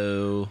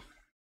toe.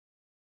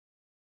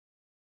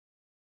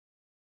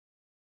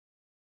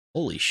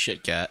 Holy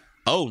shit, cat.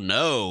 Oh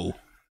no!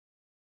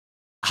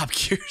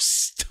 Obcure's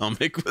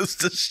stomach was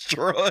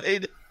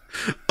destroyed.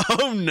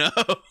 Oh no!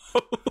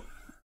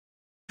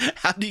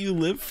 How do you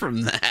live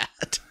from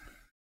that?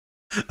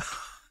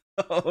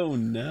 Oh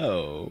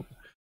no.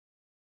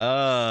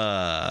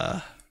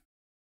 Well,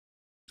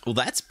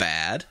 that's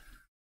bad.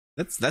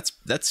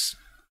 That's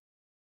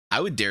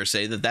I would dare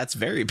say that that's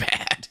very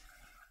bad.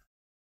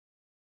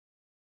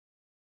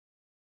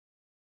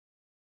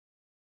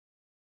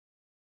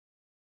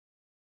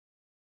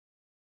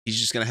 He's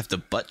just gonna have to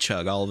butt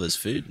chug all of his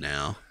food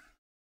now.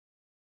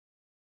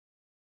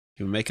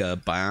 Can we make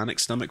a bionic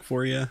stomach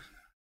for you?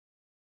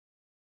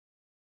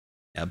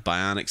 Yeah,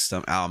 bionic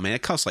stomach. Oh man,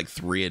 it costs like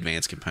 3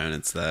 advanced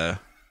components though.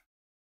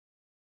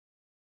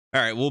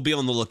 All right, we'll be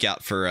on the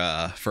lookout for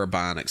a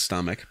bionic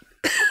stomach.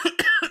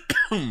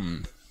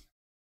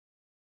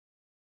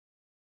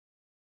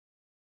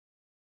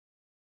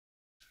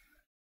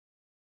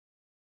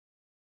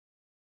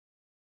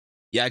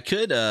 Yeah, I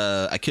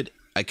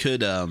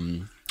could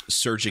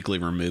surgically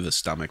remove a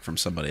stomach from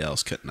somebody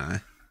else, couldn't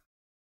I?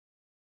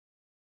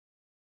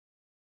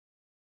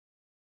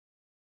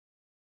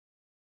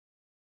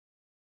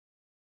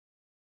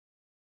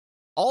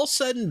 All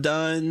said and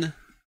done,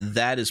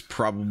 that is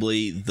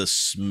probably the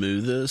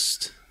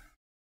smoothest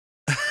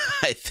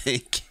I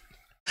think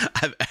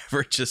I've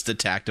ever just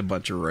attacked a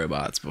bunch of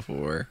robots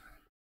before.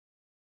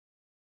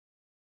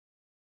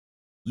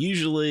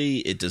 Usually,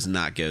 it does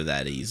not go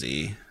that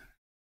easy.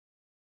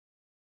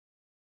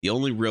 The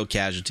only real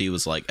casualty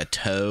was like a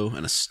toe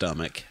and a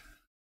stomach.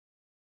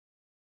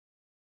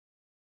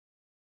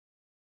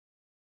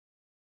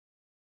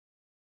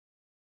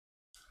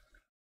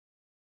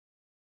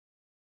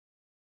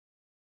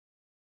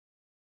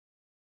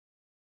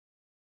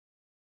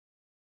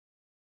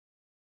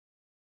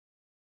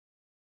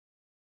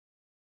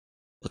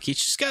 Look, he's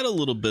just got a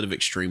little bit of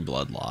extreme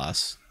blood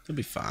loss. He'll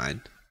be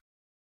fine.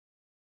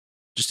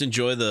 Just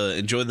enjoy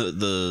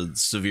the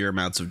severe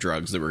amounts of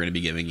drugs that we're going to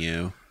be giving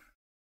you.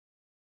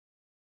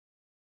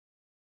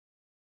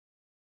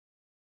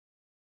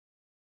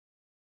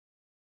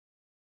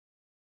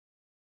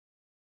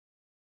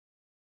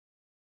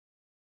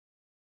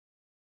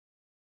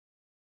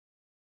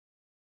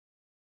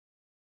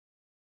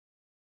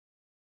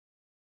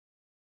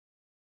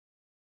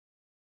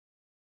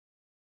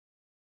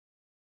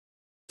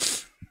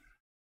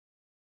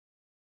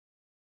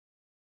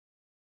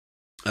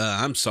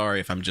 I'm sorry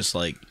if I'm just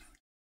like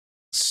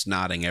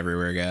snotting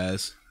everywhere,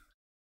 guys.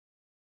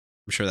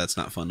 I'm sure that's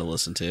not fun to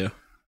listen to.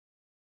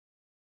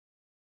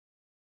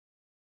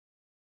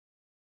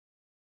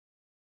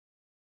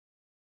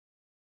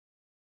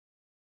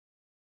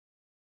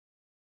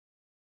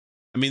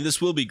 I mean,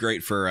 this will be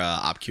great for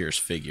Opkir's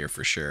figure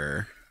for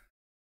sure.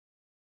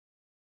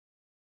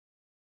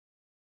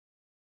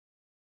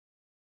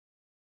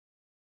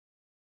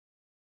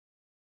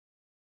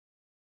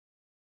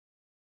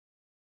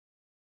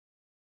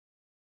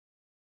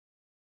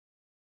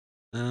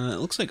 It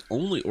looks like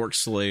only Orc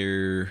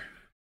Slayer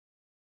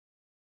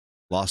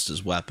lost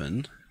his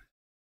weapon.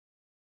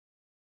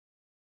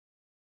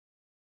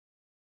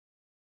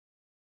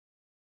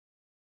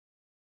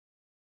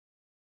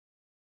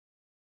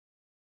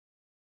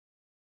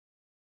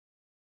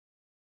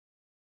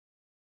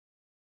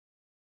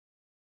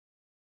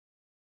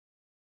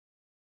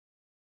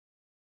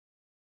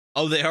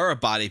 Oh, they are a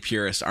body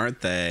purist,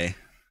 aren't they?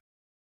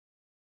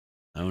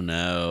 Oh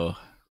no.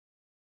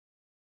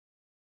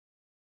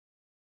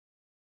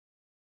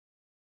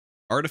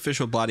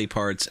 Artificial body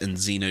parts and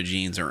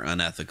xenogenes are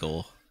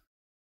unethical.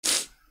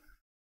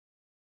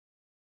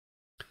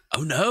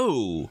 Oh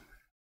no.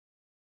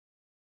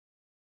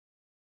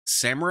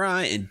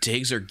 Samurai and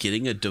Diggs are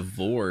getting a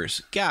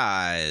divorce.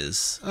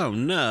 Guys. Oh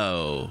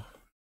no.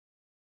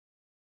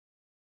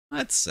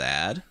 That's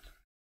sad.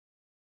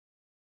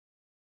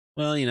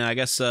 Well, you know, I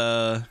guess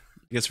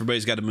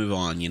everybody's got to move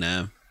on, you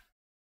know.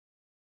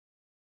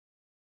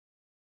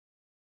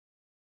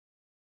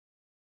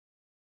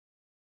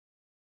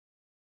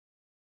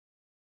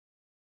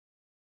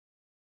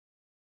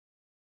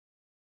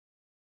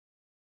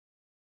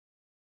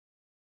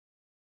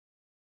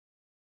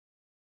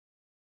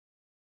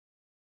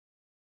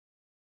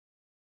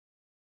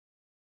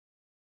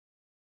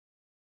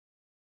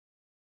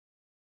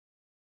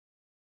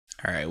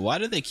 All right, why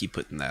do they keep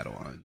putting that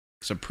on?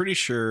 Because I'm pretty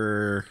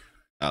sure...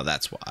 Oh,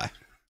 that's why.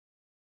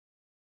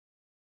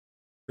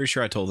 Pretty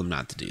sure I told them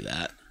not to do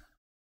that.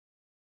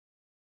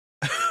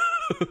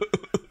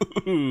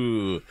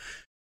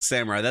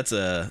 Samurai, that's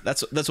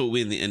what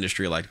we in the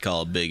industry like to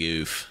call a big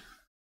oof.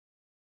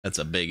 That's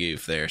a big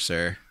oof there,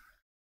 sir.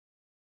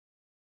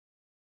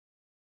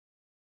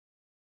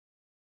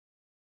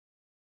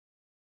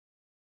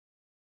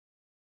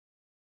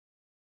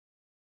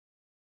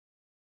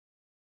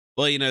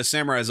 Well, you know,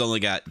 Samurai's only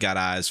got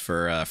eyes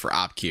for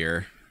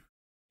Opkir,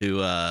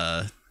 who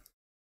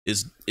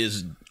is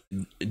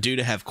due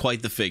to have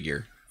quite the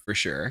figure for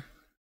sure.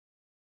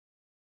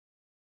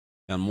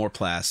 Got more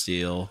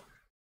plasteel.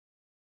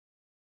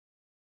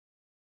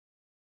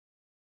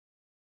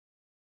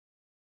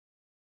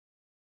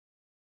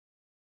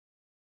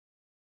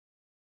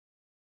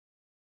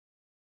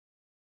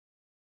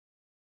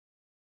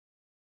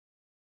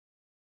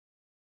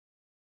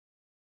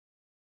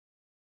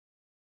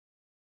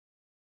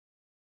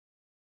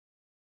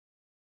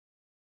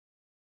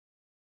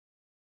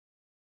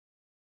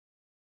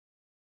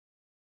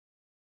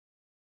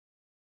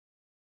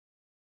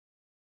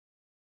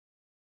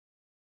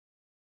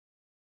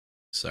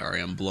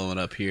 Sorry, I'm blowing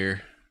up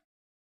here.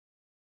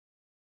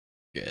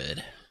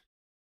 Good.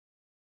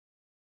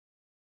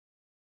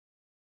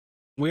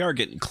 We are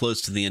getting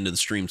close to the end of the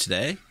stream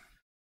today.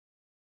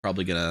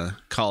 Probably gonna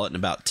call it in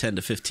about 10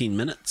 to 15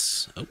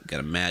 minutes. Oh, got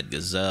a mad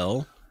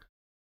gazelle.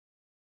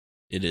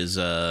 It is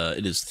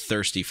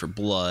thirsty for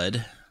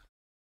blood.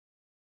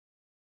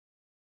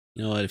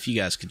 You know what? If you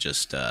guys could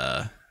just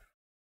well,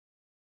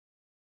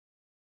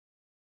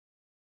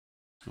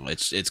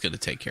 it's gonna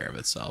take care of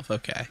itself.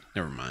 Okay,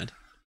 never mind.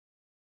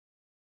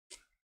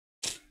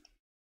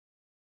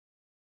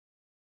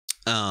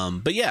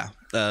 But yeah,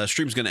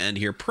 stream's gonna end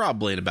here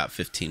probably in about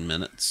 15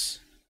 minutes.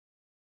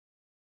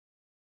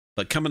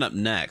 But coming up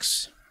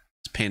next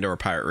is Pandora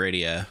Pirate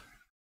Radio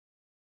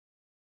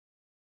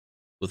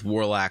with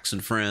Warlax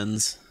and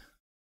Friends,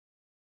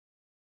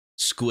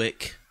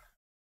 Squick,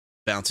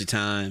 Bouncy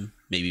Time,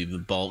 maybe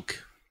even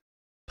Bulk,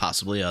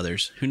 possibly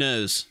others. Who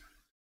knows?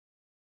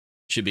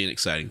 Should be an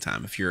exciting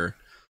time. If you're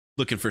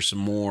looking for some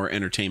more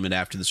entertainment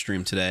after the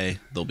stream today,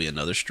 there'll be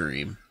another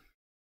stream.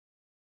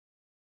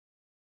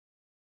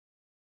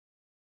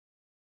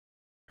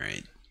 All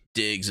right.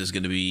 Diggs is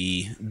going to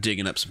be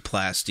digging up some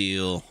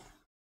plasteel.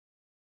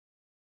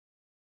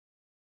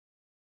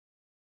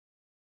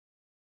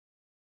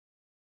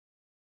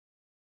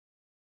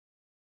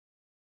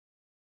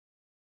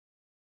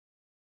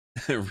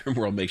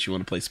 Rimworld makes you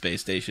want to play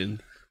Space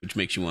Station, which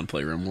makes you want to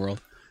play Rimworld.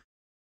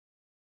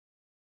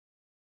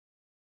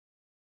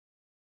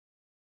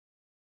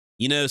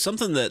 You know,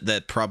 something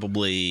that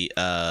probably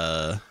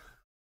hurts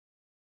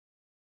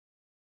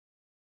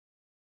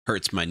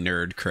my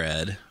nerd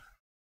cred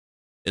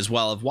is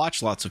while I've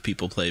watched lots of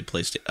people play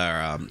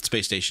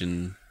Space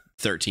Station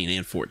 13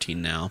 and 14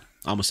 now.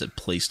 I almost said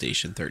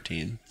PlayStation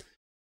 13.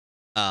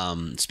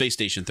 Space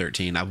Station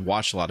 13. I've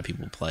watched a lot of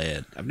people play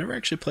it. I've never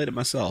actually played it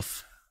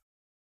myself.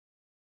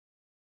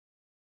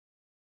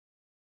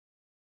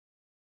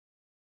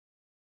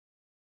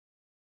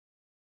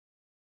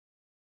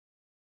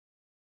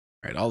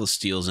 All right, all the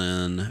steel's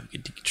in. We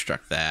can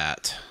deconstruct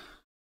that.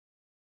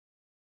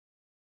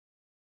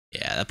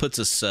 Yeah, that puts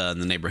us in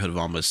the neighborhood of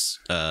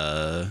almost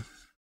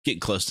getting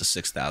close to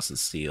 6,000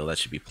 steel. That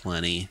should be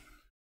plenty.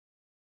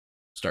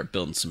 Start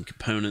building some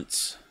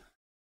components.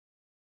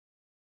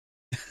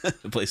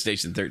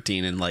 PlayStation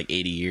 13 in like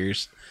 80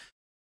 years.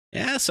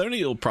 Yeah,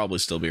 Sony will probably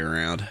still be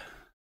around.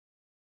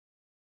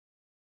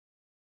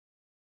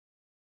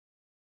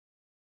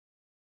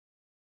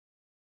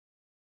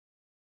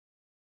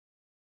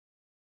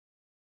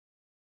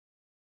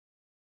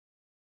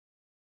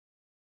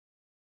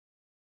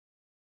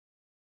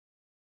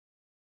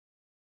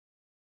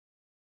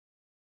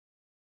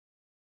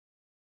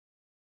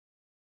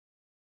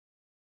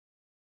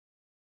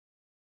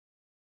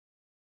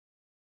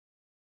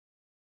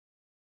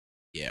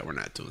 Yeah, we're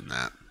not doing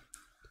that.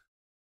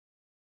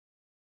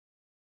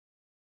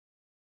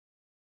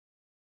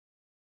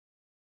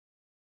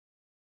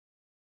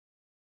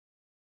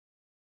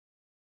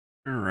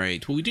 All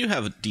right. Well, we do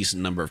have a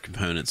decent number of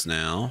components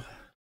now.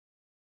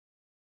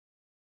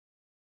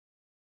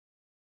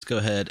 Let's go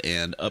ahead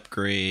and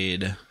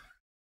upgrade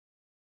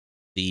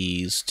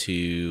these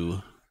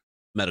to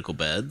medical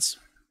beds.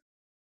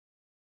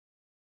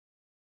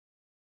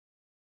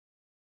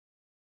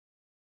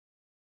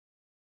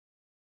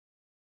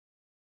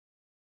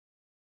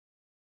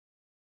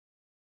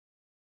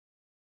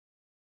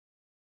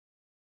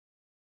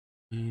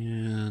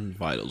 And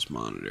vitals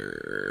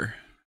monitor.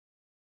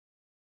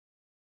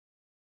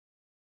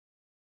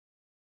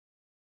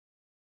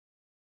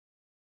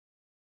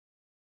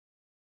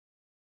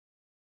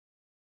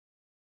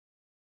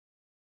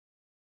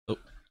 Oh,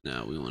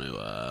 no, we want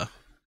to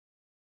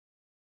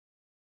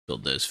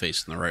build those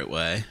facing the right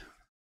way.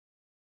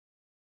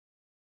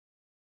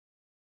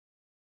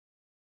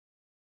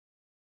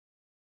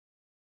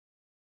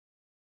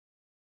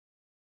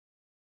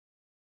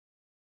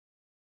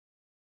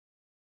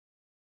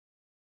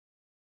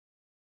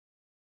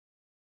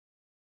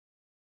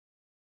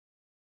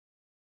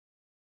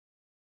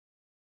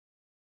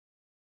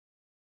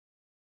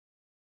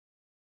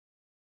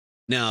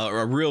 Now,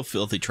 a real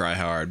filthy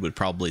tryhard would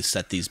probably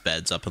set these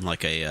beds up in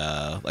like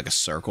a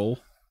circle,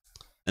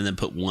 and then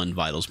put one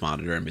vitals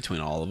monitor in between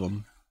all of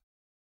them.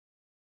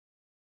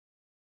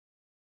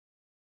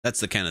 That's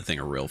the kind of thing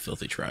a real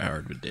filthy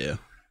tryhard would do.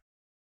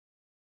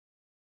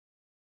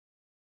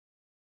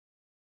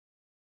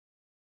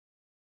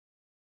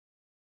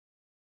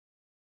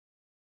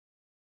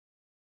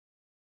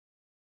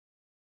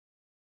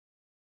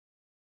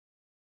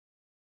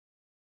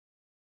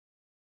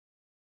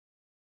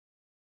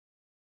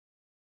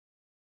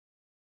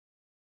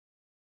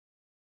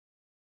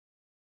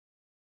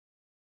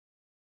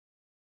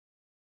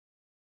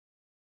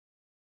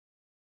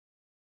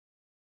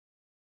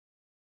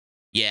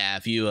 Yeah,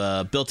 if you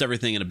built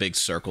everything in a big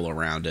circle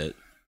around it,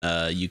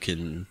 you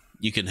can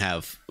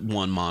have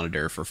one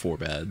monitor for 4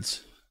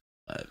 beds,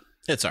 but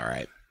it's all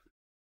right.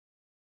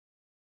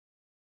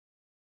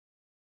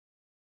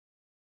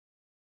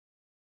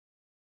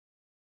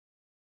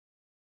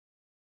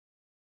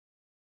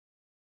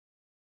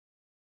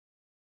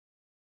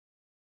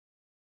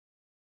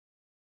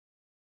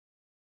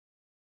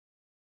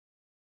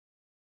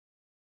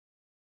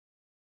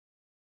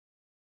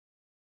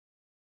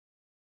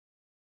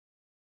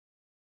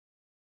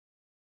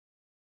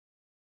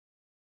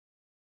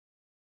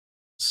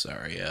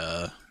 Sorry,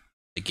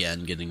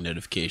 again, getting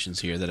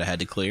notifications here that I had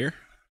to clear.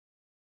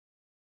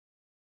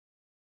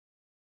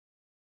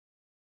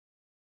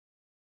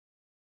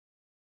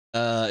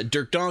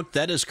 Dirk Donk,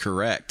 that is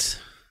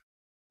correct.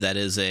 That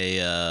is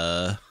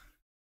a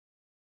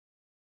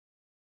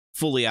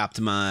fully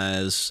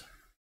optimized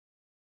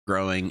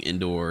growing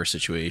indoor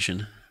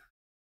situation.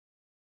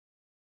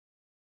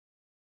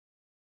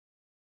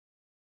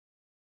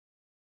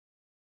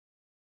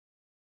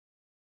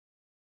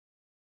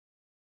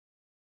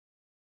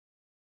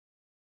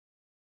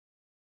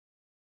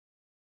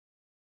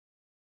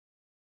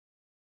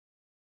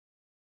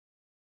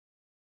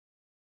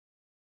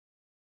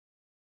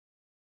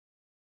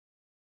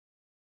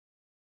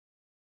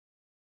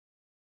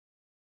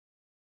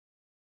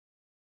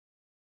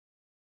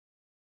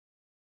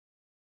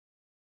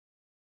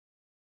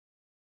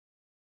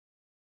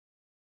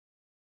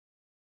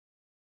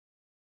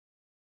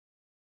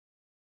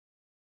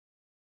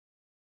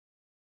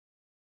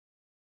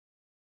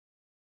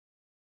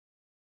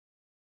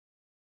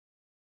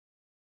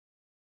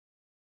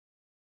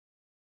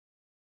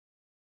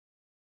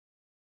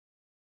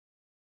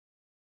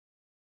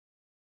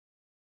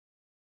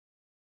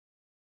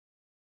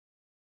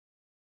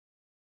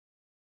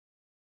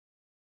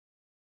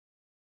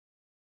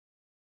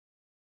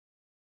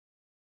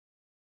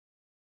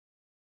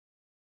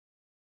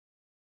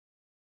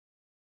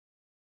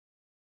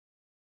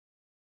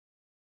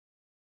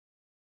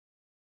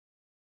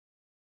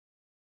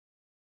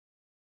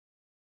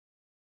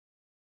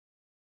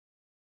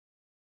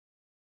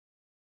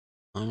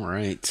 All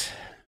right.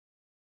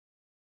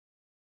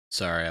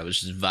 Sorry, I was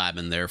just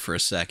vibing there for a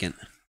second.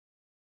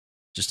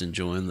 Just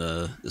enjoying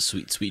the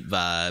sweet, sweet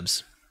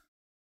vibes.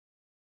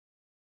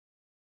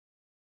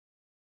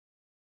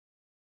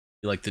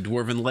 You like the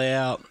dwarven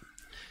layout?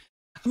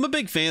 I'm a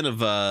big fan of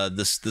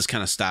this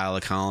kind of style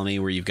of colony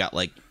where you've got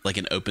like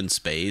an open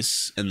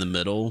space in the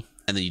middle,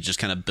 and then you just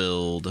kind of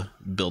build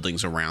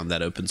buildings around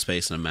that open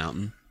space in a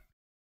mountain.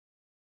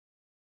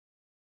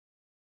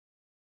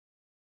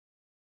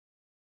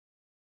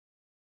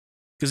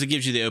 Because it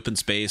gives you the open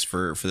space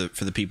for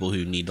the people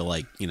who need to,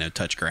 like, you know,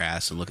 touch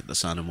grass and look at the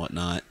sun and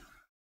whatnot,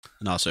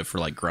 and also for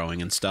like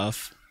growing and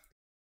stuff.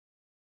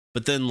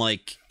 But then,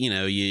 like, you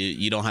know,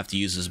 you don't have to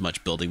use as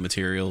much building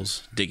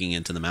materials digging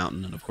into the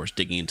mountain, and of course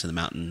digging into the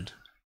mountain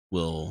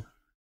will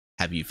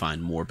have you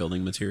find more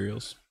building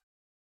materials.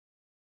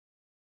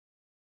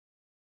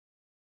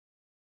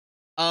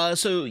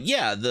 So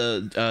yeah,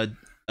 the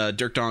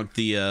Dirk Donk,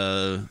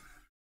 the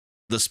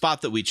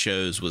spot that we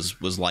chose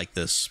was like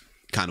this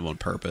kind of on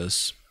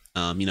purpose.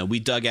 You know, we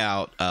dug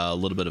out a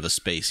little bit of a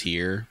space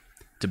here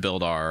to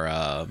build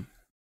our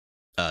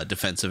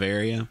defensive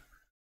area,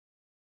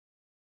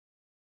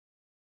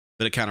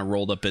 but it kind of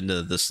rolled up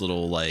into this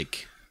little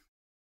like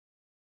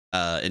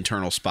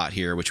internal spot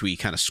here, which we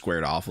kind of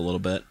squared off a little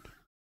bit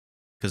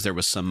because there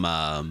was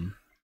some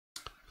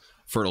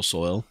fertile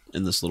soil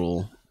in this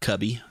little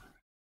cubby.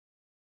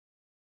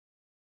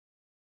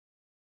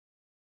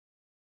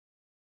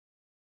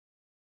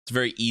 It's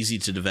very easy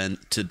to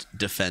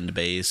defend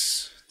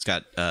base. It's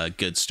got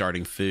good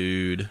starting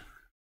food.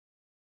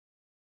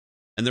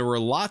 And there were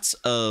lots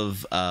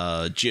of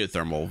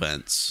geothermal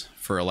vents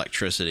for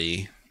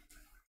electricity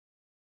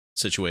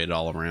situated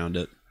all around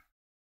it.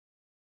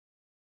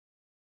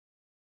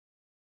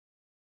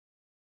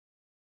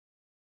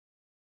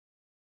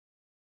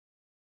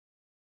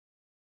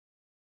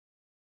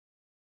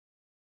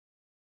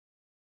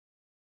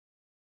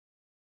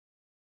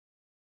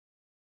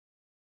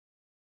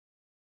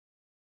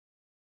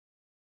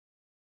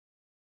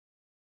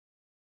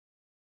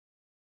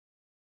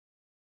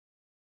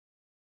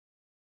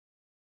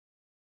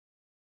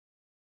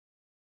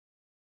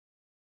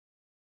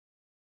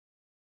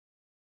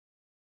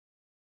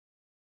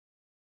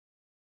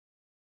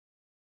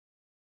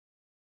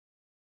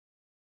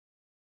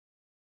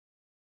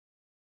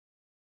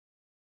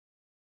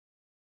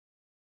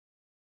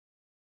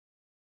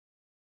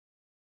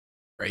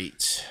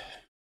 Great.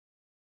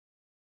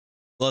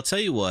 Well, I'll tell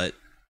you what.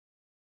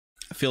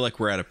 I feel like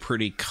we're at a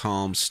pretty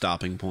calm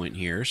stopping point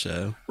here,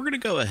 so we're going to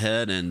go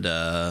ahead and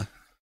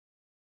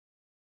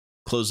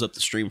close up the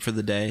stream for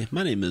the day.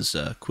 My name is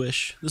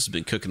Quish. This has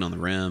been Cooking on the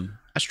Rim.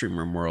 I stream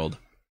Rimworld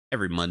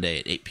every Monday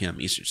at 8 p.m.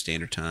 Eastern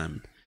Standard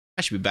Time.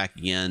 I should be back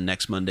again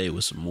next Monday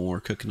with some more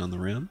Cooking on the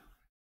Rim.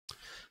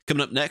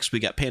 Coming up next, we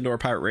got Pandora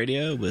Pirate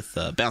Radio with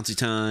Bouncy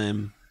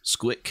Time,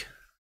 Squick,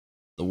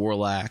 the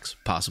Warlax,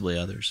 possibly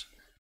others.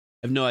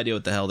 I have no idea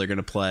what the hell they're going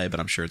to play, but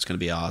I'm sure it's going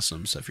to be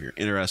awesome. So if you're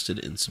interested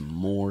in some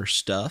more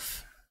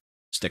stuff,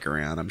 stick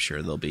around. I'm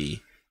sure they'll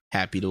be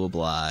happy to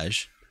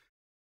oblige.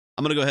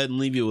 I'm going to go ahead and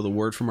leave you with a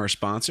word from our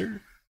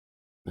sponsor.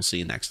 We'll see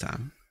you next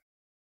time.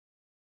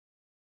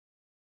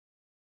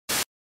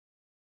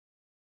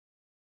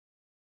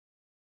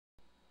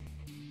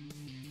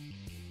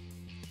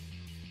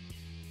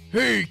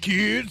 Hey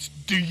kids,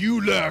 do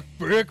you like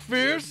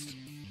breakfast?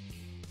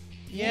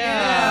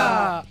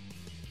 Yeah!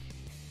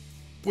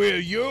 Well,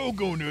 you're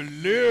gonna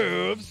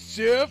love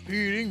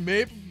self-heating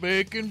maple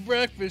bacon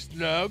breakfast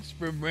logs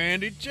from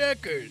Randy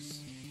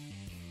Checkers.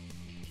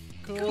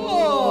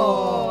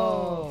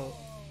 Cool!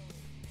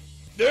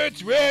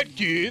 That's right,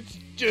 kids.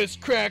 Just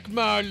crack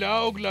my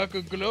log like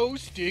a glow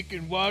stick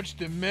and watch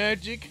the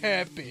magic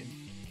happen.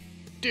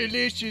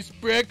 Delicious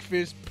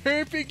breakfast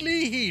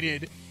perfectly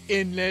heated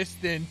in less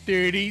than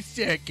 30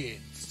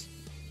 seconds.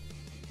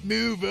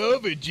 Move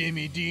over,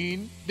 Jimmy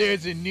Dean.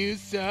 There's a new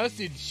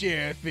sausage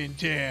chef in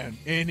town,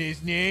 and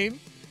his name,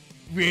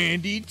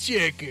 Randy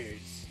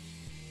Checkers.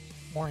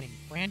 Warning,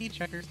 Randy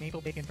Checkers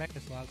Maple Bacon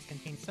Breakfast Logs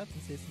contain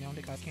substances known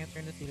to cause cancer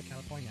in the state of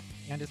California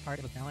and is part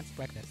of a balanced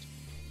breakfast.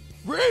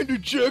 Randy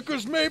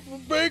Checkers Maple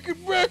Bacon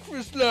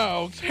Breakfast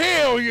Logs!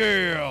 Hell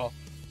yeah!